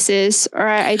paralysis, or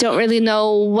I don't really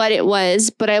know what it was,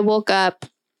 but I woke up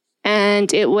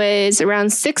and it was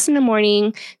around 6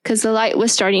 a.m. because the light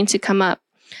was starting to come up.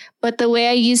 But the way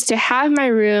I used to have my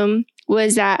room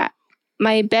was that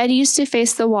my bed used to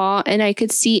face the wall and I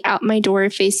could see out my door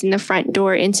facing the front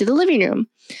door into the living room.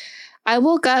 I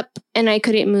woke up and I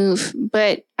couldn't move,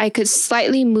 but I could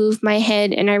slightly move my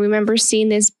head, and I remember seeing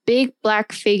this big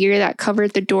black figure that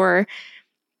covered the doorway,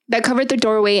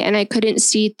 and I couldn't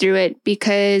see through it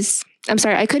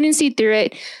I couldn't see through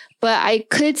it, but I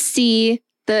could see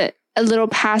a little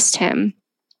past him.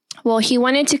 Well, he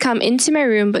wanted to come into my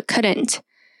room, but couldn't.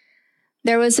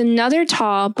 There was another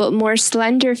tall but more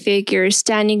slender figure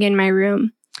standing in my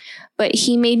room, but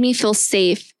he made me feel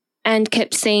safe and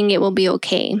kept saying it will be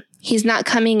okay. He's not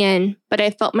coming in, but I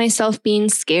felt myself being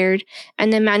scared,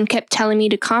 and the man kept telling me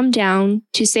to calm down,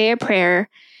 to say a prayer,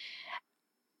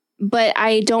 but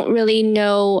I don't really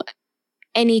know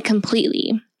any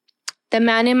completely. The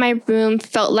man in my room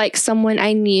felt like someone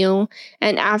I knew,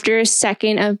 and after a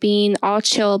second of being all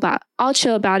chill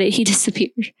about it, he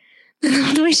disappeared.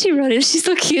 The way she wrote it, she's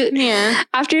so cute. Yeah.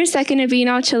 After a second of being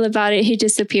all chill about it, he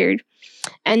disappeared.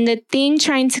 And the thing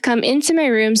trying to come into my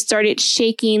room started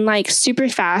shaking like super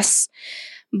fast,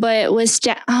 but was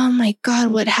oh my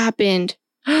God, what happened?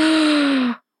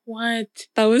 What?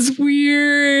 That was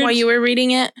weird. While you were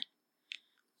reading it?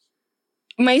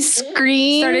 My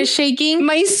screen Started shaking?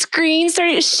 My screen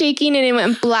started shaking and it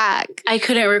went black. I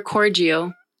couldn't record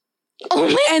you. Oh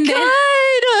my God.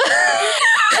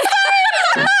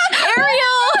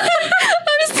 Ariel!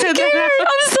 I'm scared.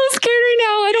 I'm so scared right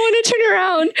now. I don't want to turn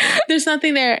around. There's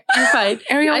nothing there. You're fine.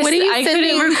 Ariel, what are you I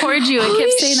sending? couldn't record you. It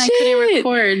kept saying I couldn't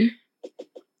record.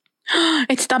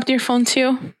 It stopped your phone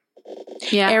too.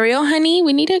 Yeah. Ariel, honey,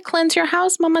 we need to cleanse your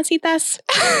house, mamacitas.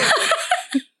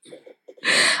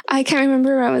 I can't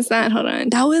remember where I was at. Hold on.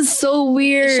 That was so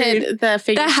weird. The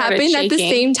figure that happened at the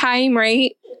same time,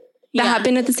 right? That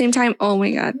happened at the same time. Oh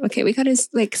my God. Okay, we gotta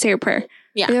say a prayer.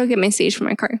 Yeah. I'll get my sage from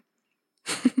my car.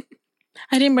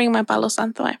 I didn't bring my Palo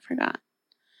Santo. I forgot.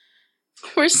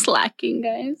 We're slacking,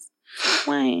 guys.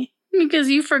 Why? Because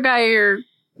you forgot your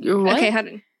what? Okay, hold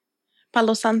on.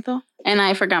 Palo Santo. And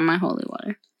I forgot my holy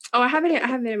water. Oh, I have it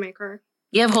in my car.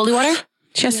 You have holy water?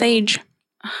 Just sage.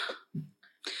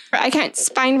 I can't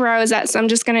find where I was at, so I'm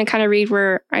just going to kind of read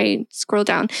where I scroll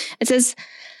down. It says,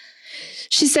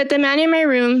 she said, the man in my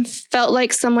room felt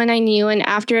like someone I knew, and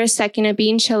after a second of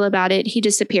being chill about it, he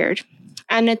disappeared.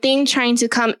 And the thing trying to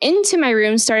come into my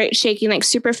room started shaking like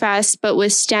super fast, but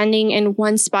was standing in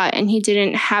one spot, and he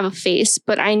didn't have a face,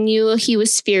 but I knew he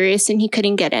was furious and he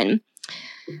couldn't get in.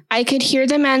 I could hear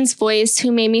the man's voice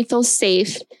who made me feel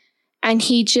safe, and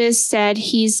he just said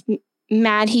he's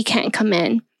mad he can't come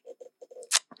in.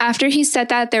 After he said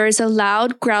that, there was a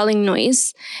loud growling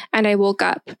noise, and I woke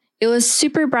up. It was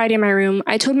super bright in my room.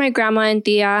 I told my grandma and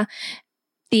Tia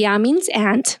means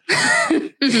aunt,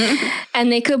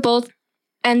 and they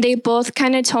both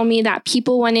kind of told me that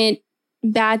people wanted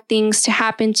bad things to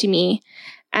happen to me,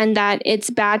 and that it's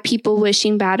bad people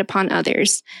wishing bad upon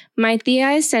others. My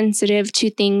Tia is sensitive to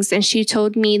things, and she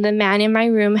told me the man in my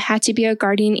room had to be a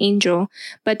guardian angel,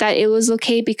 but that it was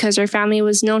okay because our family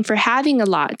was known for having a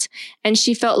lot, and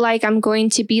she felt like I'm going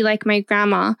to be like my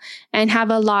grandma and have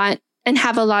a lot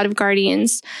of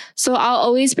guardians. So I'll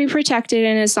always be protected,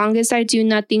 and as long as I do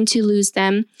nothing to lose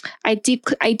them. I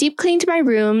deep cleaned my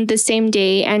room the same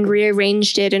day and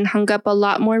rearranged it and hung up a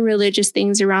lot more religious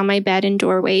things around my bed and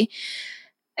doorway.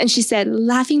 And she said,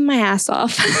 laughing my ass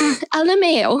off.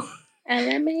 LMAO.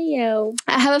 LMAO.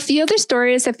 I have a few other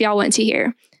stories if y'all want to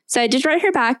hear. So I did write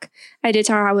her back. I did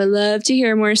tell her I would love to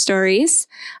hear more stories.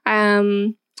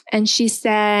 And she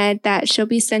said that she'll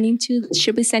be sending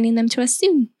them to us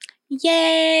soon.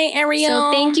 Yay, Ariel.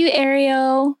 So thank you,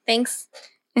 Ariel. Thanks.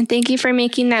 And thank you for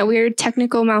making that weird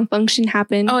technical malfunction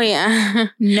happen. Oh yeah.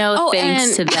 No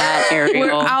thanks to that,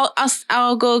 Ariel.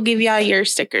 I'll go give y'all your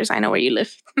stickers. I know where you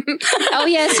live. Oh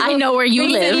yes, I know where you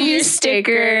live. Your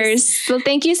stickers. So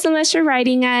thank you so much for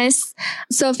writing us.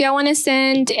 So if y'all want to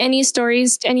send any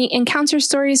stories, any encounter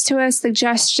stories to us,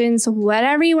 suggestions,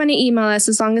 whatever you want to email us,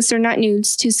 as long as they're not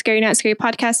nudes, to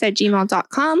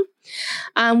scarynotScarypodcast@gmail.com.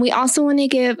 We also want to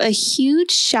give a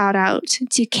huge shout out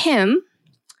to Kim.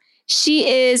 She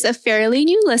is a fairly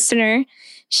new listener.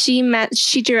 She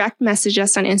direct messaged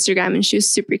us on Instagram and she was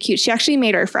super cute. She actually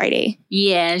made our Friday.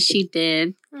 Yeah, she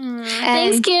did.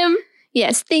 Thanks, Kim.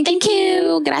 Yes, thank you,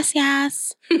 Kim.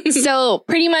 Gracias. So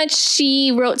pretty much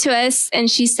she wrote to us and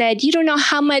she said, "You don't know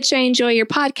how much I enjoy your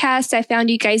podcast. I found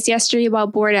you guys yesterday while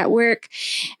bored at work.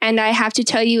 And I have to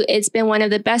tell you, it's been one of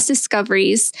the best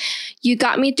discoveries. You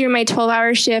got me through my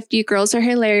 12-hour shift. You girls are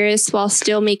hilarious while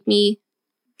still make me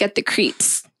get the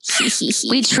creeps."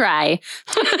 We try.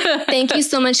 Thank you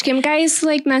so much, Kim. Guys,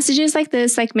 like messages like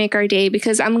this, like make our day,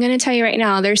 because I'm going to tell you right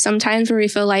now, there's some times where we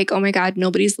feel like, oh my God,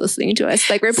 nobody's listening to us.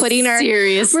 Like we're putting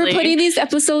these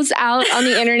episodes out on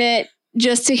the internet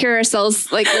just to hear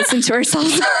ourselves, like listen to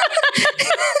ourselves.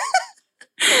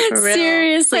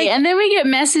 Seriously. And then we get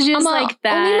messages like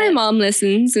that. Only my mom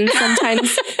listens and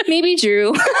sometimes maybe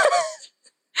Drew.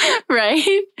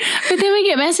 Right? But then we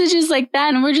get messages like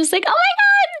that and we're just like, oh my God.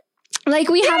 Like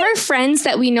we have our friends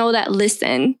that we know that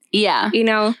listen. Yeah. You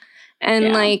know?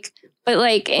 And but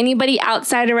like anybody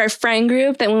outside of our friend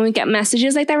group, that when we get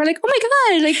messages like that, we're like, oh my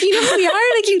God, like, you know who we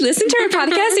are? Like, you listen to our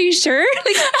podcast? Are you sure?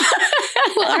 Like,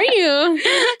 who are you?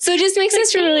 So it just makes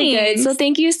us feel really good. So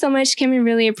thank you so much, Kim. We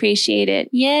really appreciate it.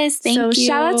 Yes, thank you. So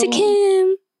shout out to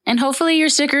Kim. And hopefully your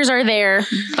stickers are there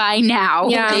by now.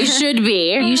 Yeah. They should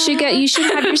be. You should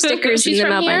have your stickers in the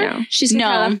mail by now. She's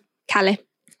from Cali.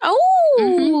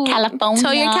 Oh, California.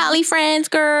 Tell your Cali friends,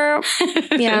 girl.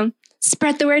 Yeah.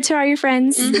 Spread the word to all your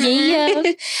friends. Yeah.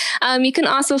 You can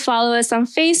also follow us on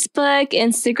Facebook,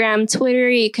 Instagram,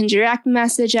 Twitter. You can direct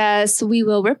message us. We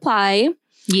will reply.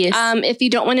 Yes. If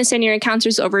you don't want to send your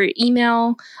encounters over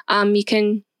email, you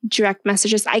can direct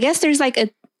message us. I guess there's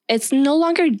it's no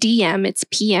longer DM, it's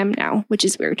PM now, which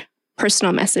is weird.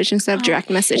 Personal message instead of direct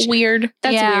message. Weird.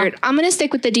 That's weird. I'm going to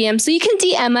stick with the DM. So you can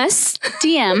DM us.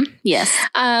 DM. Yes.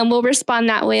 We'll respond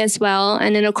that way as well.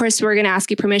 And then, of course, we're going to ask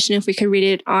you permission if we could read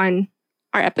it on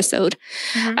our episode.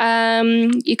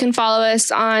 Mm-hmm. You can follow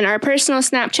us on our personal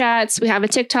Snapchats. We have a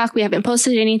TikTok. We haven't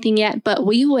posted anything yet, but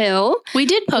we will. We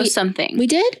did post something. We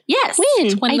did? Yes.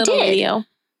 When? One little video.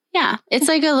 Yeah. It's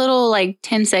like a little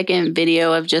 10-second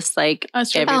video of just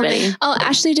everybody. Oh,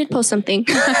 Ashley did post something.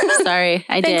 Sorry,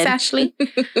 I did. Thanks, Ashley.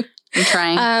 I'm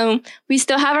trying. We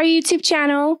still have our YouTube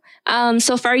channel.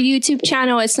 So for our YouTube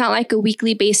channel, it's not like a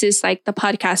weekly basis like the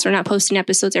podcast. We're not posting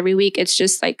episodes every week. It's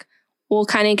just like we'll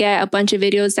kind of get a bunch of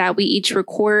videos that we each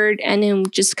record and then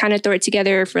just kind of throw it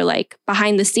together for like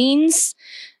behind the scenes.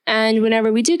 And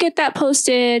whenever we do get that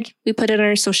posted, we put it on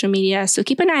our social media. So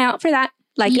keep an eye out for that.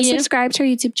 Like and subscribe to our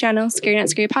YouTube channel, Scary Not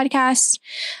Scary Podcast.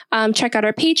 Check out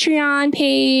our Patreon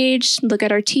page. Look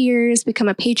at our tiers. Become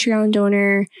a Patreon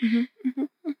donor.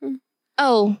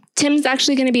 Oh, Tim's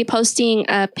actually going to be posting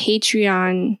a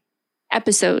Patreon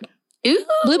episode. Ooh,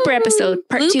 blooper episode,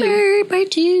 part 2. Part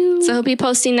 2. So he'll be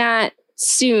posting that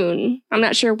soon. I'm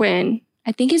not sure when.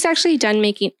 I think he's actually done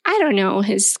making, I don't know,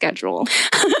 his schedule.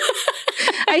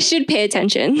 I should pay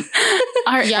attention.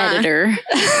 Our editor.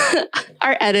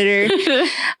 Our editor.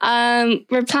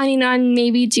 We're planning on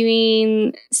maybe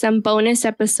doing some bonus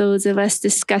episodes of us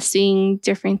discussing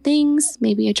different things.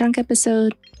 Maybe a drunk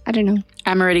episode. I don't know.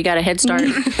 I'm already got a head start.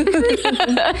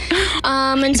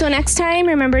 Until next time,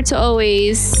 remember to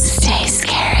always stay scared.